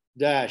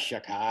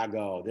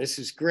 Chicago, this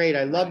is great.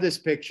 I love this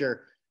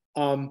picture.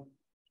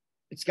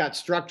 It's got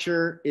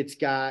structure. It's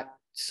got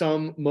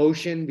some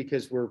motion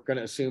because we're going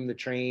to assume the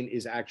train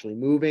is actually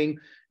moving.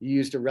 You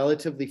used a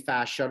relatively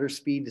fast shutter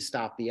speed to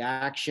stop the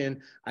action.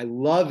 I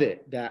love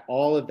it that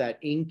all of that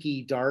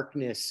inky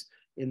darkness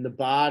in the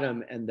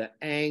bottom and the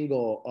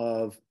angle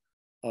of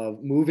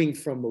moving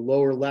from the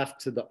lower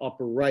left to the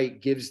upper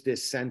right gives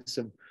this sense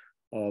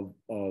of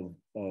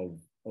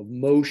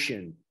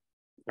motion.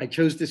 I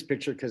chose this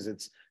picture because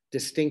it's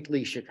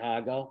distinctly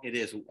Chicago. It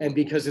is. And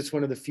because it's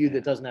one of the few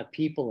that doesn't have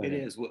people in it.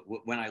 It is.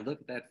 When I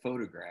look at that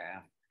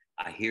photograph,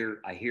 I hear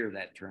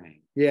that train.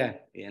 Yeah.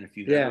 And if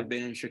you've ever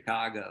been in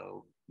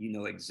Chicago, you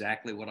know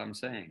exactly what I'm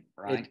saying,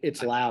 right?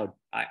 It's loud.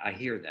 I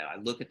hear that. I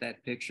look at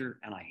that picture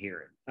and I hear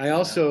it. I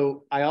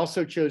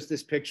also chose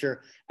this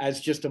picture as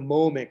just a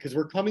moment because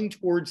we're coming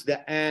towards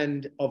the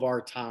end of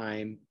our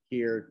time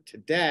here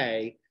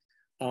today.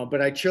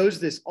 But I chose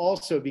this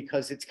also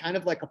because it's kind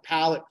of like a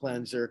palette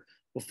cleanser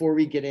before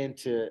we get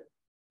into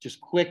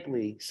just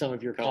quickly some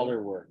of your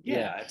color work.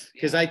 Yeah.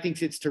 Because I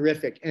think it's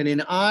terrific. And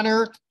in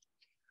honor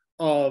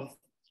of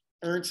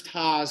Ernst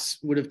Haas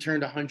would have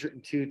turned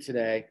 102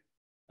 today,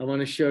 I want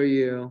to show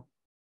you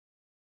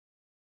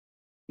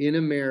in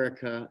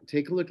America.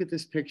 Take a look at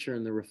this picture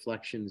and the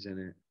reflections in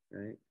it,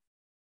 right?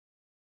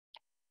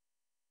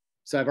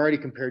 So I've already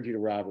compared you to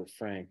Robert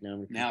Frank. Now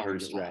I'm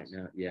Ernst right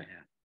now. Yeah.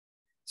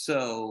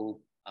 So,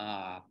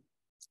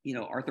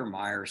 Arthur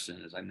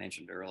Meyerson, as I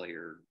mentioned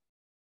earlier,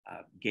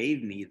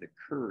 gave me the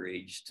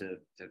courage to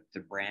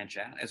branch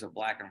out as a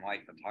black and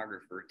white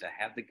photographer, to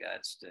have the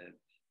guts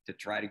to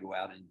try to go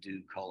out and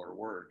do color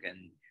work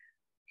and,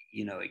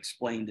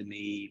 explain to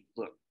me,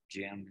 look,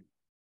 Jim,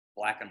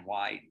 black and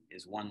white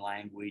is one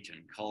language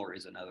and color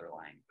is another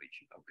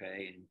language.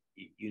 Okay.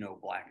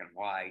 And black and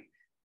white,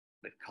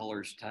 but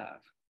color's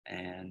tough.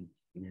 And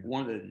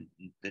one of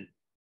the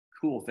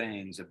cool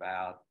things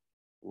about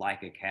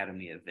Leica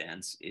Academy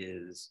events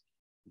is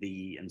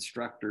the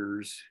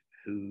instructors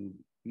who,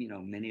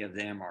 many of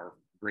them are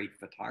great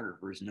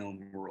photographers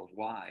known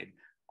worldwide,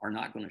 are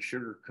not going to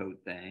sugarcoat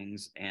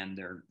things, and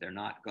they're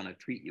not going to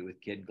treat you with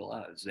kid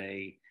gloves.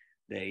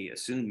 They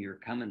assume you're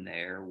coming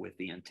there with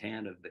the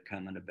intent of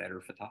becoming a better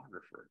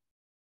photographer.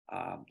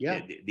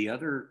 The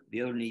other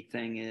neat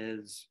thing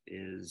is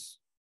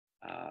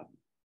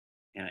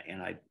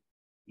and I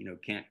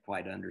can't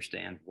quite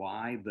understand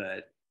why,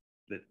 but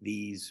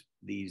these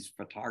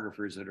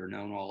photographers that are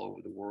known all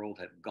over the world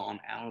have gone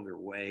out of their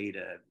way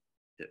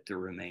to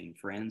remain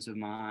friends of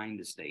mine,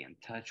 to stay in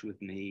touch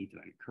with me, to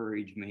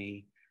encourage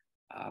me.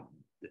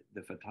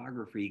 The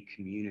photography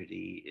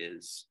community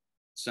is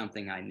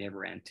something I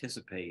never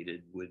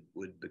anticipated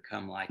would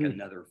become like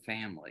another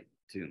family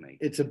to me.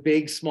 It's a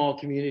big, small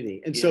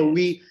community. And so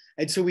we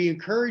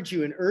encourage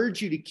you and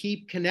urge you to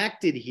keep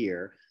connected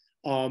here.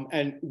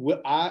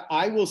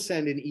 I will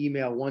send an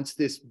email once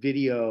this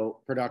video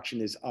production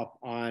is up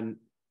on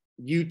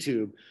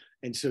YouTube.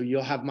 And so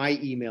you'll have my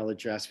email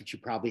address, which you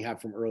probably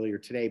have from earlier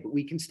today, but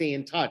we can stay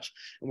in touch.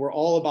 And we're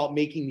all about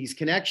making these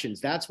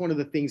connections. That's one of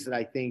the things that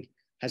I think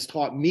has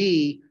taught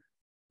me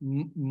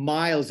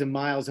miles and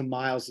miles and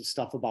miles of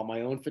stuff about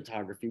my own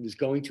photography, was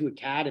going to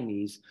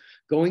academies,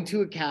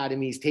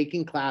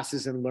 taking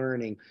classes and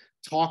learning,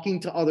 talking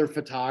to other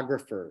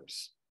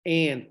photographers,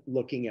 and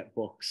looking at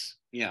books.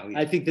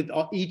 I think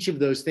that each of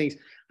those things,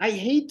 I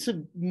hate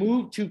to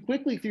move too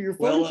quickly through your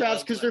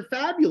photographs because they're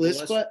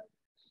fabulous, but.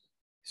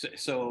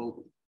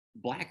 So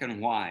black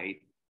and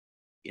white,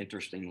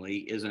 interestingly,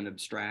 is an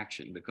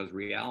abstraction because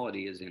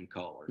reality is in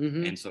color.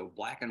 Mm-hmm. And so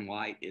black and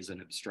white is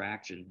an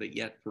abstraction, but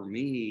yet for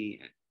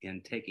me,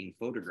 in taking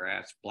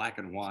photographs, black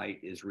and white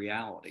is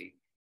reality.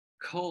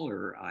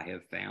 Color, I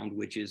have found,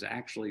 which is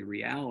actually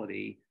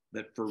reality,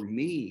 but for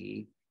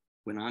me,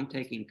 when I'm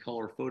taking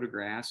color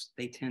photographs,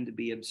 they tend to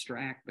be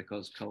abstract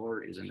because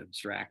color is an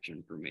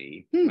abstraction for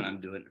me when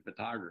I'm doing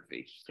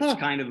photography. It's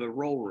kind of a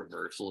role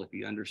reversal, if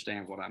you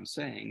understand what I'm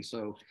saying.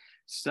 So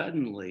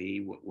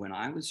suddenly, when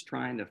I was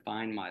trying to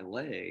find my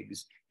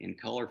legs in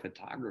color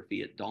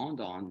photography, it dawned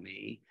on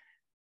me,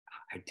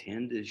 I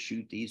tend to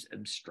shoot these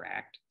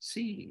abstract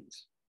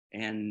scenes.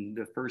 And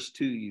the first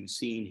two you've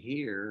seen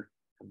here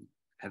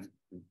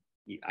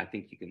I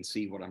think you can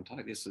see what I'm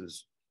talking. This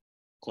is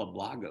Club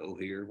Lago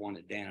here, one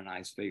of Dan and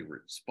I's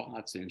favorite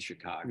spots in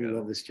Chicago. We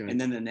love this joint. And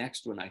then the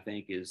next one I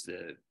think is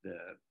the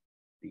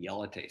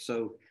Yellow Tape.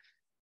 So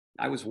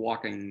I was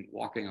walking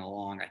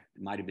along. It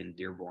might have been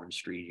Dearborn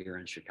Street here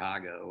in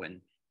Chicago,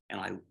 and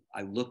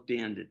I looked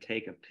in to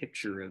take a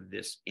picture of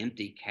this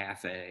empty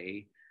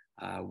cafe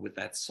with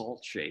that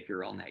salt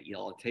shaker on that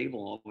yellow table.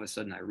 All of a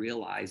sudden, I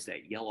realized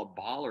that yellow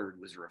bollard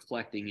was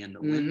reflecting in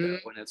the window,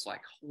 and it's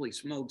like, holy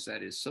smokes,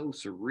 that is so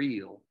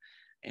surreal.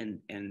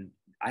 And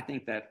I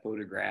think that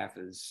photograph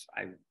is,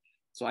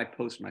 So I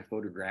post my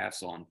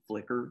photographs on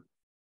Flickr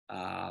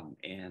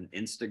and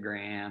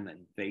Instagram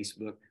and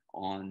Facebook.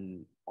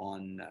 On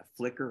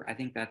Flickr, I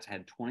think that's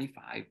had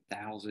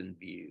 25,000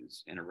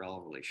 views in a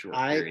relatively short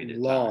period of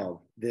time. I love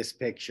this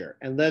picture.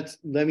 And let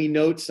me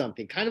note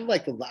something, kind of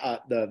like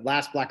the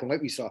last black and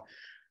white we saw.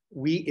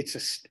 It's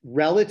a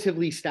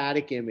relatively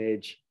static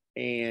image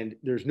and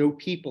there's no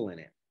people in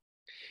it.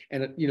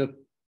 And, you know,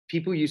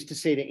 people used to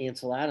say to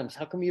Ansel Adams,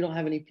 how come you don't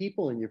have any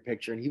people in your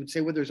picture? And he would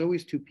say, well, there's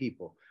always two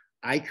people.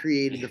 I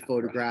created the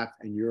photograph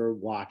and you're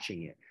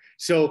watching it.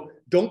 So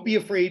don't be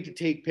afraid to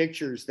take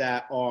pictures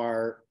that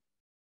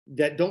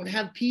don't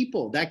have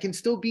people. That can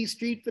still be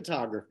street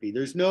photography.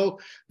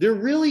 There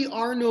really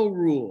are no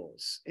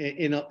rules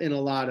in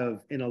a lot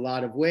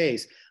of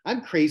ways.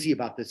 I'm crazy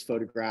about this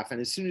photograph, and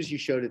as soon as you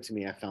showed it to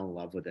me, I fell in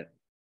love with it.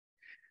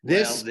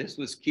 This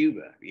was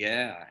Cuba,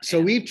 yeah. So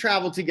we've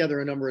traveled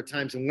together a number of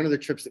times, and one of the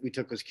trips that we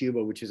took was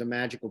Cuba, which is a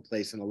magical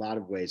place in a lot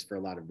of ways for a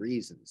lot of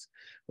reasons.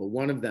 But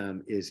one of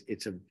them is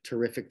it's a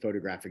terrific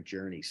photographic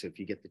journey. So if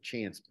you get the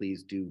chance,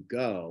 please do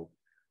go.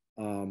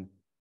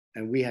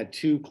 And we had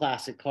two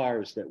classic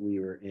cars that we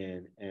were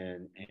in,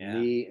 and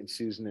me and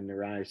Susan and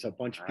Naraya. So a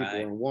bunch of people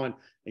were in one,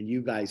 and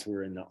you guys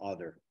were in the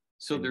other.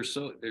 So there's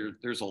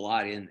a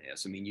lot in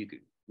this. I mean, you could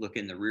look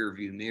in the rear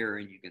view mirror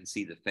and you can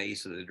see the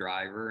face of the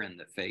driver and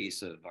the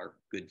face of our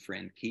good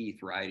friend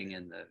Keith riding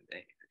in the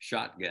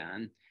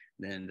shotgun.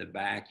 Then the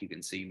back, you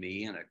can see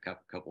me and a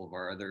couple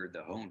of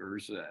the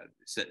owners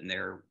sitting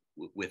there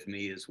with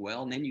me as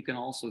well. And then you can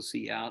also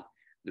see out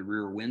the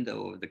rear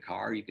window of the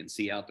car. You can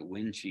see out the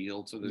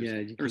windshield. So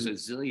there's a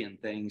zillion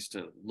things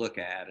to look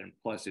at. And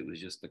plus it was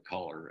just the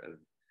color of,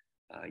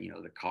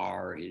 the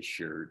car, his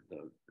shirt,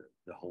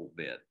 the whole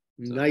bit.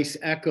 So. Nice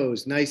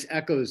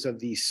echoes of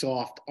these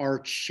soft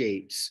arch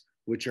shapes,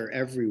 which are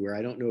everywhere.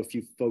 I don't know if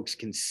you folks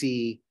can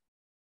see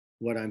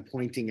what I'm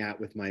pointing at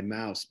with my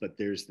mouse, but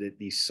there's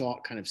these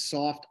kind of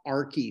soft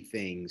archy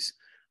things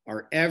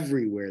are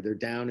everywhere. They're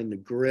down in the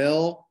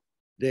grill.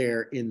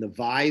 They're in the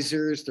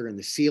visors, they're in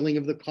the ceiling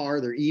of the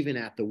car, they're even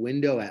at the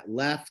window at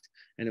left,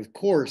 and of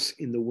course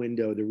in the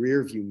window, the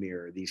rear view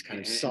mirror, these kind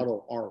of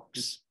subtle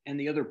arcs. And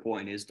the other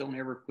point is, don't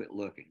ever quit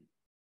looking.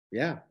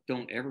 Yeah.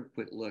 Don't ever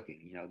quit looking.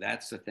 You know,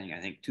 that's the thing.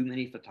 I think too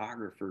many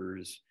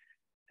photographers,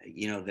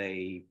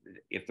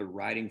 if they're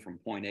riding from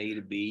point A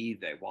to B,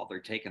 while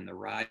they're taking the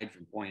ride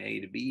from point A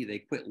to B, they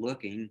quit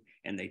looking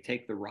and they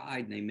take the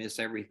ride and they miss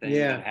everything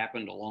that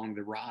happened along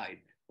the ride.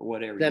 Or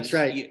whatever. That's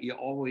right. You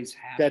always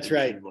have to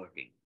be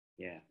looking.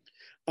 Yeah.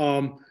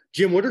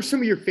 Jim, what are some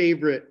of your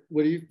favorite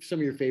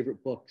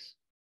books?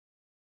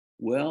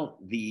 Well,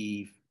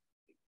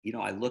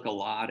 I look a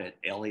lot at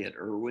Elliott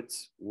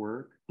Erwitt's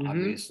work. Mm-hmm.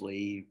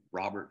 Obviously,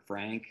 Robert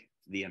Frank,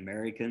 The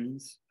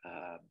Americans,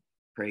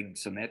 Craig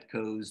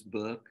Semetko's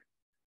book,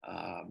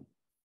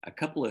 a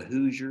couple of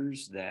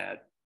Hoosiers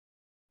that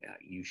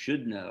you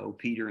should know,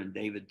 Peter and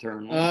David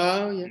Turnley.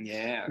 Oh,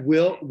 yeah.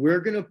 We're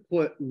going to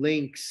put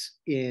links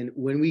in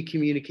when we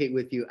communicate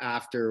with you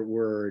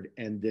afterward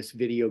and this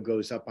video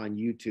goes up on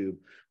YouTube.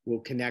 We'll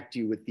connect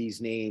you with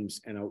these names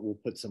and we'll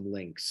put some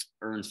links.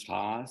 Ernst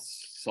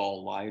Haas,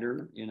 Saul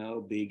Leiter,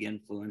 big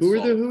influence. Who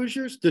are the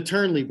Hoosiers? The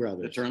Turnley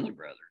brothers. The Turnley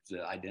brothers,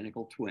 the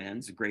identical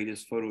twins, the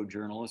greatest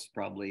photojournalists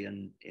probably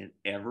in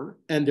ever.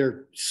 And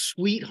they're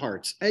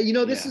sweethearts.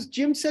 This is,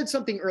 Jim said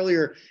something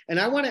earlier, and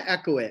I want to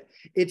echo it.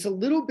 It's a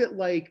little bit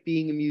like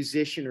being a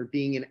musician or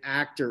being an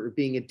actor or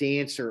being a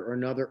dancer or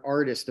another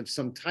artist of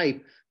some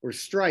type or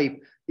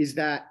stripe, is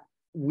that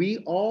we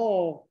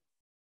all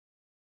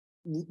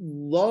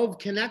love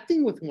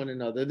connecting with one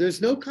another. There's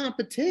no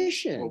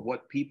competition. Well,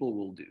 what people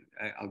will do,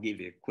 I'll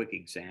give you a quick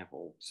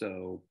example.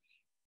 So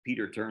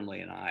Peter Turnley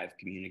and I have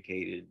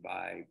communicated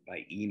by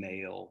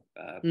email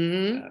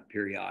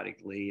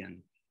periodically,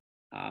 and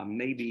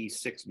maybe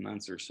 6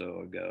 months or so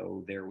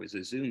ago, there was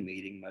a Zoom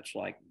meeting, much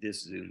like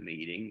this Zoom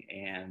meeting.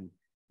 And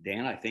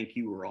Dan, I think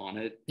you were on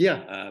it.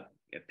 Yeah.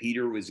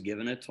 Peter was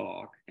given a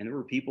talk, and there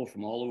were people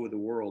from all over the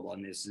world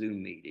on this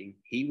Zoom meeting.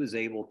 He was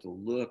able to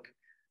look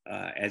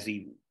as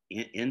he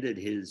ended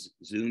his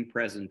Zoom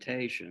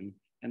presentation,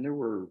 and there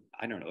were,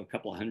 I don't know, a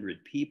couple of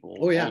hundred people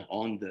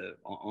on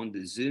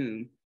the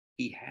Zoom.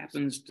 He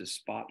happens to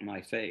spot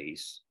my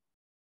face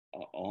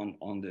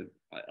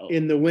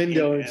in the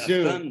window in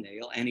Zoom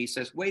thumbnail, and he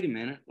says, "Wait a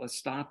minute, let's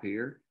stop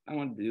here. I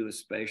want to do a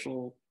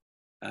special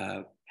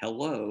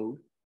hello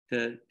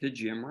to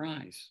Jim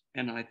Rice."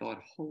 And I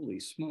thought, holy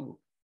smoke.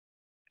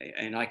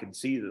 And I could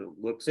see the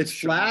looks. It's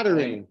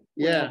flattering.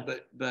 Well,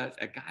 but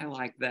a guy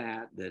like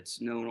that,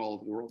 that's known all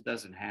over the world,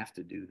 doesn't have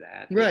to do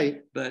that.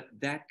 Right. But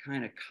that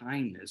kind of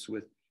kindness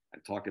I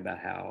talked about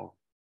how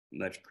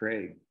much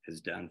Craig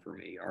has done for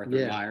me, Arthur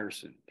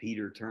Meyerson,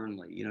 Peter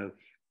Turnley,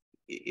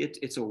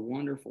 it's a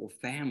wonderful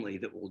family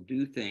that will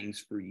do things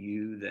for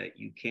you that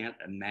you can't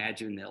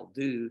imagine they'll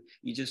do.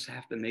 You just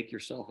have to make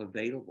yourself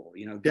available.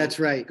 That's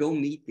right. Go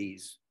meet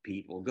these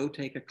people. Go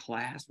take a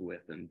class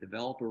with them.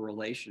 Develop a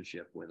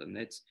relationship with them.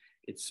 It's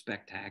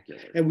spectacular.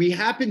 And we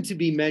happen to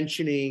be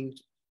mentioning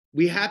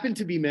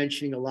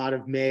a lot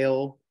of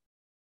male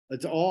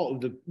It's all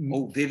the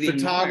Vivian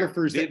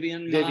photographers.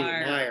 Vivian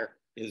Meyer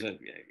is a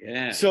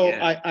So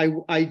yeah.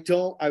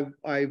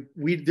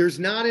 there's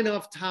not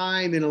enough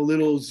time in a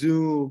little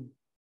Zoom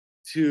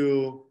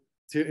to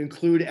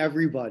include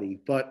everybody,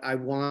 but I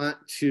really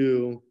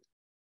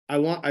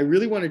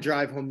want to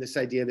drive home this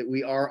idea that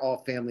we are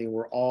all family and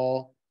we're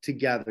all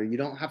together. You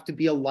don't have to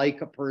be a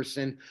Leica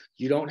person.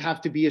 You don't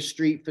have to be a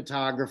street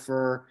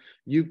photographer.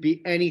 You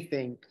be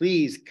anything.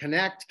 Please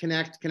connect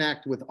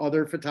with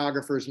other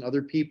photographers and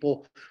other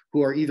people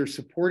who are either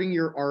supporting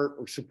your art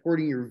or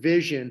supporting your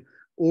vision,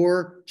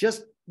 or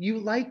just you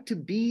like to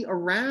be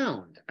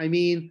around. I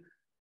mean,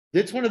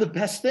 that's one of the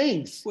best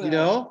things, well, you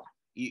know?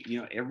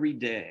 You know, every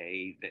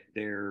day that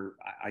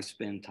I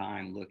spend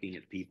time looking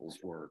at people's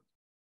work.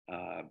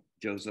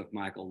 Joseph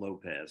Michael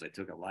Lopez, I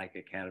took a Leica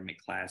Academy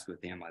class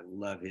with him. I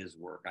love his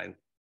work.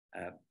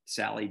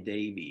 Sally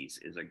Davies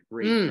is a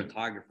great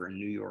photographer in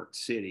New York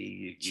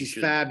City. She's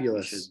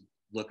fabulous. You should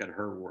look at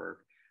her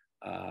work.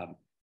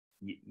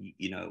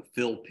 You know,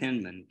 Phil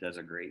Penman does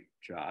a great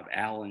job.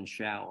 Allan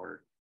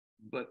Schaller.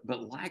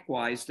 But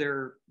likewise,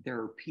 there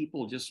are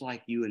people just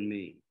like you and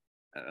me.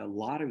 A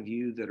lot of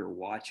you that are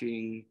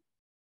watching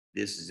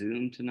this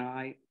Zoom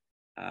tonight,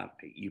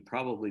 you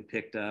probably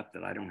picked up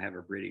that I don't have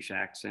a British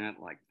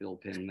accent like Phil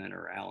Penman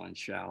or Allan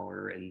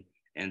Schaller, and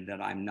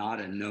that I'm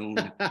not a known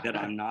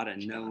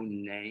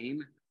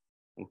name.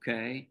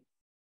 Okay.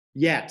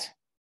 Yet.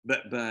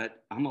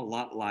 But I'm a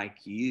lot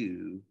like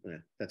you. Yeah,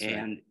 that's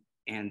right.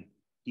 And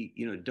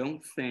you know,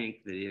 don't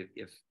think that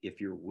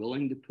if you're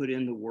willing to put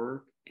in the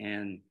work,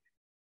 and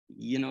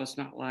you know, it's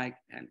not like,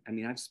 I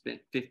mean, I've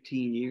spent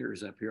 15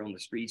 years up here on the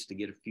streets to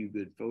get a few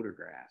good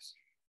photographs.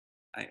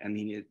 I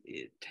mean,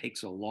 it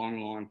takes a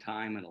long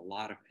time and a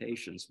lot of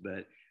patience,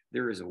 but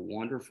there is a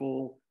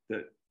wonderful,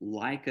 that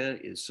Leica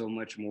is so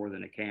much more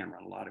than a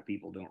camera. A lot of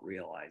people don't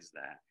realize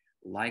that.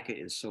 Leica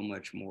is so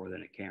much more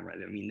than a camera.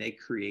 I mean, they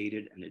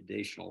created an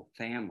additional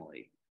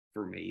family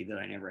for me that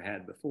I never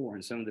had before.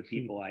 And some of the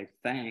people I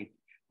thanked,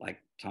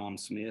 like Tom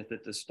Smith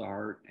at the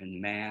start,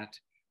 and Matt,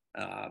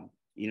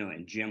 you know,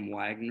 and Jim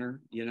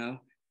Wagner, you know,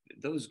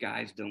 those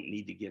guys don't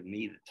need to give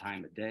me the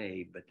time of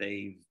day, but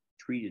they've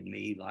treated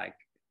me like,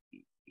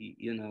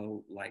 you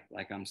know, like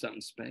I'm something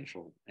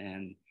special.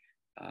 And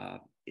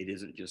it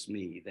isn't just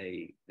me.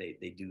 They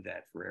do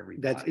that for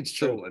everybody. It's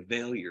true. So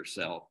avail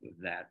yourself of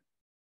that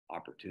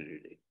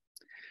opportunity.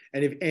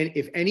 And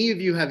if any of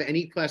you have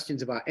any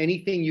questions about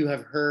anything you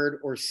have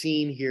heard or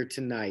seen here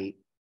tonight,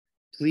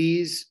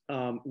 please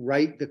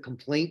write the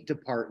complaint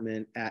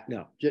department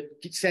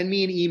just send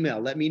me an email.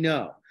 Let me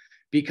know,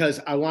 because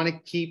I want to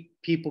keep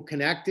people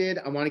connected.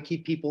 I want to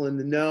keep people in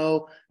the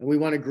know, and we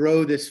want to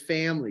grow this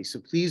family. So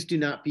please do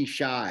not be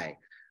shy.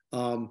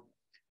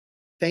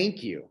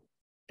 Thank you.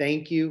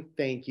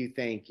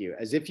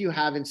 As if you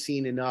haven't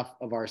seen enough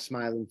of our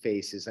smiling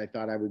faces, I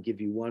thought I would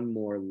give you one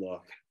more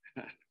look.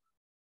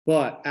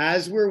 But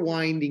as we're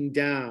winding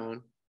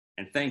down,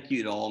 and thank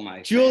you to all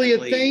my Julia,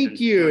 thank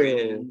you.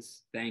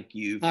 Friends. Thank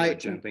you for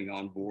jumping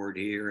on board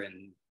here,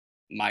 and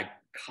my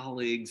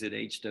colleagues at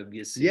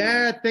HWC.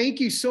 Yeah, thank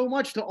you so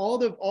much to all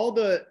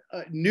the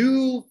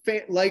new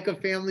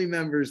Leica family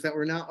members that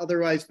were not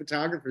otherwise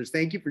photographers.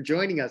 Thank you for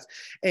joining us.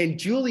 And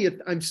Julia,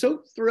 I'm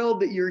so thrilled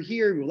that you're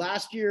here.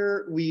 Last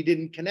year we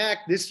didn't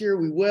connect. This year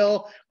we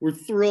will. We're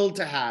thrilled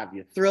to have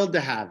you.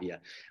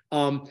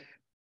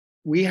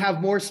 We have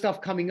more stuff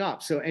coming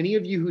up. So any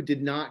of you who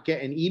did not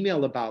get an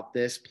email about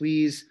this,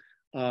 please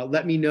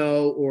let me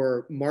know,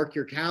 or mark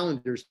your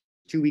calendars.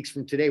 2 weeks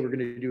from today, we're going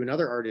to do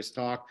another artist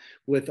talk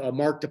with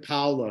Mark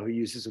DiPaolo, who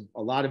uses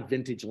a lot of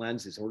vintage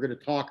lenses. And we're going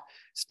to talk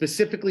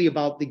specifically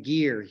about the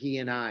gear, he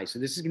and I. So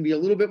this is going to be a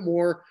little bit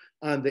more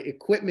on the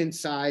equipment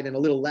side and a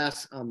little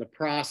less on the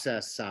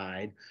process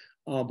side.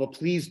 But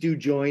please do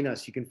join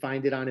us. You can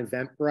find it on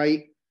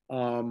Eventbrite.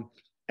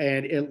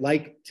 And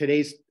like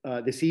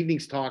this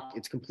evening's talk,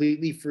 it's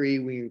completely free.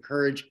 We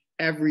encourage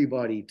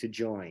everybody to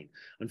join.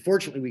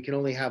 Unfortunately, we can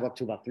only have up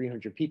to about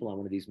 300 people on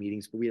one of these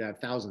meetings, but we'd have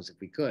thousands if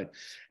we could.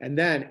 And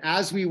then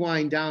as we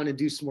wind down and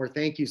do some more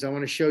thank yous, I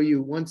want to show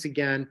you once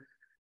again,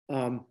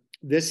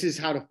 this is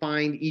how to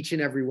find each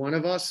and every one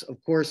of us.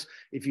 Of course,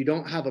 if you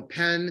don't have a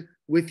pen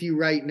with you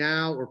right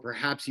now, or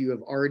perhaps you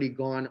have already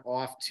gone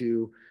off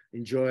to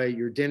enjoy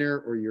your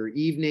dinner or your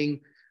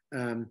evening,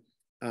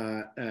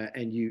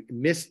 and you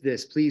missed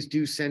this, please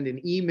do send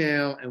an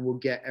email and we'll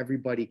get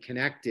everybody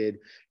connected.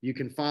 You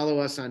can follow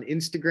us on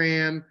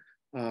Instagram,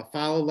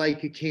 follow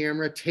Leica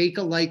Camera, take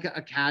a Leica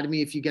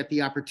Academy if you get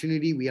the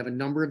opportunity. We have a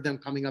number of them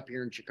coming up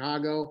here in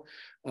Chicago,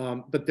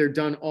 but they're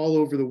done all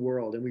over the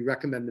world and we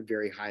recommend them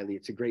very highly.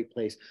 It's a great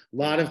place. A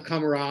lot of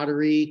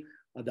camaraderie,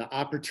 the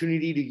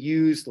opportunity to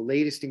use the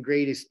latest and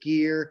greatest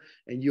gear,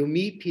 and you'll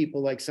meet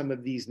people like some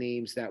of these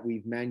names that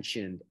we've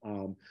mentioned.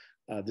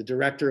 The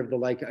director of the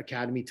Leica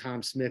Academy,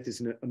 Tom Smith,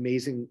 is an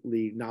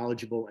amazingly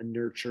knowledgeable and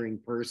nurturing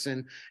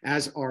person,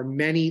 as are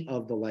many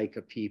of the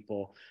Leica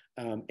people.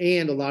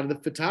 And a lot of the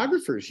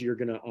photographers you're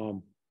going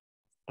to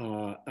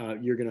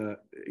you're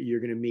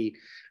gonna meet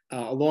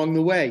along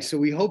the way. So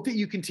we hope that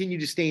you continue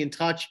to stay in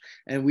touch,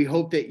 and we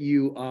hope that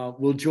you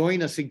will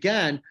join us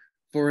again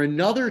for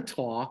another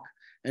talk.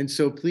 And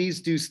so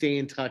please do stay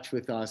in touch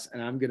with us.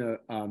 And I'm gonna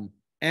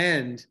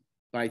end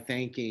by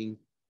thanking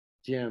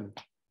Jim.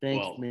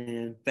 Thanks, well,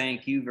 man.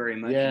 Thank you very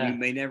much. Yeah. You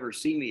may never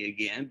see me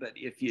again, but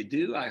if you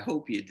do, I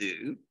hope you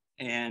do.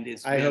 And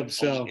I hope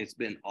so. It's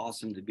been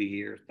awesome to be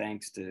here.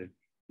 Thanks to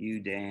you,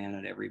 Dan,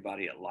 and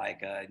everybody at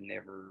Leica. I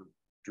never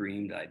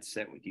dreamed I'd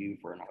sit with you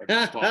for an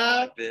artist talk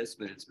like this,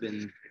 but it's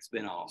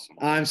been awesome.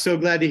 I'm so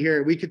glad to hear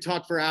it. We could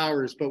talk for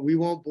hours, but we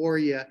won't bore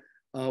you.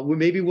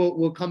 Maybe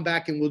we'll come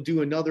back and we'll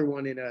do another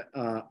one in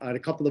a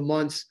couple of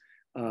months,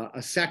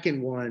 a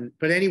second one.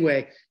 But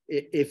anyway,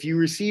 if you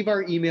receive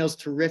our emails,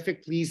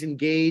 terrific. Please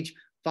engage.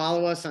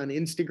 Follow us on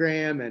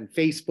Instagram and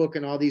Facebook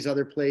and all these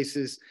other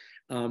places.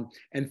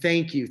 And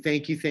thank you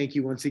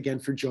once again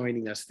for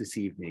joining us this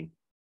evening.